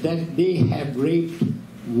that they have raped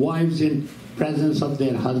wives in presence of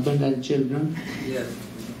their husband and children? Yes.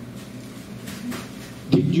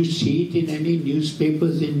 Did you see it in any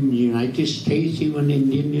newspapers in the United States, even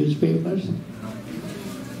Indian newspapers?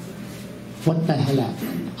 What the hell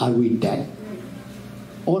happened? Are we dead?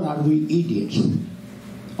 Or are we idiots?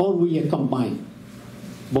 Or we are combined?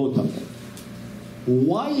 Both of them.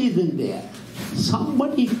 Why isn't there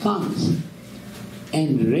somebody comes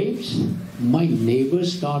and rapes my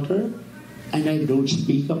neighbor's daughter and I don't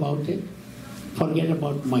speak about it? Forget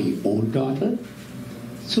about my own daughter.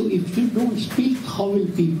 So if you don't speak, how will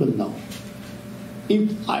people know?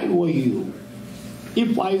 If I were you,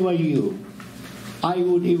 I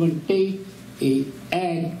would even take an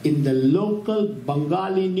ad in the local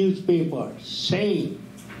Bengali newspaper saying,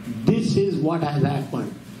 this is what has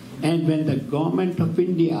happened. And when the government of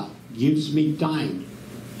India gives me time,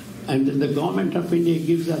 and when the government of India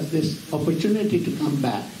gives us this opportunity to come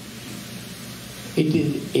back, it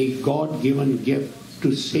is a God-given gift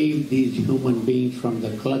to save these human beings from the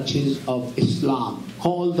clutches of Islam.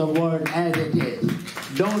 Call the word as it is.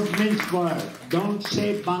 Don't mince words. Don't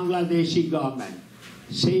say Bangladeshi government.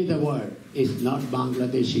 Say the word. It's not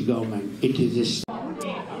Bangladeshi government. It is Islam.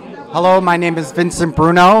 Hello, my name is Vincent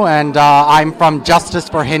Bruno, and I'm from Justice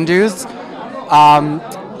for Hindus.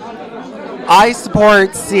 I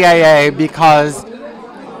support CAA because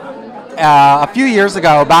a few years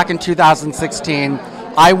ago, back in 2016,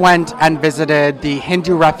 I went and visited the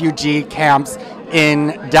Hindu refugee camps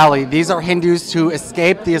in Delhi. These are Hindus who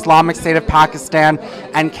escaped the Islamic State of Pakistan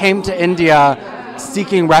and came to India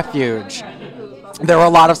seeking refuge. There were a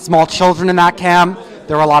lot of small children in that camp.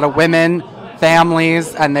 There were a lot of women,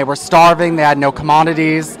 families, and they were starving. They had no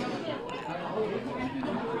commodities.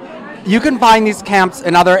 You can find these camps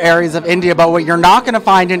in other areas of India, but what you're not going to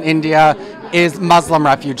find in India is Muslim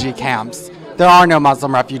refugee camps. There are no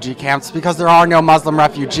Muslim refugee camps because there are no Muslim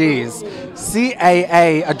refugees.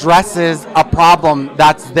 CAA addresses a problem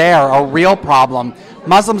that's there, a real problem.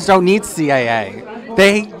 Muslims don't need CAA.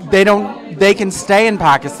 They can stay in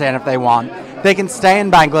Pakistan if they want. They can stay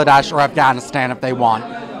in Bangladesh or Afghanistan if they want.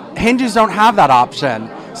 Hindus don't have that option.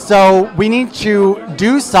 So we need to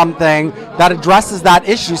do something that addresses that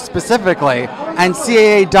issue specifically. And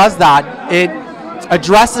CAA does that. It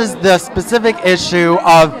addresses the specific issue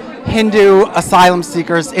of Hindu asylum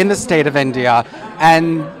seekers in the state of India.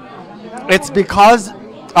 And it's because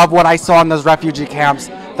of what I saw in those refugee camps.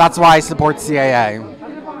 That's why I support CAA.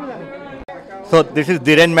 So this is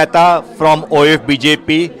Dhiren Mehta from OF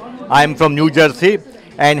BJP. I am from New Jersey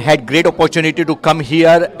and had great opportunity to come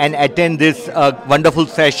here and attend this wonderful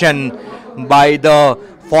session by the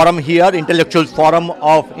forum here, Intellectual Forum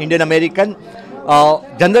of Indian American.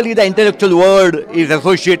 Generally the intellectual world is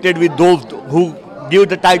associated with those who give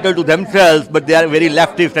the title to themselves, but they are very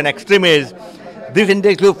leftist and extremist. This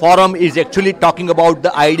Intellectual Forum is actually talking about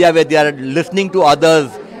the idea where they are listening to others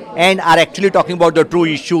and are actually talking about the true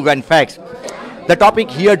issues and facts. The topic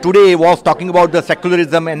here today was talking about the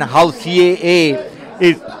secularism and how CAA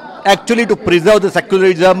is actually to preserve the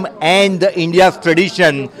secularism and India's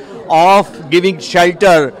tradition of giving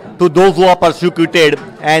shelter to those who are persecuted.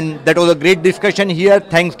 And that was a great discussion here.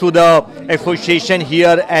 Thanks to the association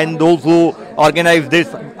here and those who organized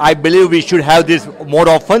this. I believe we should have this more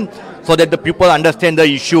often so that the people understand the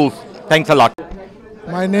issues. Thanks a lot.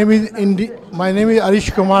 My name is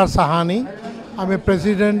Arish.Sahani. I'm a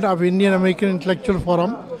president of Indian American Intellectual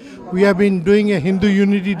Forum. We have been doing a Hindu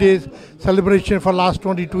Unity Day celebration for last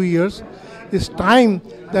 22 years. It's time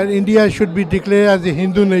that India should be declared as a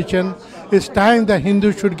Hindu nation. It's time that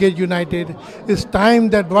Hindus should get united. It's time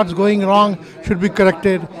that what's going wrong should be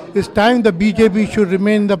corrected. It's time the BJP should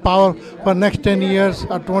remain in the power for next 10 years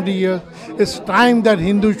or 20 years. It's time that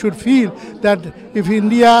Hindus should feel that if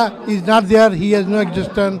India is not there, he has no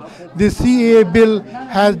existence. This CAA bill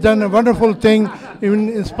has done a wonderful thing in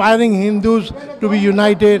inspiring Hindus to be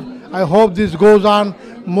united. I hope this goes on.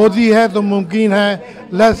 Modi hai to mumkin hai.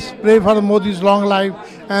 Let's pray for Modi's long life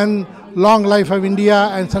and long life of India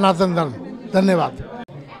and Sanatan Dharma. Dhanyavad.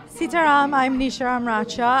 Sitaram, I'm Nisha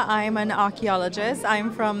Amracha. I'm an archaeologist.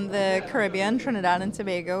 I'm from the Caribbean, Trinidad and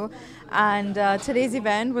Tobago. And today's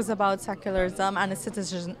event was about secularism and a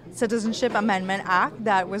Citizenship Amendment Act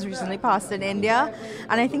that was recently passed in India.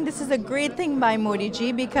 And I think this is a great thing by Modi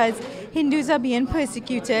ji because Hindus are being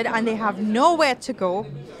persecuted and they have nowhere to go.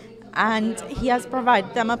 And he has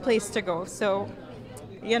provided them a place to go. So,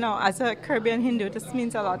 you know, as a Caribbean Hindu, this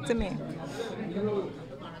means a lot to me.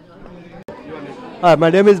 Hi, my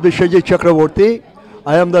name is Vishwajit Chakraborty.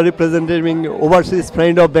 I am the representing overseas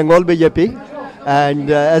friend of Bengal BJP. And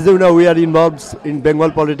as you know, we are involved in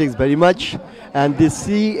Bengal politics very much. And the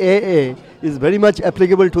CAA is very much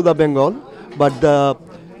applicable to the Bengal. But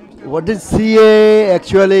what is CAA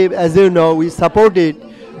actually, as you know, we support it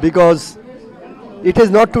because it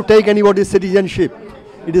is not to take anybody's citizenship.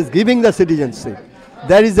 It is giving the citizenship.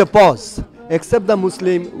 There is a pause, except the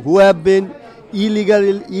Muslim who have been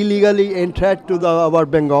illegally entered to our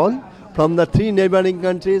Bengal from the 3 neighboring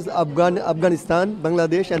countries, Afghanistan,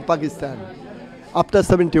 Bangladesh and Pakistan, after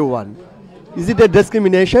 71. Is it a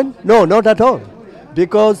discrimination? No, not at all.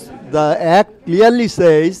 Because the Act clearly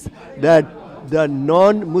says that the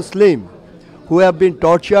non-Muslim who have been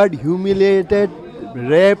tortured, humiliated,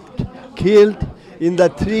 raped, killed in the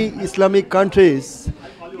 3 Islamic countries.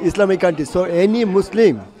 So any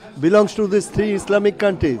Muslim belongs to these 3 Islamic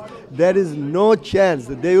countries, there is no chance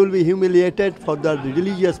they will be humiliated for the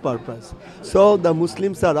religious purpose. So the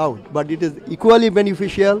Muslims are out, but it is equally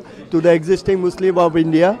beneficial to the existing Muslim of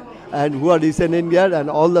India and who are recent in India and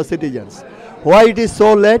all the citizens. Why it is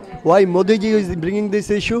so late? Why Modi ji is bringing this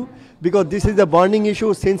issue? Because this is a burning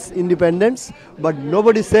issue since independence, but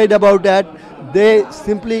nobody said about that. They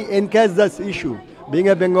simply encased this issue. Being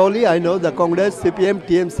a Bengali, I know the Congress, CPM,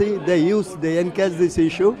 TMC, they encased this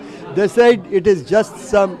issue. They said it is just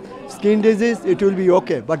some skin disease, it will be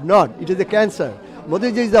okay, but not. It is a cancer.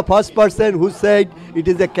 Modi ji is the first person who said it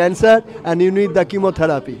is a cancer and you need the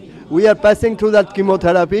chemotherapy. We are passing through that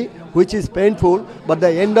chemotherapy, which is painful, but the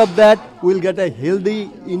end of that, we'll get a healthy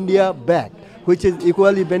India back, which is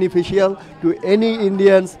equally beneficial to any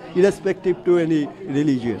Indians, irrespective to any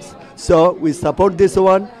religions. So we support this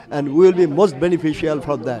one and we will be most beneficial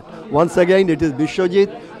from that. Once again, it is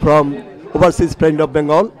Vishwajit from overseas friend of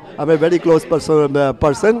Bengal. I'm a very close person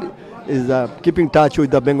is keeping touch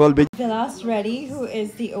with the Bengal BJP. Vilas Reddy, who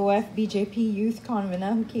is the OF BJP Youth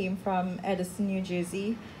Convener, who came from Edison, New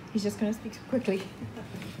Jersey. He's just going to speak quickly.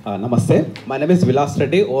 Namaste. My name is Vilas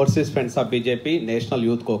Reddy, Overseas Friends of BJP, National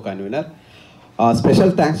Youth Co-Convener.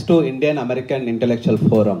 Special thanks to Indian American Intellectual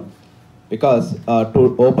Forum, because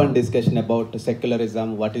to open discussion about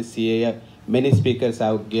secularism, what is CAA, many speakers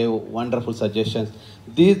have gave wonderful suggestions.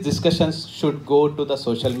 These discussions should go to the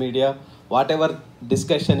social media. Whatever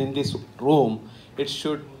discussion in this room, it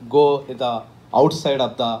should go in the outside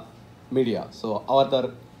of the media. So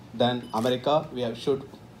other than America, we have should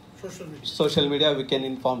social media, we can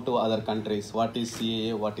inform to other countries what is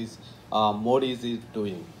CAA, what is Modi is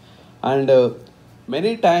doing. And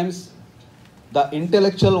many times the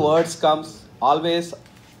intellectual words comes, always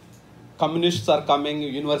communists are coming,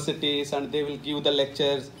 universities, and they will give the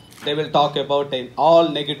lectures, they will talk about all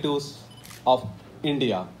negatives of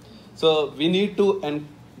India. So we need to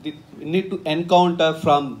encounter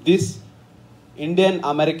from this Indian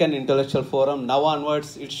American Intellectual Forum. Now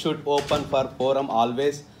onwards, it should open for forum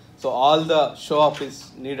always. So all the show up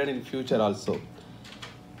is needed in future also.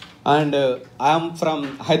 And I am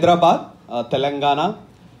from Hyderabad, Telangana.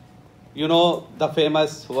 You know the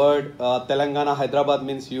famous word Telangana, Hyderabad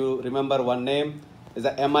means you remember one name is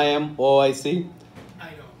the MIMOIC.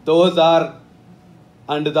 I know. Those are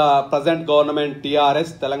under the present government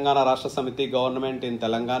TRS, Telangana Rashtra Samiti government in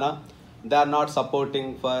Telangana. They are not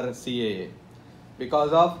supporting for CAA.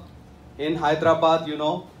 Because of in Hyderabad, you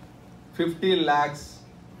know,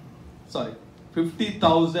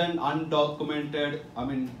 50,000 documented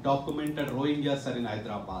Rohingyas are in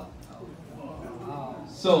Hyderabad.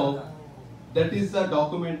 So that is the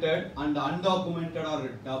documented, and the undocumented are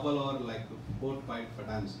double or like 4-5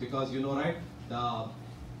 times, because you know, right, the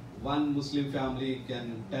one Muslim family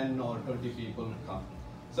can 10 or 20 people come.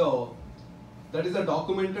 So that is a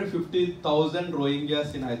documented 50,000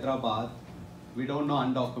 Rohingyas in Hyderabad. We don't know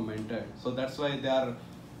undocumented. So that's why they are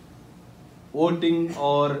voting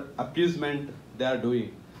or appeasement they are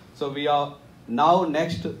doing. So we are now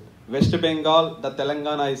next West Bengal, the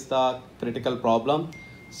Telangana is the critical problem.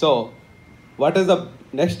 So what is the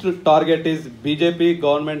next target is BJP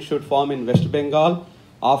government should form in West Bengal.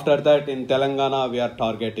 After that in Telangana we are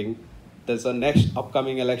targeting. There's a next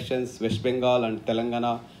upcoming elections, West Bengal and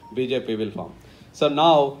Telangana, BJP will form. So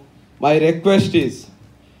now my request is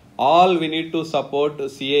all we need to support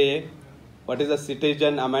CAA. What is the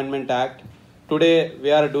Citizen Amendment Act? Today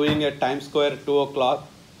we are doing at Times Square 2 o'clock,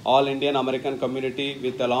 all Indian American community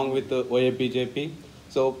with along with OA BJP.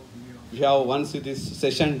 So we have once this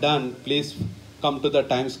session done, please come to the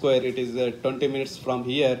Times Square. It is 20 minutes from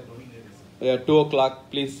here, 2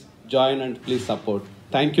 o'clock. Please join and please support.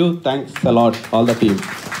 Thank you. Thanks a lot, all the team.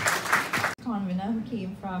 Convener, who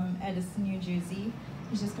came from Edison, New Jersey.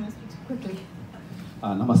 He's just going to speak quickly.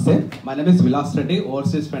 Namaste. My name is Vilas Reddy,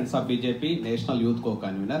 Overseas Friends of BJP, National Youth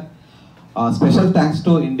Co-Convener. Special thanks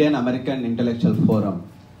to Indian American Intellectual Forum,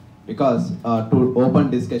 because to open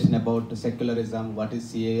discussion about secularism, what is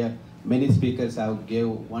CAA, many speakers have gave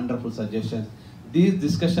wonderful suggestions. These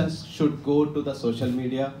discussions should go to the social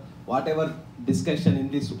media. Whatever discussion in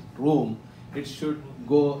this room, it should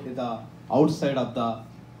go in the outside of the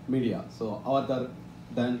media. So other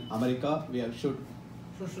than America, we have should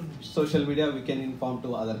social media, we can inform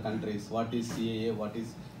to other countries what is CAA, what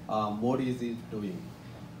is Modi is doing.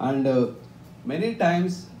 And many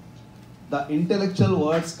times the intellectual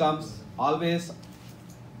words comes, always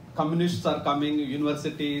communists are coming,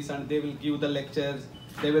 universities, and they will give the lectures,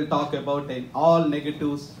 they will talk about all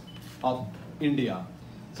negatives of India.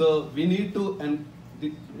 So we need to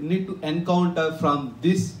encounter from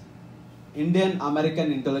this Indian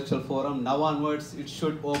American Intellectual Forum. Now onwards, it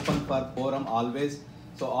should open for forum always.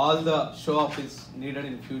 So all the show up is needed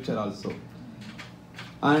in future also.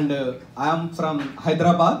 And I am from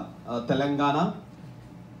Hyderabad, Telangana.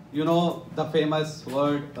 You know the famous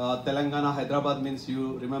word Telangana, Hyderabad means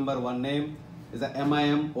you remember one name is the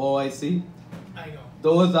MIMOIC. I know.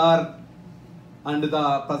 Those are under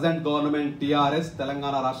the present government TRS,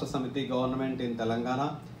 Telangana Rashtra Samiti government in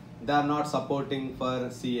Telangana. They are not supporting for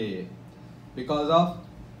CAA. Because of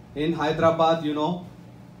in Hyderabad, you know,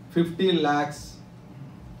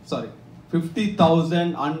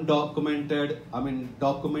 50,000 undocumented,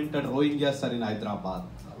 documented Rohingyas are in Hyderabad.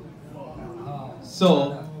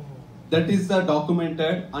 So that is the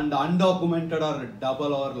documented, and the undocumented are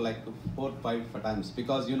double or like 4-5 times,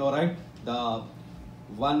 because you know, right, the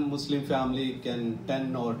one Muslim family can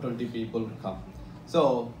 10 or 20 people come.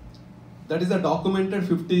 So that is a documented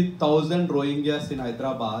 50,000 Rohingyas in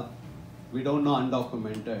Hyderabad. we don't know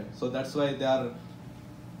undocumented. So that's why they are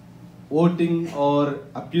voting or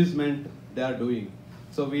accusement they are doing.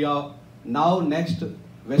 So we are now next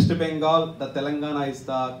West Bengal, the Telangana is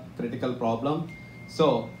the critical problem.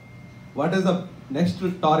 So what is the next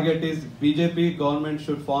target is BJP government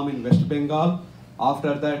should form in West Bengal.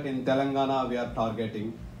 After that in Telangana we are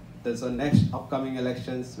targeting. There's the next upcoming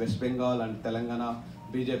elections, West Bengal and Telangana,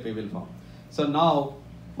 BJP will form. So now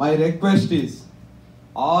my request is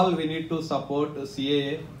all we need to support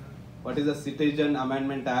CAA, what is the Citizen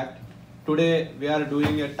Amendment Act. Today we are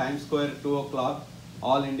doing at Times Square 2 o'clock,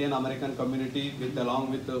 all Indian American community with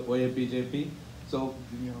along with the OA BJP. So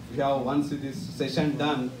if you have once this session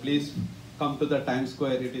done, please come to the Times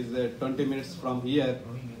Square. It is 20 minutes from here,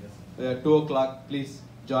 2 o'clock. Please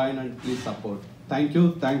join and please support. Thank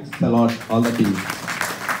you. Thanks a lot, all the team.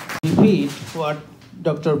 Repeat what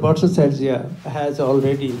Dr. Bhattacharya has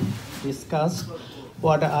already discussed.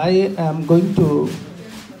 What I am going to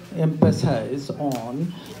emphasize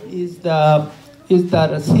on is the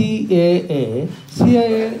CAA.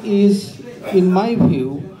 CAA is, in my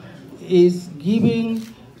view, is giving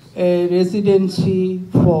a residency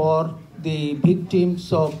for the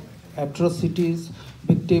victims of atrocities,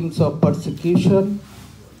 victims of persecution,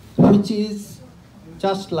 which is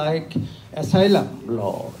just like asylum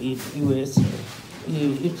law in USA.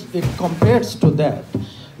 It compares to that.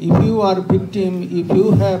 If you are a victim, if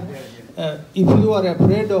you are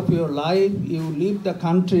afraid of your life, you leave the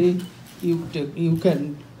country, you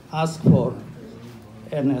can ask for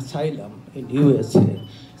an asylum in USA.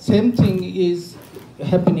 Same thing is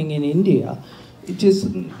happening in India. It is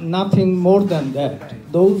nothing more than that.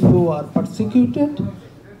 Those who are persecuted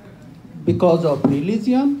because of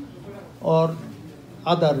religion or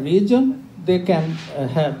other region, they can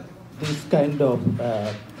have this kind of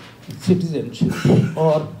citizenship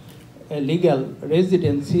or a legal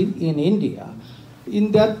residency in India.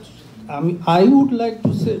 In that, I would like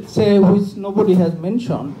to say, which nobody has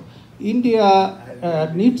mentioned,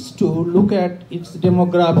 India needs to look at its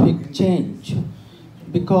demographic change,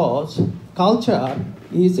 because culture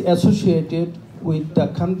is associated with the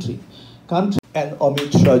country. And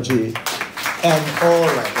Amit Shahji and all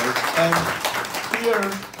others. And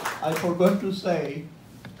here, I forgot to say,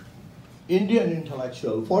 Indian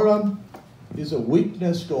Intellectual Forum is a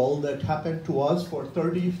witness to all that happened to us for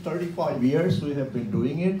 30, 35 years. We have been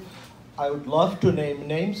doing it. I would love to name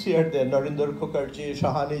names here. They're Narindar, Kukar,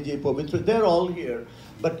 Sahani ji, Pabitra, they're all here.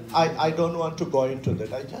 But I don't want to go into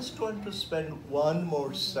that. I just want to spend one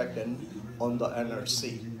more second on the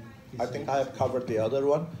NRC. I think I have covered the other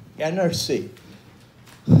one. NRC.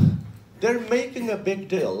 They're making a big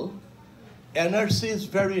deal. NRC is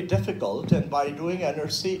very difficult, and by doing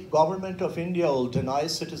NRC, Government of India will deny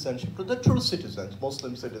citizenship to the true citizens,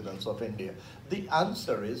 Muslim citizens of India. The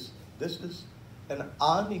answer is, this is an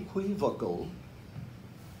unequivocal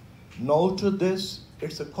no to this.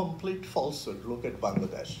 It's a complete falsehood. Look at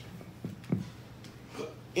Bangladesh.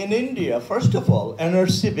 In India, first of all,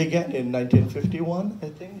 NRC began in 1951, I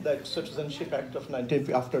think, that Citizenship Act of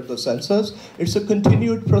 1950, after the census. It's a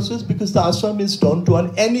continued process because the Assamese don't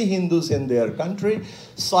want any Hindus in their country,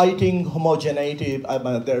 citing homogeneity,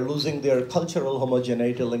 they're losing their cultural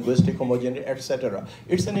homogeneity, linguistic homogeneity, etc.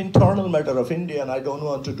 It's an internal matter of India, and I don't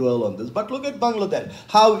want to dwell on this. But look at Bangladesh,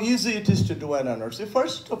 how easy it is to do an NRC.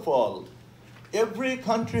 First of all, every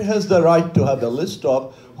country has the right to have a list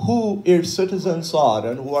of who its citizens are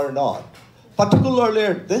and who are not. Particularly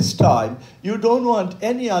at this time, you don't want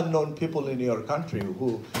any unknown people in your country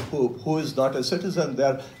who is not a citizen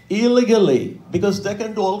there illegally, because they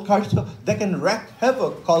can do all kinds of, they can wreak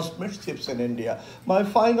havoc, cause mischiefs in India. My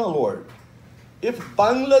final word, if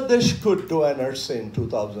Bangladesh could do NRC in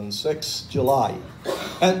 2006, July,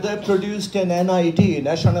 and they produced an NID,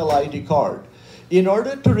 National ID card, in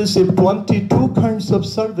order to receive 22 kinds of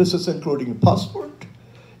services, including passport,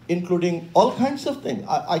 including all kinds of things,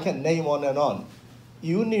 I can name on and on.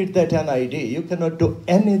 You need that NID. You cannot do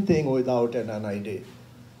anything without an NID.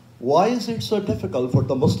 Why is it so difficult for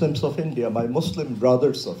the Muslims of India, my Muslim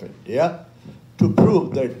brothers of India, to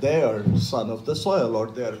prove that they are son of the soil or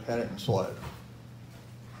their parent soil?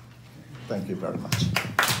 Thank you very much.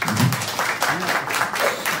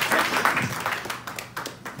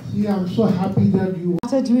 Yeah, I'm so happy that you...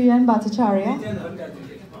 Dwijen, Bhattacharya.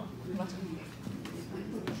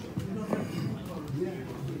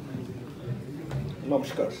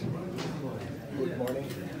 Namaskar. Good morning.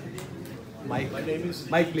 My name is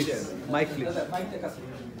Mike, please. Mike, please.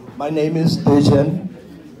 My name is Dwijen.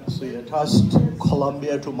 So you attached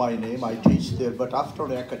Columbia to my name. I teach there, but after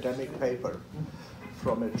an academic paper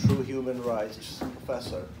from a true human rights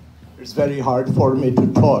professor, It's very hard for me to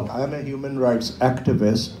talk. I am a human rights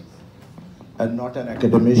activist and not an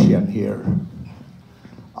academician here.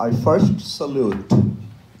 I first salute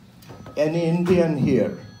any Indian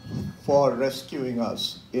here for rescuing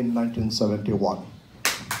us in 1971.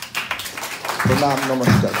 Pranam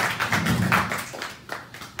Namaskar.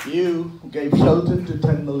 You gave shelter to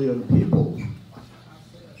 10 million people.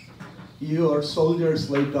 Your soldiers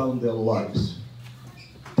laid down their lives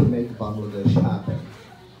to make Bangladesh happen.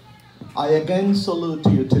 I again salute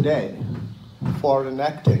you today for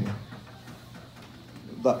enacting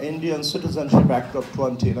the Indian Citizenship Act of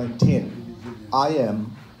 2019. I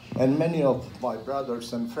am, and many of my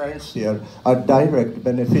brothers and friends here, are direct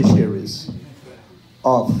beneficiaries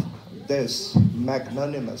of this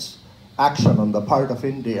magnanimous action on the part of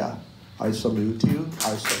India. I salute you.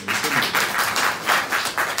 I salute you.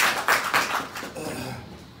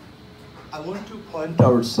 I want to point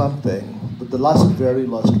out something, but the very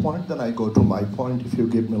last point, then I go to my point if you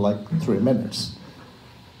give me like 3 minutes.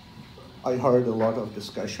 I heard a lot of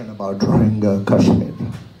discussion about Rohingya Kashmir.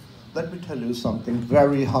 Let me tell you something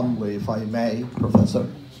very humbly, if I may, Professor.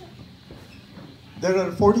 There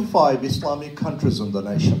are 45 Islamic countries in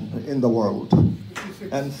the world,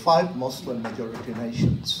 and 5 Muslim majority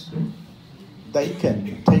nations. They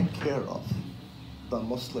can take care of the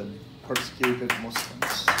persecuted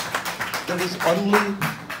Muslims. There is only,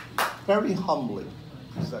 very humbly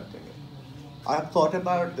presenting it, I have thought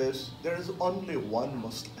about this. There is only one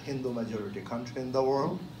Hindu majority country in the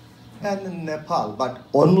world, and in Nepal, but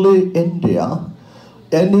only India.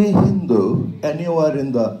 Any Hindu anywhere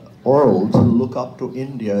in the world look up to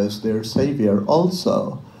India as their savior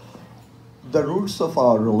also. The roots of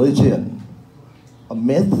our religion, a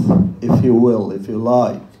myth, if you will, if you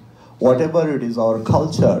like, whatever it is, our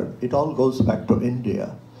culture, it all goes back to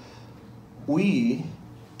India. We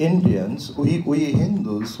Indians, we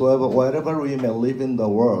Hindus, wherever we may live in the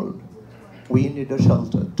world, we need a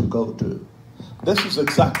shelter to go to. This is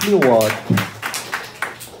exactly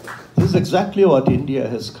what India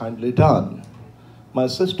has kindly done. My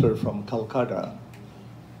sister from Calcutta,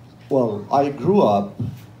 well, I grew up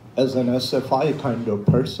as an SFI kind of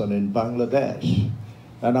person in Bangladesh,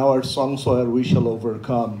 and our songs were We Shall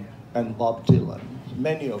Overcome and Bob Dylan.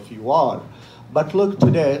 Many of you are. But look,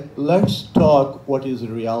 today, let's talk what is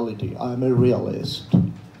reality. I'm a realist.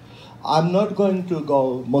 I'm not going to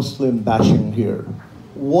go Muslim bashing here.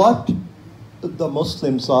 What the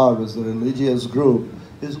Muslims are as a religious group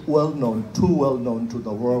is well known, too well known to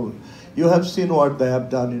the world. You have seen what they have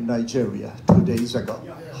done in Nigeria 2 days ago,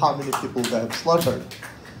 how many people they have slaughtered.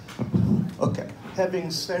 Okay, having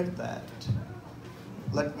said that,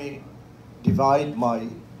 let me divide my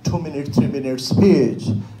 2-minute, 3-minute speech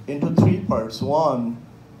into 3 parts. One,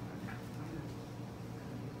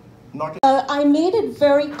 I made it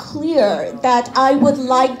very clear that I would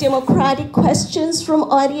like democratic questions from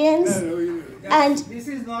audience. And this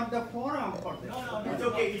is not the forum for this. No,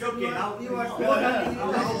 it's okay. Now you are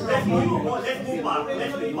let's move on.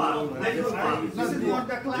 This is not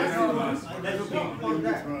the class. That's okay.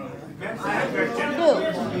 Ma'am, I have a question.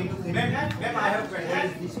 Ma'am, I have a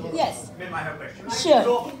question. Yes. Ma'am, I have a question. Sure.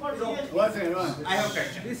 So I have a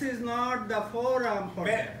question. This is not the forum for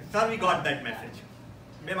that. Sir, we got that message.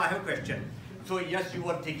 Ma'am, I have a question. So yes, you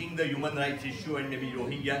are taking the human rights issue and maybe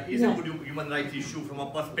Rohingya is a good human rights issue from a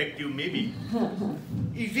perspective maybe.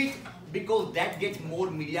 Is it because that gets more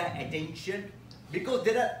media attention? Because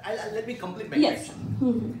there are, let me complete my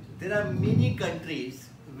question. There are many countries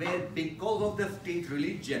where because of the state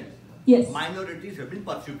religion, minorities have been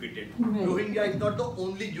persecuted. Rohingya is not the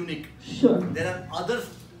only unique. There are other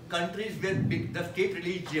countries where the state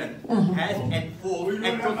religion has enforced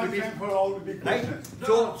atrocities. Right?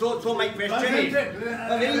 So my question is,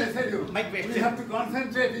 my question. We have to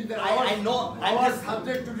concentrate in the I know. I'm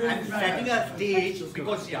subject to I'm setting a stage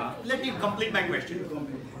because let me complete my question.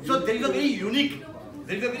 So there is a very unique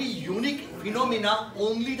phenomena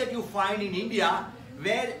only that you find in India,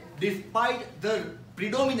 where despite the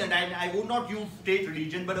predominant, and I would not use state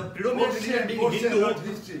religion, but a predominant religion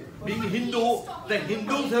being Hindu, the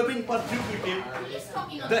Hindus have been persecuted.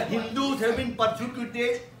 The Hindus have been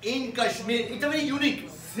persecuted in Kashmir. It's a very unique.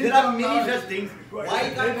 There are many such things.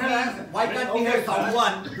 Why can't we have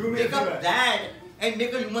someone take up that and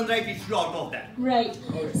make a human rights issue out of that? Right.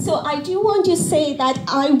 So I do want to say that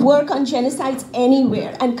I work on genocides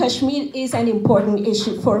anywhere, and Kashmir is an important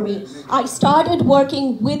issue for me. I started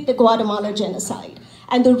working with the Guatemala genocide.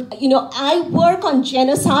 And I work on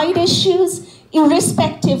genocide issues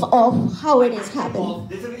irrespective of how it is happening.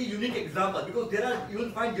 This is a very unique example because you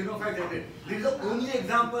will find genocide everywhere. This is the only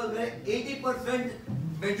example where 80%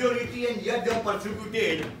 majority and yet they are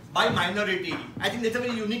persecuted by minority. I think that's a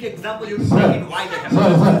very unique example. You explain why that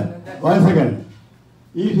happens. Sir, 1 second.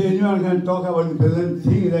 If anyone can talk about the present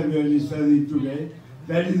thing that we are discussing today,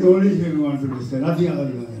 that is the only thing we want to discuss, nothing other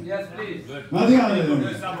than that. Yes, please. Nothing other than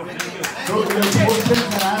that. So the questions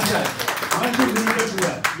and answers. Aren't you limited to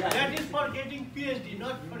that? That is for getting PhD,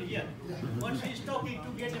 not for here. What she is talking to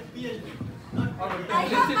get a PhD. I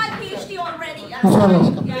have my PhD already. Yeah,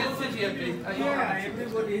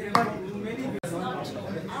 everybody has many.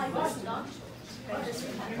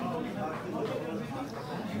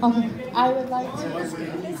 Okay, I would like to.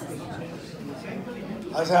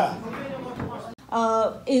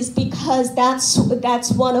 Is because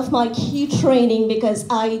that's one of my key training, because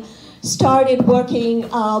I started working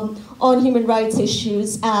on human rights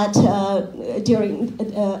issues at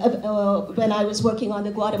when I was working on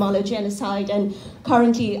the Guatemala genocide, and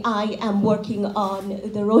currently I am working on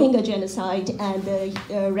the Rohingya genocide and the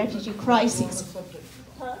refugee crisis.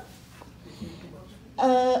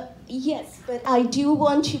 Yes, but I do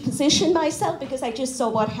want to position myself because I just saw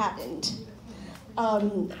what happened.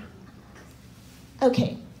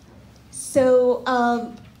 Okay, so,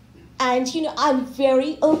 and you know, I'm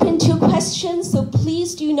very open to questions, so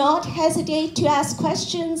please do not hesitate to ask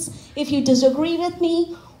questions. If you disagree with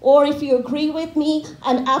me or if you agree with me,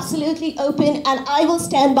 I'm absolutely open, and I will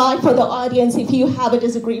stand by for the audience if you have a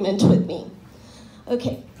disagreement with me.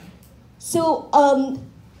 Okay, so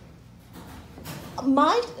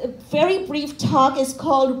my very brief talk is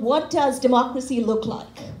called "What Does Democracy Look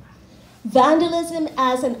Like? Vandalism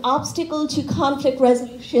as an Obstacle to Conflict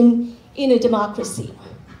Resolution in a Democracy."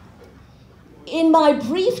 In my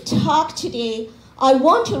brief talk today, I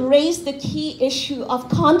want to raise the key issue of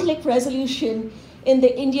conflict resolution in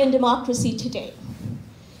the Indian democracy today.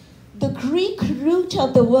 The Greek root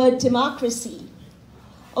of the word democracy,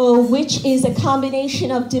 which is a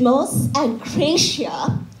combination of demos and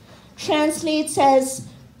kratia, translates as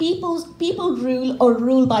people rule or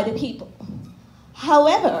rule by the people.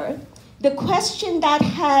 However, the question that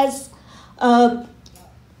has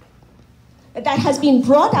been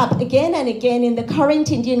brought up again and again in the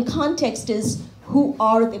current Indian context is, who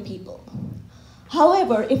are the people?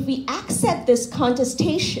 However, if we accept this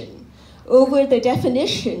contestation over the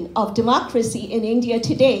definition of democracy in India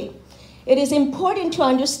today, it is important to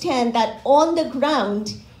understand that on the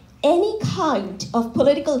ground, any kind of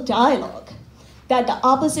political dialogue that the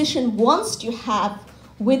opposition wants to have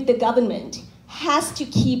with the government has to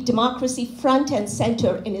keep democracy front and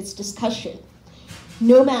center in its discussion.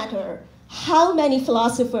 No matter how many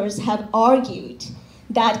philosophers have argued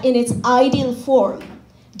that in its ideal form,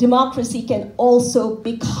 democracy can also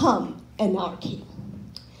become anarchy.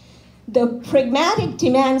 The pragmatic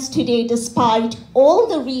demands today, despite all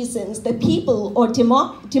the reasons the people or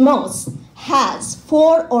demos has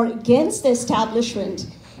for or against the establishment,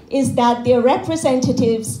 is that their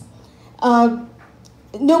representatives,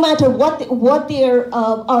 no matter what their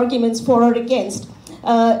arguments for or against,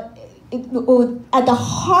 at the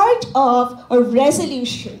heart of a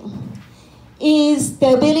resolution is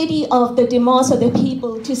the ability of the demos or the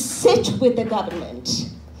people to sit with the government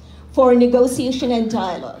for negotiation and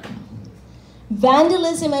dialogue.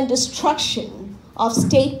 Vandalism and destruction of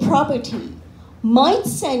state property might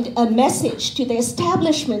send a message to the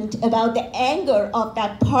establishment about the anger of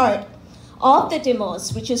that part of the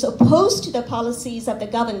demos which is opposed to the policies of the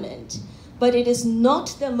government, but it is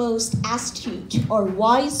not the most astute or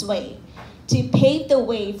wise way to pave the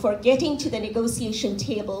way for getting to the negotiation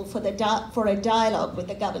table for a dialogue with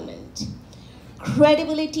the government.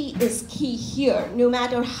 Credibility is key here, no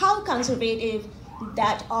matter how conservative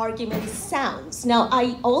that argument sounds. Now,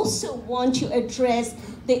 I also want to address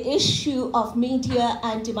the issue of media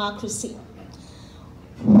and democracy.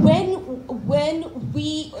 When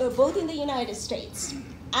we, both in the United States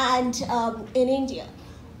and in India,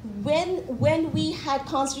 when we had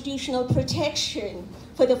constitutional protection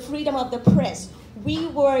for the freedom of the press, we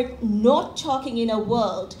were not talking in a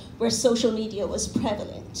world where social media was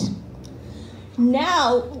prevalent.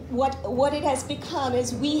 Now, what it has become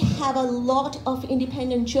is we have a lot of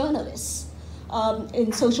independent journalists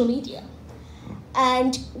in social media.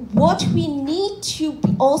 And what we need to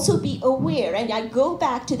also be aware, and I go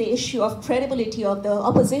back to the issue of credibility of the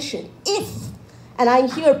opposition, and I'm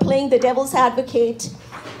here playing the devil's advocate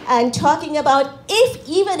and talking about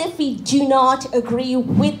even if we do not agree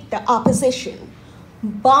with the opposition,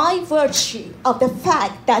 by virtue of the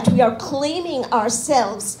fact that we are claiming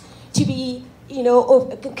ourselves to be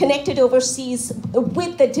connected overseas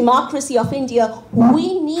with the democracy of India,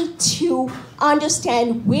 we need to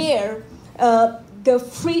understand where the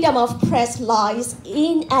freedom of press lies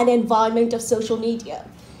in an environment of social media.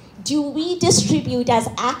 Do we distribute as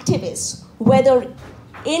activists, whether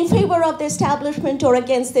in favor of the establishment or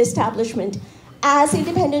against the establishment, as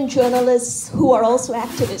independent journalists who are also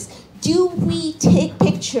activists, do we take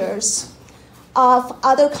pictures of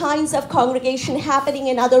other kinds of congregation happening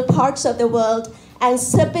in other parts of the world and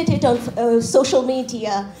submit it on social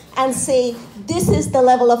media and say, this is the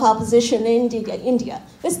level of opposition in India?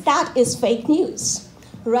 Because that is fake news,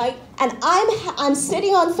 right? And I'm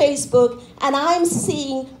sitting on Facebook and I'm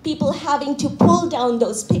seeing people having to pull down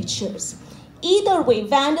those pictures. Either way,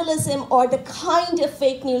 vandalism or the kind of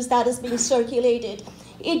fake news that is being circulated,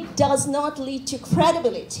 it does not lead to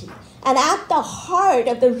credibility. And at the heart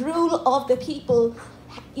of the rule of the people,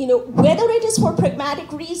 whether it is for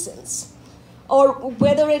pragmatic reasons or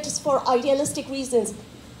whether it is for idealistic reasons,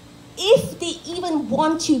 if they even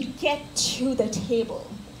want to get to the table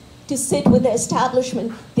to sit with the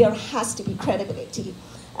establishment, there has to be credibility.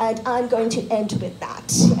 And I'm going to end with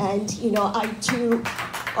that. And I do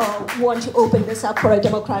want to open this up for a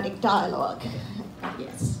democratic dialogue.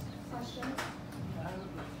 Yes.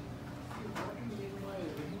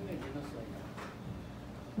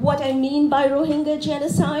 What I mean by Rohingya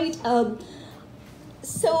genocide?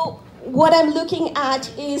 So what I'm looking at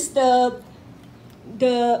is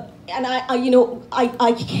and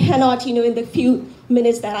I cannot, in the few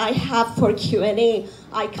minutes that I have for Q&A,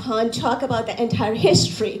 I can't talk about the entire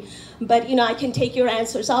history, but I can take your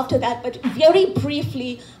answers after that. But very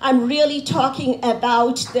briefly, I'm really talking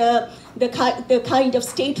about the kind of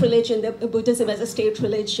state religion, the Buddhism as a state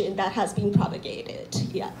religion that has been propagated.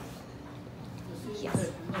 Yeah. Yes.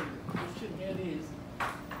 The question here is,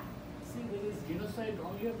 see, there is genocide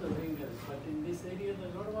only of the Rohingyas, but in this area there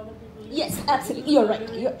are a lot of other people. Yes, absolutely. You're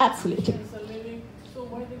right. You're absolutely. So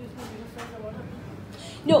why there is no genocide of other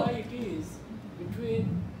people? No. Why it is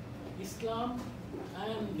between Islam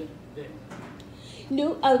and them?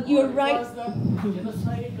 No, you're right. Because the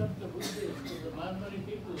genocide of the Buddhists, the Myanmar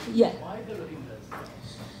people, yeah. Why the Rohingyas?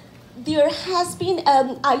 There has been,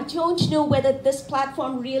 I don't know whether this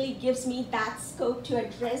platform really gives me that scope to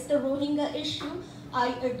address the Rohingya issue.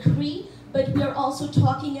 I agree, but we're also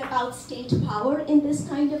talking about state power in this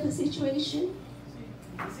kind of a situation.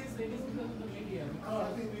 This is because of the media.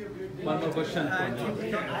 One more question from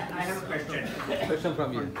you. I have a question. Question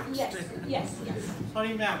from you. Yes.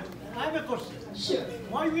 Sorry, ma'am. I have a question. Sure.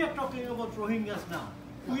 Why we are talking about Rohingyas now?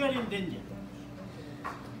 We are in danger.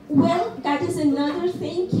 Well, that is another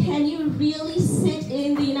thing. Can you really sit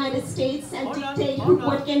in the United States and dictate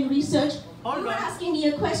what can research? You were asking me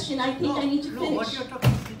a question. I think I need to finish. No, what you're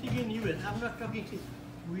talking sitting in US. I'm not talking.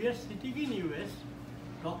 We are sitting in US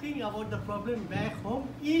talking about the problem back home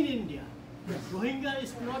in India. Yes. Rohingya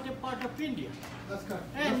is not a part of India. That's correct.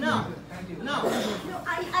 And now. No,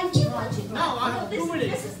 I do want to. Now, I have 2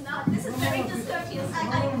 minutes. This is very discourteous.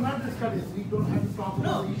 No, not discourteous. We don't have to talk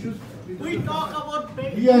about the issues. We talk about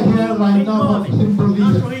We are here right now for simple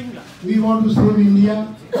reasons. We want to save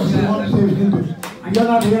India. We want to save Hindus. We are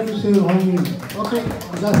not here to save Rohingyas. Okay?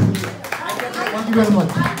 Thank you very much.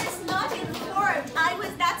 I was not informed.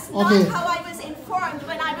 That's okay. Not how I was informed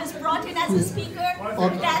when I was brought in as a speaker.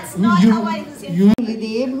 Okay. That's not how I was informed.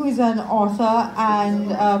 Dilip, who is an author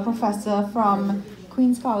and a professor from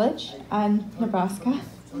Queens College and Nebraska.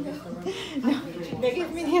 No, they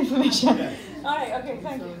gave me the information. All right, okay,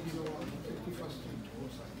 thank you.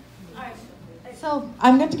 All right. So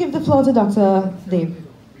I'm going to give the floor to Dr. Dave.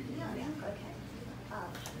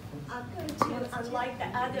 I'm going to, unlike the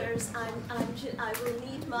others, I will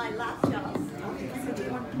need my laptop. Okay.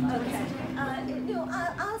 No,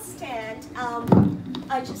 I'll stand.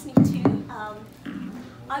 I just need to.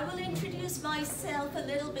 I will introduce myself a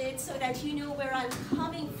little bit so that you know where I'm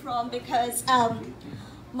coming from, because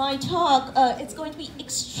my talk it's going to be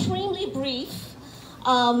extremely brief,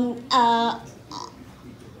 and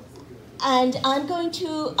I'm going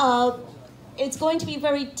to. It's going to be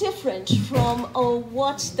very different from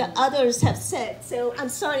what the others have said. So I'm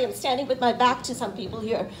sorry, I'm standing with my back to some people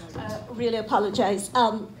here. Really apologize.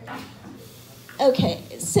 Okay,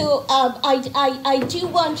 so I do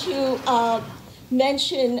want to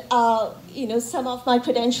mention some of my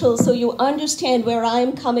credentials so you understand where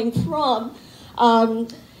I'm coming from.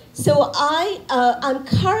 So I'm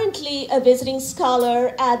currently a visiting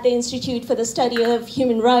scholar at the Institute for the Study of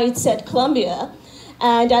Human Rights at Columbia.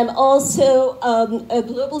 And I'm also a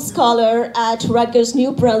global scholar at Rutgers,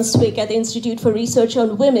 New Brunswick at the Institute for Research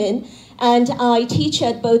on Women. And I teach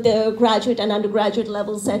at both the graduate and undergraduate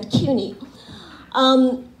levels at CUNY.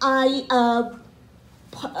 I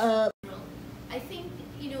think,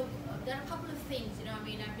 there are a couple of things, I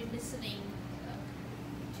mean, I've been listening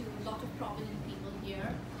to a lot of prominent people here.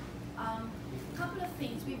 Couple of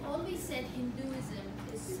things. We've always said Hinduism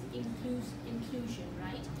is inclusion,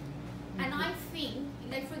 right? And I think,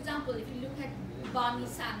 like for example, if you look at Bernie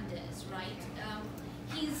Sanders, right?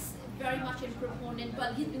 He's very much a proponent,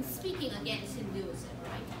 well, he's been speaking against Hinduism,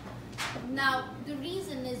 right? Now, the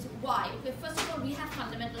reason is why. Okay, first of all, we have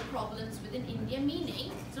fundamental problems within India,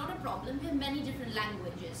 meaning it's not a problem, we have many different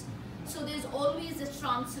languages. So there's always the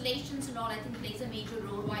translations and all, I think plays a major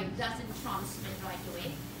role why it doesn't transmit right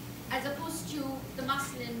away. As opposed to the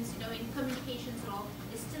Muslims, you know, in communications and all,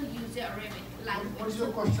 they still use the Arabic language. What is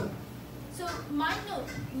your question? So my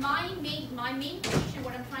main question,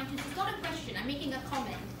 what I'm trying to, it's not a question, I'm making a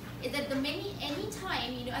comment, is that any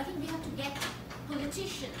time, you know, I think we have to get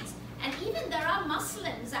politicians, and even there are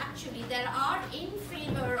Muslims actually that are in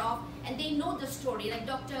favor of, and they know the story, like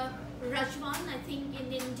Dr. Rajwan, I think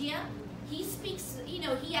in India, he speaks, you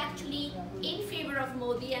know, he actually in favor of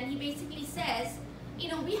Modi, and he basically says, you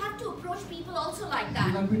know, we have to approach people also like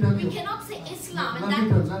that. We cannot say Islam and that.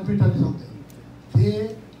 Let me tell you something.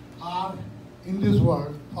 They are in this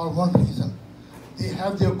world for one reason. They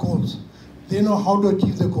have their goals. They know how to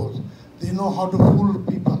achieve the goals. They know how to fool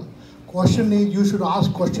people. Question is, you should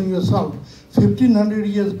ask question yourself. 1500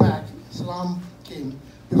 years back, Islam came.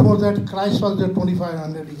 Before that, Christ was there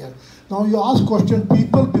 2500 years. Now you ask question,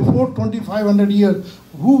 people before 2500 years,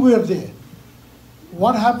 who were there?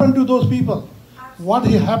 What happened to those people? What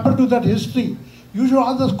happened to that history? You should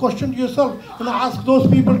ask this question to yourself and ask those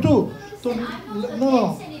people too. So,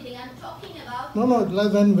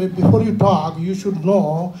 before you talk, you should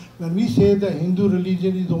know, when we say the Hindu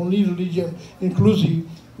religion is the only religion inclusive,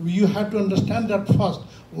 you have to understand that first.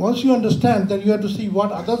 Once you understand, then you have to see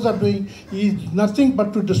what others are doing is nothing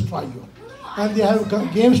but to destroy you. And they have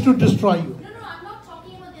games to destroy you. No, I'm not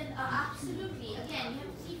talking about that. Absolutely. Again, you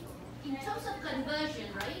have to see, in terms of conversion,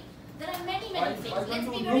 right? There are many things. Let's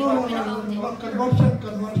be very open about it.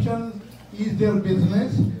 Conversion is their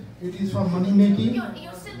business. It is for money making.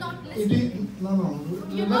 You're still not listening.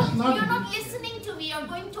 You're not listening to me. You're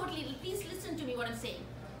going totally. Please listen to me what I'm saying.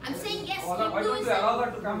 I'm saying yes,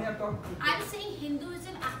 Hinduism. I'm saying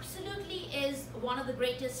Hinduism absolutely is one of the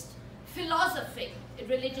greatest philosophic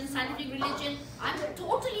religion, scientific religion. I'm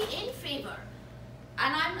totally in favor.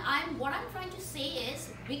 And what I'm trying to say is,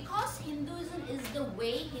 because Hinduism is the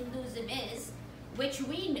way Hinduism is, which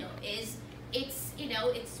we know is,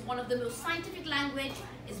 it's one of the most scientific language,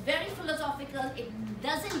 it's very philosophical, it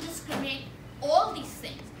doesn't discriminate, all these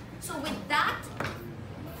things. So with that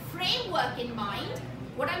framework in mind,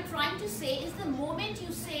 what I'm trying to say is, the moment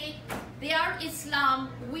you say they are Islam,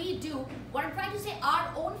 we do, what I'm trying to say,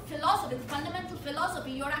 our own philosophy, the fundamental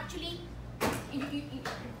philosophy, you're actually,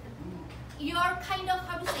 you're kind of,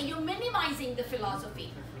 how to say, you're minimizing the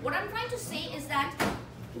philosophy. What I'm trying to say is that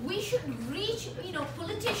we should reach,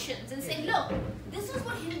 politicians and say, look, this is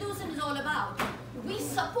what Hinduism is all about. We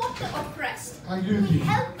support the oppressed. We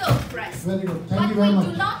help the oppressed. Very good. Thank you very much.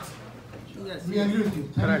 Do not. We agree with you.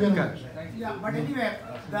 Thank you very much. Yeah, but anyway,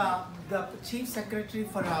 the chief secretary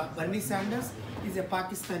for Bernie Sanders is a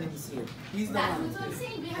Pakistani Muslim. He's the one. That's what I'm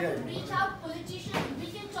saying. We have to reach out politicians. We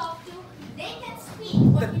can talk to. They can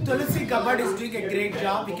speak. The Tulsi Gabbard is doing a great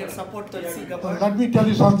job. We can support Tulsi Gabbard. Let me tell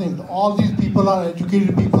you something. All these people are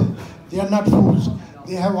educated people. They are not fools.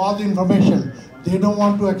 They have all the information. They don't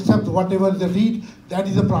want to accept whatever they read. That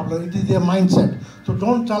is the problem. It is their mindset. So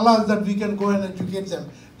don't tell us that we can go and educate them.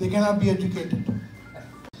 They cannot be educated.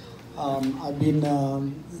 I've been,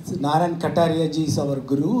 Naran Kataria ji is our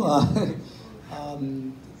guru.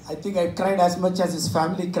 I think I cried as much as his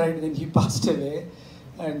family cried when he passed away.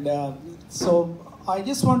 And so I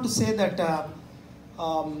just want to say that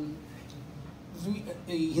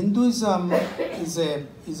Hinduism is a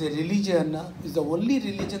religion, is the only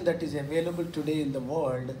religion that is available today in the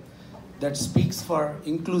world that speaks for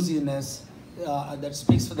inclusiveness, that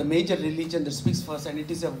speaks for the major religion, that speaks for us, and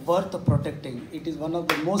it is worth protecting. It is one of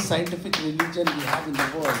the most scientific religion we have in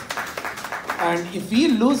the world. And if we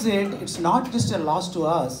lose it, it's not just a loss to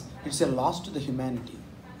us, it's a loss to the humanity.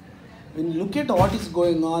 When you look at what is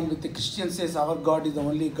going on with the Christian says our God is the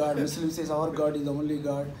only God, Muslim says our God is the only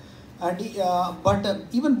God. And, but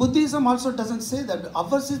even Buddhism also doesn't say that.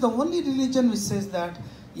 Ours is the only religion which says that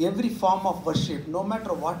every form of worship, no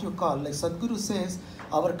matter what you call, like Sadhguru says,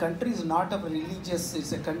 our country is not a religious,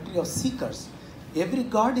 it's a country of seekers. Every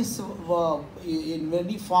God is in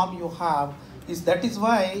any form you have. That is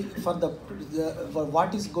why for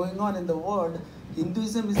what is going on in the world,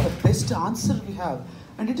 Hinduism is the best answer we have.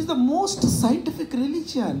 And it is the most scientific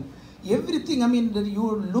religion. Everything, I mean,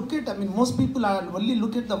 you look at, I mean, most people are only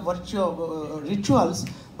look at the virtue of rituals,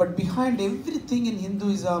 but behind everything in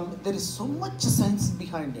Hinduism, there is so much science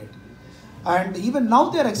behind it. And even now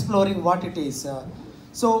they are exploring what it is.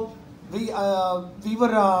 So we have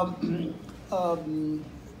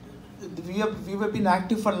been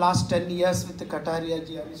active for last 10 years with the Kataria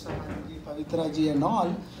ji, Arish.Sahani ji, Pabitra ji and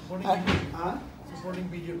all. Supporting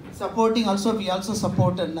BJP. Supporting also, we also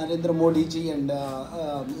support Narendra Modi ji and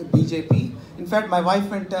BJP. In fact, my wife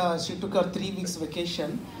went, she took her 3 weeks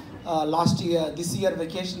vacation this year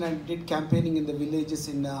vacation, and did campaigning in the villages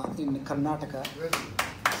in Karnataka.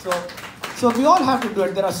 So we all have to do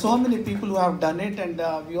it. There are so many people who have done it, and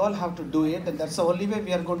we all have to do it, and that's the only way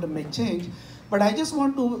we are going to make change. But I just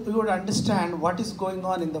want you to understand what is going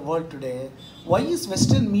on in the world today. Why is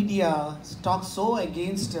Western media talk so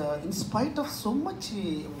against, in spite of so much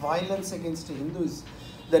violence against Hindus?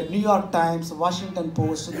 The New York Times, Washington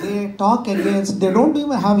Post, they talk against, they don't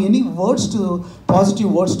even have any positive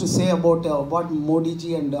words to say about what Modi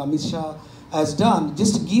ji and Amit Shah has done,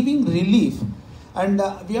 just giving relief. And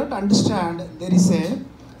we have to understand, there is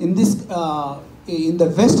in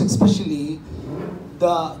the West especially,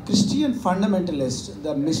 the Christian fundamentalists,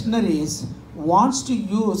 the missionaries, wants to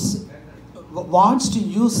use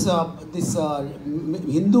this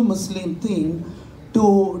Hindu-Muslim thing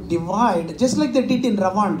to divide, just like they did in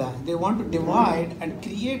Rwanda. They want to divide and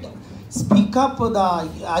speak up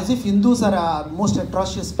as if Hindus are most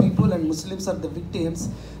atrocious people and Muslims are the victims.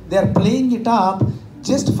 They are playing it up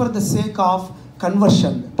just for the sake of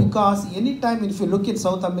conversion. Because anytime, if you look at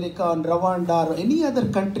South America and Rwanda or any other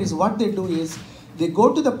countries, what they do is, they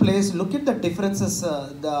go to the place, look at the differences,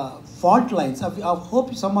 the fault lines. I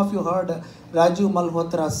hope some of you heard Raju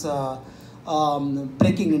Malhotra's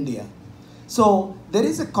Breaking India. So there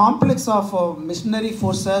is a complex of missionary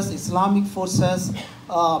forces, Islamic forces,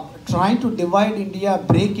 trying to divide India,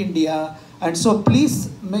 break India. And so please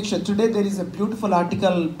make sure, today there is a beautiful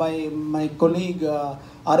article by my colleague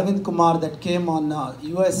Arvind Kumar that came on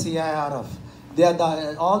USCIRF. They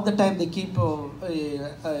are all the time they keep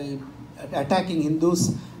attacking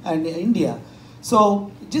Hindus and India.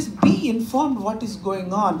 So just be informed what is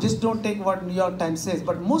going on. Just don't take what New York Times says.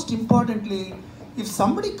 But most importantly, if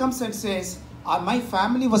somebody comes and says, my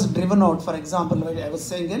family was driven out, for example, I was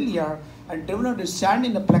saying earlier, and driven out to stand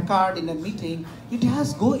in a placard in a meeting, it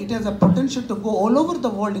has a potential to go all over the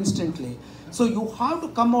world instantly. So you have to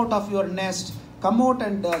come out of your nest, come out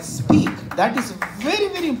and speak. That is very,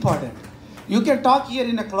 very important. You can talk here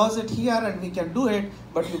in a closet here and we can do it,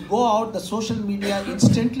 but you go out, the social media,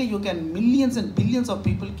 instantly millions and billions of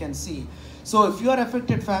people can see. So if you are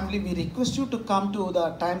affected family, we request you to come to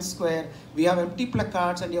the Times Square. We have empty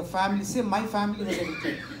placards and your family, say my family was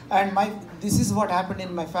affected and this is what happened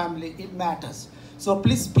in my family, it matters. So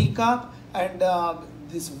please speak up, and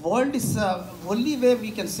this world is only way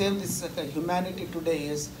we can save this humanity today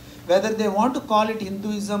is, whether they want to call it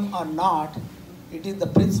Hinduism or not, it is the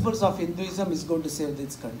principles of Hinduism is going to save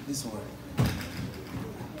this world.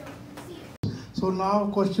 So now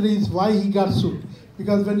question is why he got sued.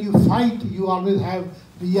 Because when you fight, you always have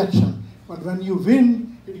reaction. But when you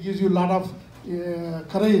win, it gives you a lot of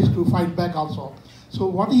courage to fight back also. So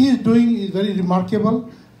what he is doing is very remarkable.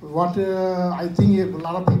 What I think a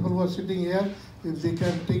lot of people were sitting here, if they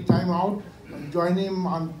can take time out and join him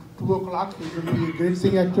on 2 o'clock, it will be a great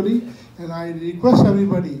thing actually. And I request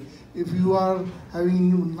everybody, if you are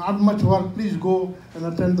having not much work, please go and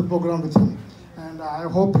attend the program with him. And I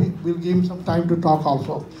hope we'll give him some time to talk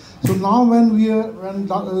also. So now when we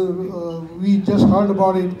just heard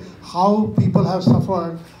about it, how people have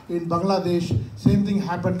suffered in Bangladesh, same thing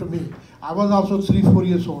happened to me. I was also 3-4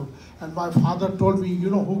 years old, and my father told me,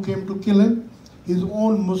 you know who came to kill him? His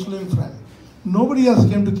own Muslim friend. Nobody else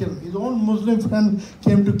came to kill him. His own Muslim friend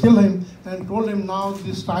came to kill him and told him, now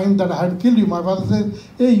this time that I had killed you. My father said,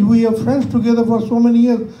 hey, we are friends together for so many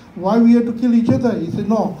years. Why we have to kill each other? He said,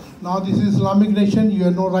 no, now this is Islamic nation. You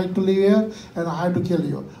have no right to live here and I had to kill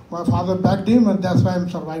you. My father backed him, and that's why I'm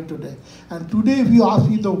survived today. And today, if you ask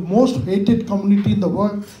me, the most hated community in the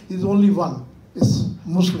world is only one. It's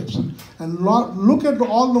Muslims. And look at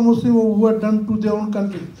all the Muslims who are done to their own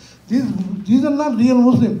country. These are not real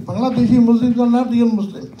Muslims. Bangladeshi Muslims are not real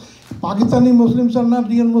Muslims. Pakistani Muslims are not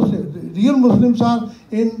real Muslims. Real Muslims are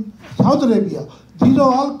in Saudi Arabia. These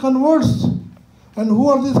are all converts. And who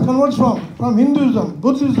are these converts from? From Hinduism,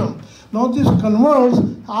 Buddhism. Now these converts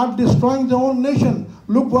are destroying their own nation.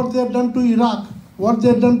 Look what they have done to Iraq, what they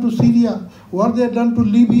have done to Syria, what they have done to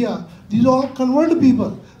Libya. These are all converted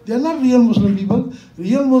people. They are not real Muslim people.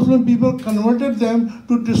 Real Muslim people converted them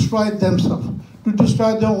to destroy themselves, to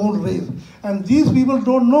destroy their own race. And these people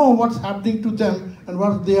don't know what's happening to them and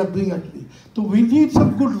what they are doing actually. So we need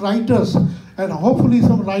some good writers, and hopefully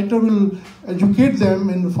some writer will educate them,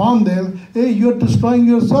 inform them, hey, you're destroying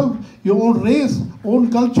yourself, your own race,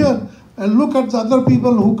 own culture, and look at the other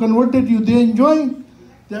people who converted you, they're enjoying,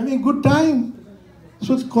 they're having a good time.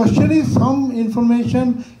 So the question is, some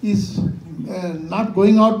information is not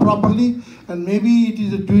going out properly, and maybe it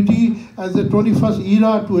is a duty as the 21st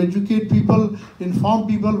era to educate people, inform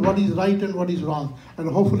people what is right and what is wrong, and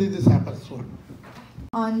hopefully this happens soon.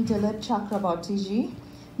 On Dilip Chakraborty ji,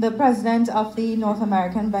 the president of the North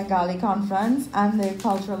American Bengali Conference and the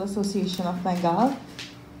Cultural Association of Bengal.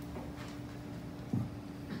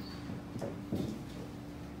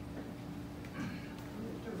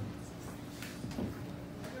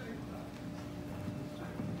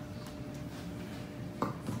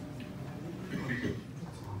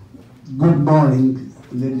 Good morning,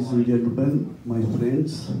 ladies and gentlemen, my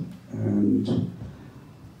friends, and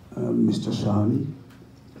Mr.Sahani,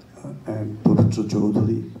 and Pabitra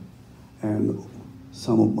Chaudhuri, and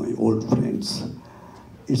some of my old friends.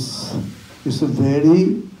 It's a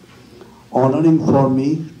very honoring for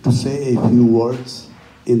me to say a few words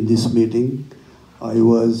in this meeting. I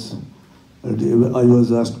was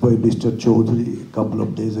asked by Mr. Chaudhuri a couple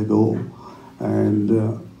of days ago, and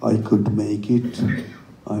I could make it.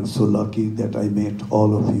 I'm so lucky that I met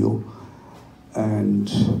all of you, and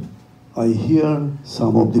I hear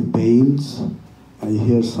some of the pains, I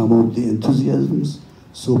hear some of the enthusiasms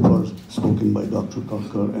so far spoken by Dr.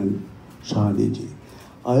 Kukar and Sahani ji.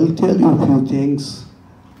 I'll tell you a few things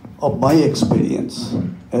of my experience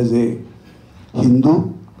as a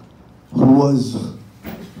Hindu whose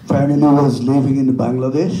family was living in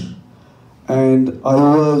Bangladesh, and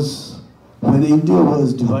when India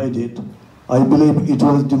was divided, I believe it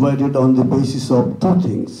was divided on the basis of two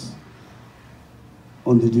things,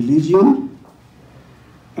 on the religion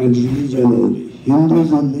and religion only. Hindus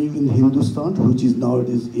will live in Hindustan, which is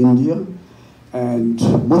nowadays India, and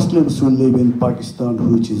Muslims who live in Pakistan,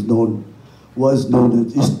 which was known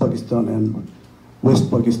as East Pakistan and West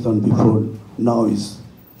Pakistan before. Now is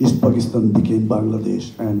East Pakistan became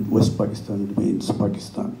Bangladesh and West Pakistan remains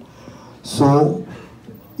Pakistan. So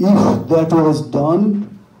if that was done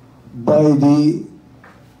by the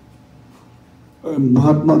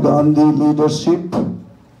Mahatma Gandhi leadership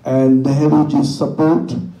and Nehruji's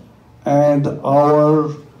support and our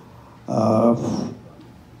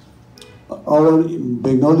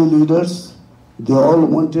Bengali leaders, they all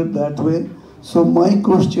wanted that way. So my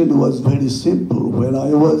question was very simple. When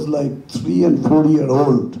I was like 3 and 4 years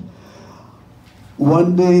old,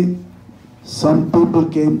 one day some people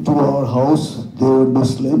came to our house, they were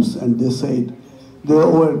Muslims, and they said,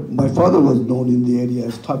 my father was known in the area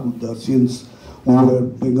as Thakurda. Since we were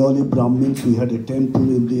Bengali Brahmins, we had a temple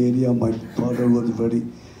in the area. My father was a very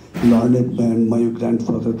learned man, my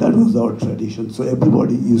grandfather. That was our tradition. So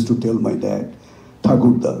everybody used to tell my dad,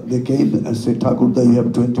 Thakurda. They came and said, Thakurda, you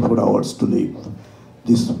have 24 hours to leave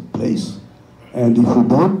this place. And if you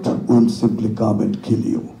don't, we'll simply come and kill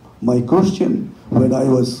you. My question, my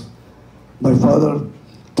father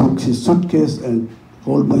took his suitcase and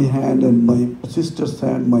hold my hand and my sister's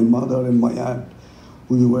hand, my mother and my aunt.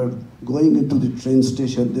 We were going into the train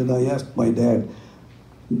station. Then I asked my dad,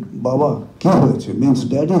 Baba, kya hoyeche? Means,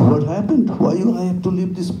 Daddy, what happened? Why I have to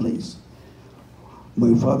leave this place?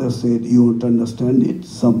 My father said, you won't understand it.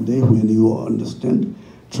 Someday when you understand,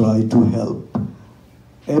 try to help.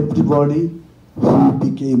 Everybody who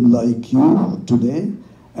became like you today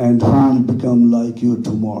and who will become like you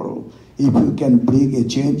tomorrow. If you can bring a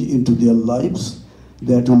change into their lives,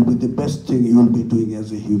 that will be the best thing you will be doing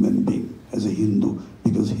as a human being, as a Hindu,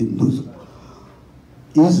 because Hinduism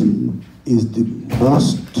is the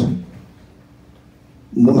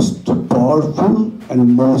most powerful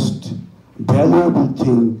and most valuable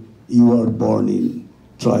thing you are born in.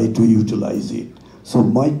 Try to utilize it. So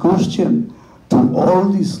my question to all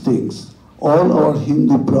these things, all our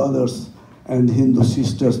Hindu brothers and Hindu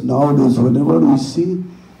sisters, nowadays whenever we see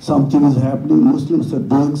something is happening, Muslims are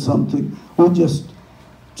doing something, we just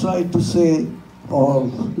try to say, or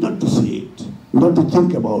not to say it, not to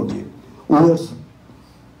think about it.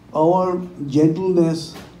 Our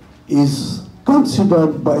gentleness is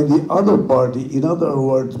considered by the other party. In other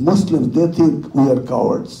words, Muslims, they think we are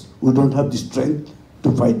cowards. We don't have the strength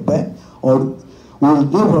to fight back, or we'll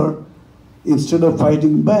never, instead of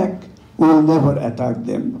fighting back, we'll never attack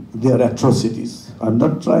them. Their atrocities. I'm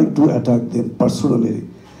not trying to attack them personally.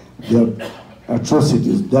 Their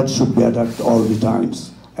atrocities, that should be attacked all the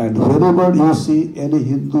times. And whenever you see any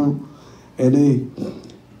Hindu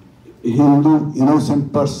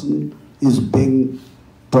innocent person is being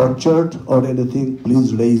tortured or anything,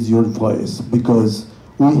 please raise your voice, because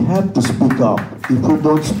We have to speak up. If we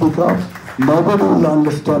don't speak up, nobody will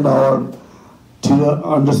understand our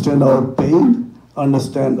pain,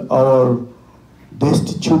 understand our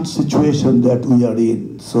destitute situation that we are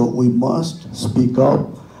in. So we must speak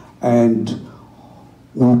up, and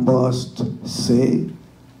we must say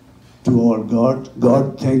to our God,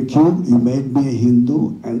 God, thank you, you made me a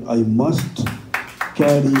Hindu, and I must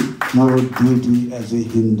carry your duty as a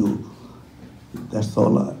Hindu. That's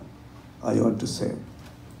all I want to say.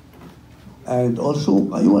 And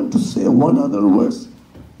also, I want to say one other verse.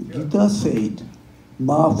 Gita said,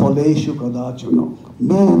 Ma phaleshu kadachana,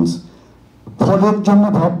 means, ফলের জন্য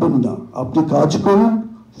ভাববেন না, আপনি কাজ করুন,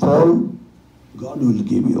 ফল God will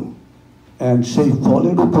give you. And সেই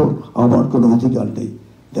ফলের উপর আমার কোনো অধিকার নেই.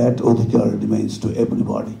 That অধিকার remains to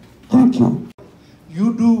everybody. Thank you. You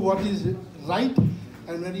do what is right,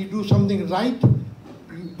 and when you do something right,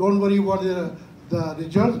 you don't worry about the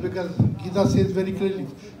results, because Gita says very clearly,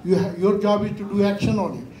 your job is to do action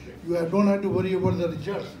only. You don't have to worry about the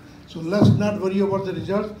results. So let's not worry about the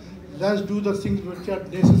results. Let's do the things which are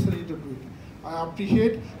necessary to do it. I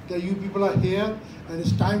appreciate that you people are here, and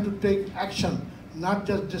it's time to take action, not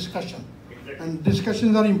just discussion. And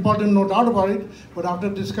discussions are important, no doubt about it, but after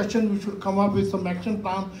discussion we should come up with some action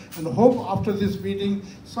plan, and hope after this meeting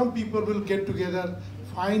some people will get together,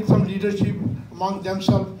 find some leadership among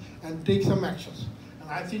themselves and take some actions. And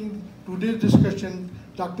I think today's discussion,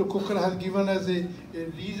 Dr. Kukar has given us a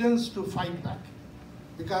reasons to fight back,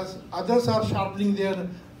 because others are sharpening their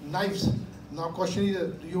knives. Now question is,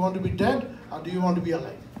 do you want to be dead or do you want to be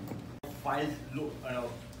alive?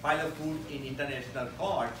 File a food in international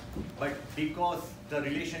court, but because the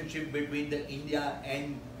relationship between the India and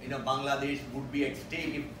Bangladesh would be at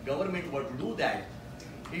stake if government were to do that,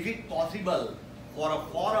 is it possible for a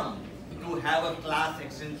forum to have a class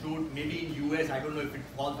action suit, maybe in US, I don't know if it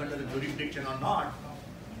falls under the jurisdiction or not,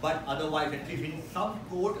 but otherwise at least in some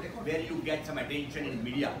court where you get some attention in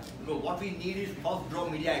media. Because what we need is first draw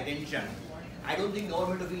media attention. I don't think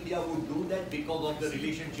government of India would do that because of the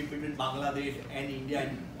relationship between Bangladesh and India,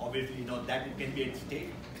 and obviously that it can be at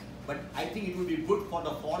stake. But I think it would be good for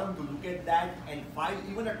the forum to look at that and file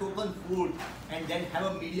even a token food and then have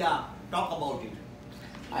a media talk about it.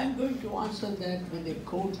 I'm going to answer that with a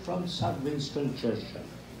quote from Sir Winston Churchill.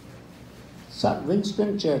 Sir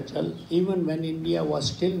Winston Churchill, even when India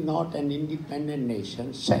was still not an independent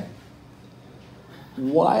nation, said,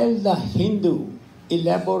 while the Hindu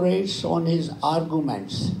elaborates on his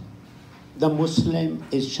arguments, the Muslim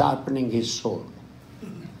is sharpening his sword.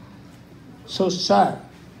 So, sir,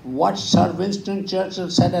 what Sir Winston Churchill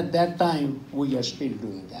said at that time, we are still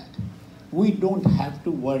doing that. We don't have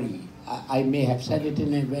to worry. I may have said it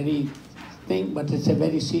in a very thing, but it's a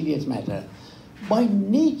very serious matter. By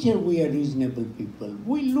nature, we are reasonable people.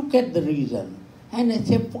 We look at the reason, and I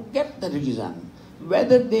say, forget the reason.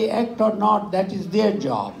 Whether they act or not, that is their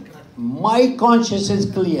job. My conscience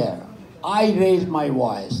is clear. I raised my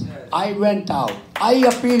voice. I went out. I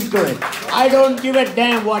appealed to it. I don't give a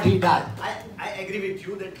damn what he does. I agree with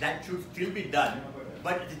you that that should still be done,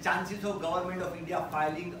 but the chances of government of India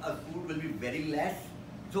filing a suit will be very less.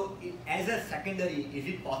 So as a secondary, is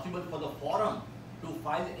it possible for the forum to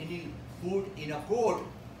file any suit in a court?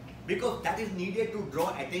 Because that is needed to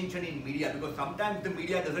draw attention in media, because sometimes the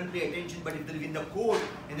media doesn't pay attention, but if there is in the court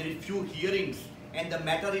and there is few hearings and the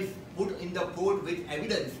matter is put in the court with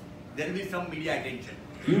evidence, there will be some media attention.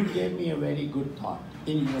 You gave me a very good thought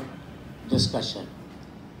in your discussion.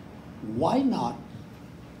 Why not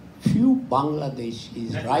few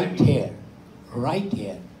Bangladeshis right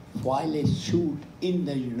here, file a suit in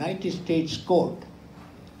the United States court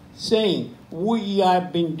saying, we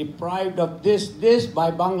have been deprived of this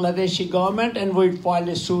by Bangladeshi government, and we file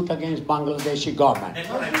a suit against Bangladeshi government.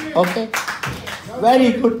 Okay?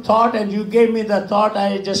 Very good thought, and you gave me the thought,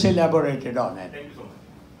 I just elaborated on it.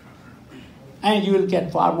 And you will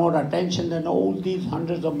get far more attention than all these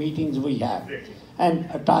hundreds of meetings we have.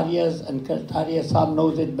 And Acharya Sahib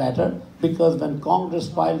knows it better, because when Congress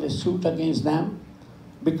filed a suit against them,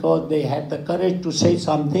 because they had the courage to say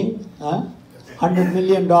something, $100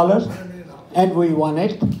 million, and we won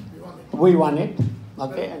it. We won it.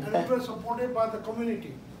 Okay. And it was supported by the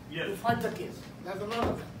community to fight the case. That's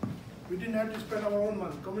another thing. We didn't have to spend our own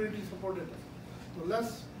money. Community supported us. So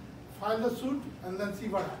let's file the suit and then see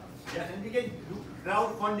what happens. Yes, and we can do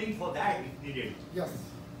crowdfunding for that if needed. Yes.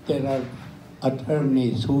 There are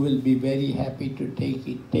attorneys who will be very happy to take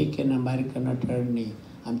it. Take an American attorney,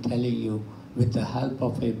 I'm telling you, with the help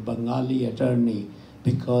of a Bengali attorney,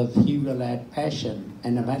 because he will add passion.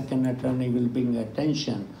 An American attorney will bring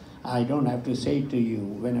attention. I don't have to say to you,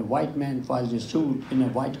 when a white man files a suit in a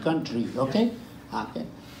white country, okay? Okay,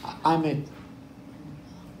 I'm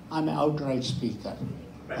an outright speaker.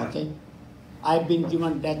 Okay, I've been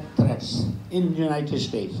given death threats in the United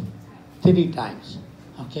States 3 times.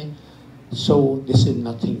 Okay, so this is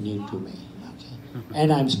nothing new to me. Okay,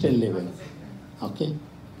 and I'm still living. Okay.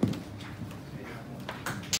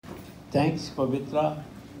 Thanks, Pabitra,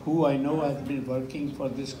 who I know has been working for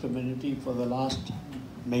this community for the last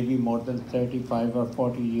maybe more than 35 or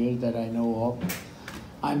 40 years that I know of.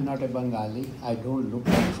 I'm not a Bengali. I don't look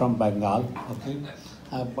like from Bengal, okay?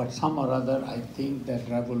 But some or other, I think that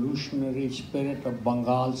revolutionary spirit of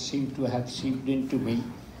Bengal seemed to have seeped into me.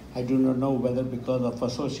 I do not know whether because of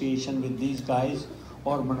association with these guys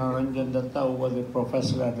or Manoranjan Datta, who was a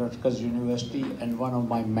professor at Rutgers University and one of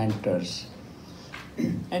my mentors.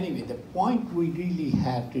 Anyway, the point we really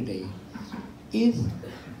have today is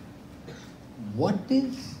what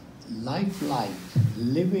is life like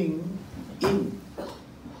living in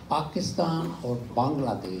Pakistan or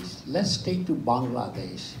Bangladesh. Let's take to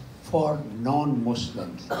Bangladesh for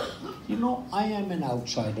non-Muslims. You know, I am an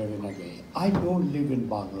outsider in a way. I don't live in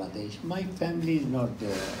Bangladesh. My family is not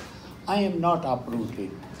there. I am not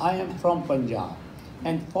uprooted. I am from Punjab.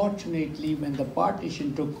 And fortunately, when the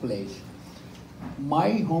partition took place,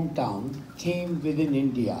 my hometown came within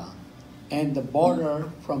India, and the border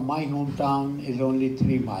from my hometown is only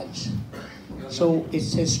 3 miles. So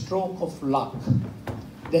it's a stroke of luck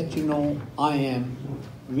that, you know, I am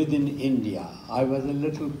within India. I was a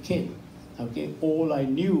little kid, okay? All I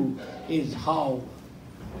knew is how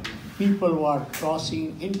people were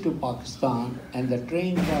crossing into Pakistan and the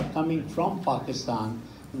trains were coming from Pakistan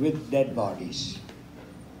with dead bodies.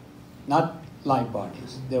 Not live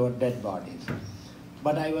bodies, they were dead bodies.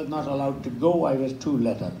 But I was not allowed to go, I was too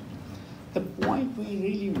little. The point we're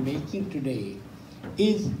really making today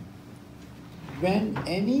is when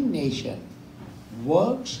any nation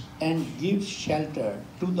works and gives shelter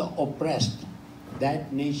to the oppressed,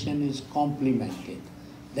 that nation is complimented,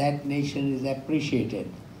 that nation is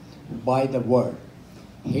appreciated by the world.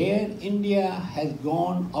 Here, India has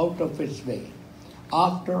gone out of its way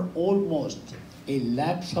after almost a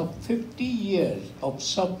lapse of 50 years of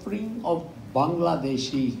suffering of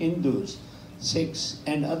Bangladeshi Hindus, Sikhs,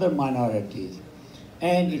 and other minorities,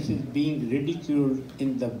 and it is being ridiculed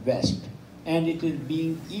in the West, and it is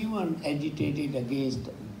being even agitated against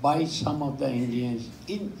by some of the Indians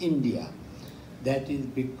in India. That is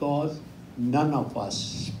because none of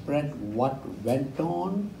us spread what went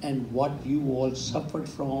on and what you all suffered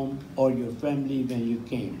from or your family when you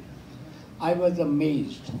came. I was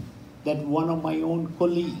amazed that one of my own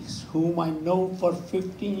colleagues, whom I know for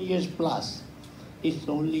 15 years plus, it's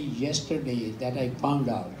only yesterday that I found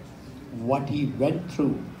out what he went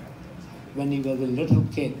through when he was a little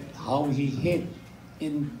kid, how he hid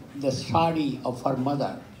in the sari of her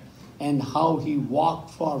mother, and how he walked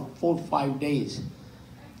for 4 or 5 days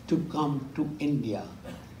to come to India,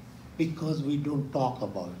 because we don't talk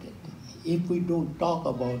about it. If we don't talk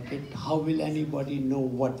about it, how will anybody know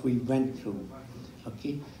what we went through?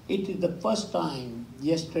 Okay? It is the first time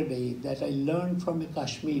yesterday that I learned from a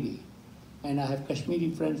Kashmiri, and I have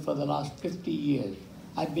Kashmiri friends for the last 50 years.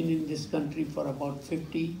 I've been in this country for about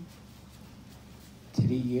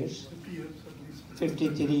 53 years.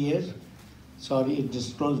 53 years. Sorry, it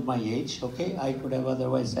disclosed my age, okay? I could have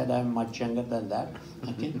otherwise said I'm much younger than that,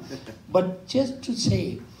 okay? But just to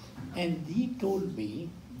say, and he told me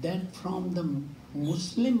that from the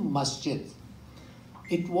Muslim masjid,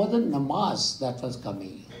 it wasn't namaz that was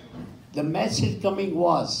coming. The message coming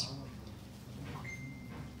was,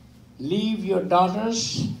 leave your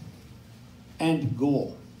daughters and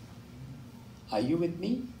go. Are you with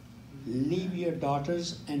me? Leave your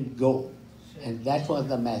daughters and go. And that was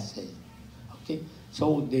the message. Okay?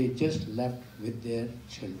 So they just left with their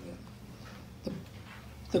children.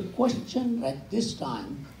 The question at this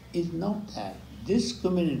time is not that. This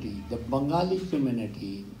community, the Bengali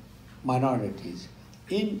community, minorities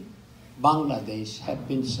in Bangladesh have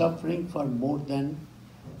been suffering for more than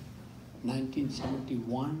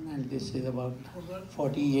 1971, and this is about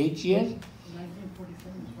 48 years.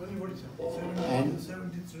 1947.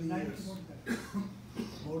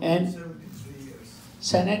 And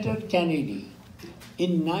Senator Kennedy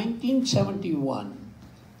in 1971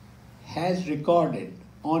 has recorded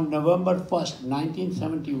on November 1st,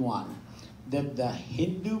 1971, that the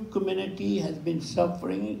Hindu community has been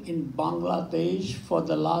suffering in Bangladesh for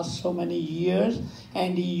the last so many years,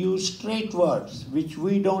 and he used straight words, which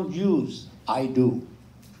we don't use. I do,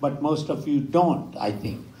 but most of you don't, I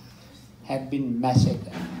think. Have been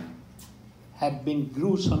massacred, have been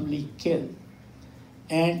gruesomely killed.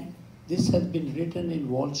 And This has been written in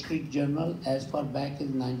Wall Street Journal as far back as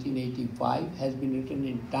 1985, has been written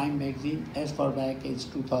in Time magazine as far back as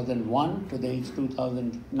 2001, today it's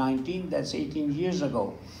 2019, that's 18 years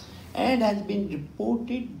ago, and has been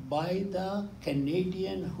reported by the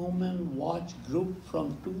Canadian Human Watch Group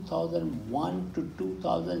from 2001 to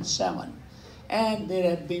 2007. And there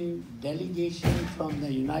have been delegations from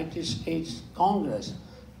the United States Congress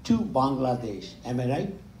to Bangladesh, am I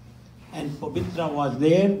right? And Pabitra was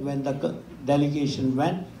there when the delegation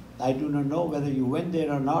went. I do not know whether you went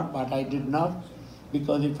there or not, but I did not,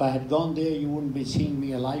 because if I had gone there, you wouldn't be seeing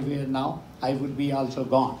me alive here now. I would be also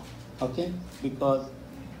gone, okay? Because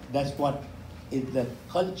that's what is the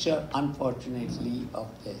culture, unfortunately, of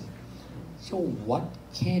this. So what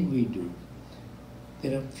can we do?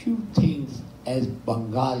 There are few things as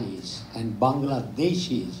Bengalis and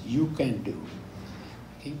Bangladeshis you can do.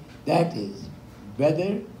 Okay? That is,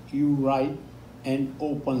 whether you write an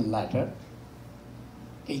open letter,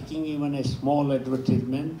 taking even a small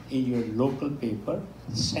advertisement in your local paper,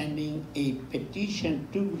 sending a petition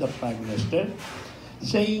to the Prime Minister,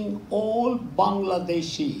 saying all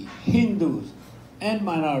Bangladeshi Hindus and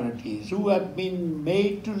minorities who have been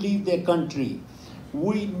made to leave their country,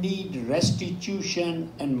 we need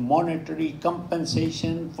restitution and monetary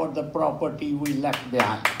compensation for the property we left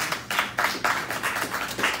behind.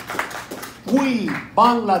 We,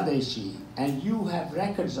 Bangladeshi, and you have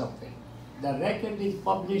records of it. The record is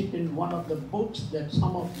published in one of the books that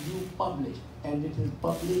some of you published, and it is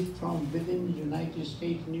published from within the United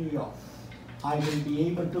States, New York. I will be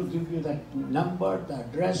able to give you the number, the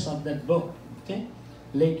address of that book, okay?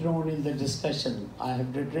 Later on in the discussion, I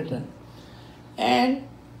have written. And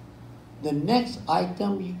the next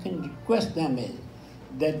item you can request them is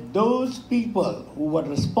that those people who were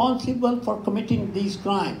responsible for committing these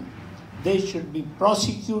crimes, they should be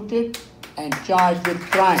prosecuted and charged with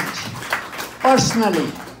crimes.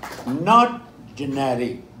 Personally, not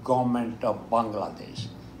generic government of Bangladesh.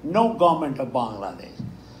 No government of Bangladesh.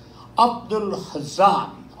 Abdul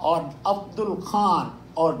Hazan or Abdul Khan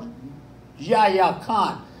or Yahya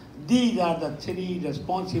Khan, these are the three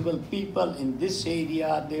responsible people in this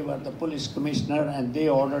area. They were the police commissioner and they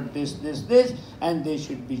ordered this, and they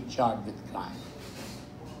should be charged with crime.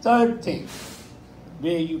 Third thing,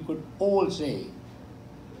 where you could all say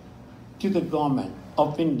to the government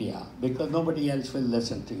of India, because nobody else will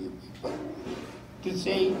listen to you people, to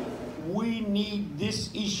say we need this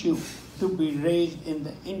issue to be raised in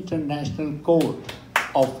the International Court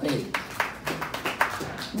of Hague.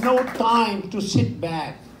 No time to sit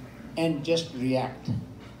back and just react,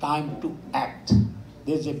 time to act.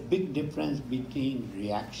 There's a big difference between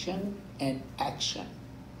reaction and action.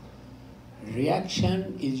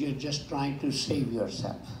 Reaction is you're just trying to save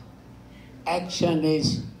yourself. Action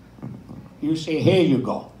is you say, here you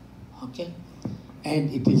go, okay?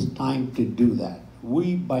 And it is time to do that.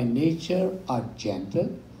 We by nature are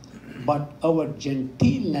gentle, but our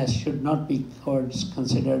gentleness should not be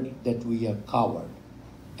considered that we are coward.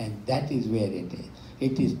 And that is where it is.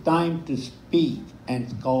 It is time to speak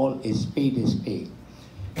and call a spade.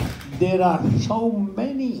 There are so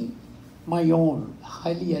many, my own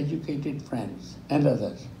highly educated friends and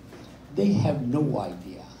others, they have no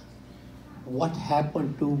idea what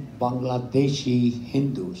happened to Bangladeshi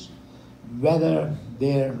Hindus, whether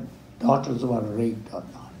their daughters were raped or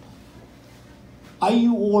not. Are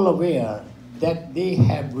you all aware that they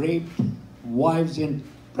have raped wives in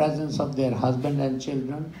presence of their husband and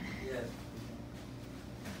children? Yes.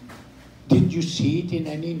 Did you see it in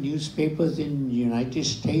any newspapers in the United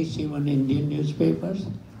States, even Indian newspapers?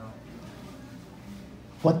 No.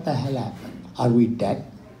 What the hell happened? Are we dead?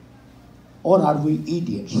 Or are we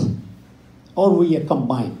idiots? Or we are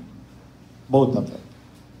combined? Both of it.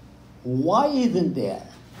 Why isn't there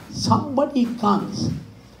somebody comes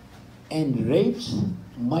and rapes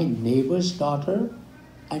my neighbor's daughter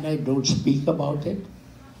and I don't speak about it?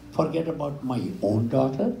 Forget about my own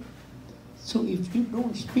daughter. So if you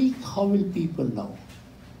don't speak, how will people know?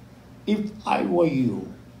 If I were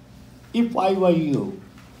you,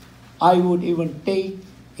 I would even take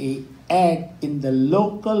an ad in the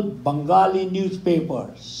local Bengali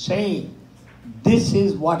newspaper saying, this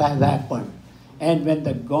is what has happened. And when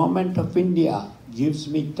the government of India gives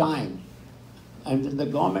me time, and when the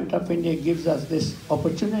government of India gives us this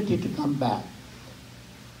opportunity to come back,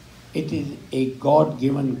 it is a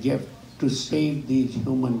God-given gift to save these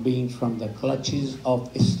human beings from the clutches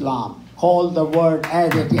of Islam. Call the word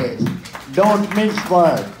as it is. Don't mince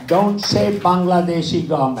words. Don't say Bangladeshi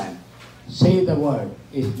government. Say the word.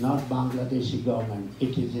 It's not Bangladeshi government.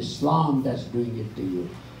 It is Islam that's doing it to you.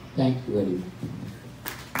 Thank you very much.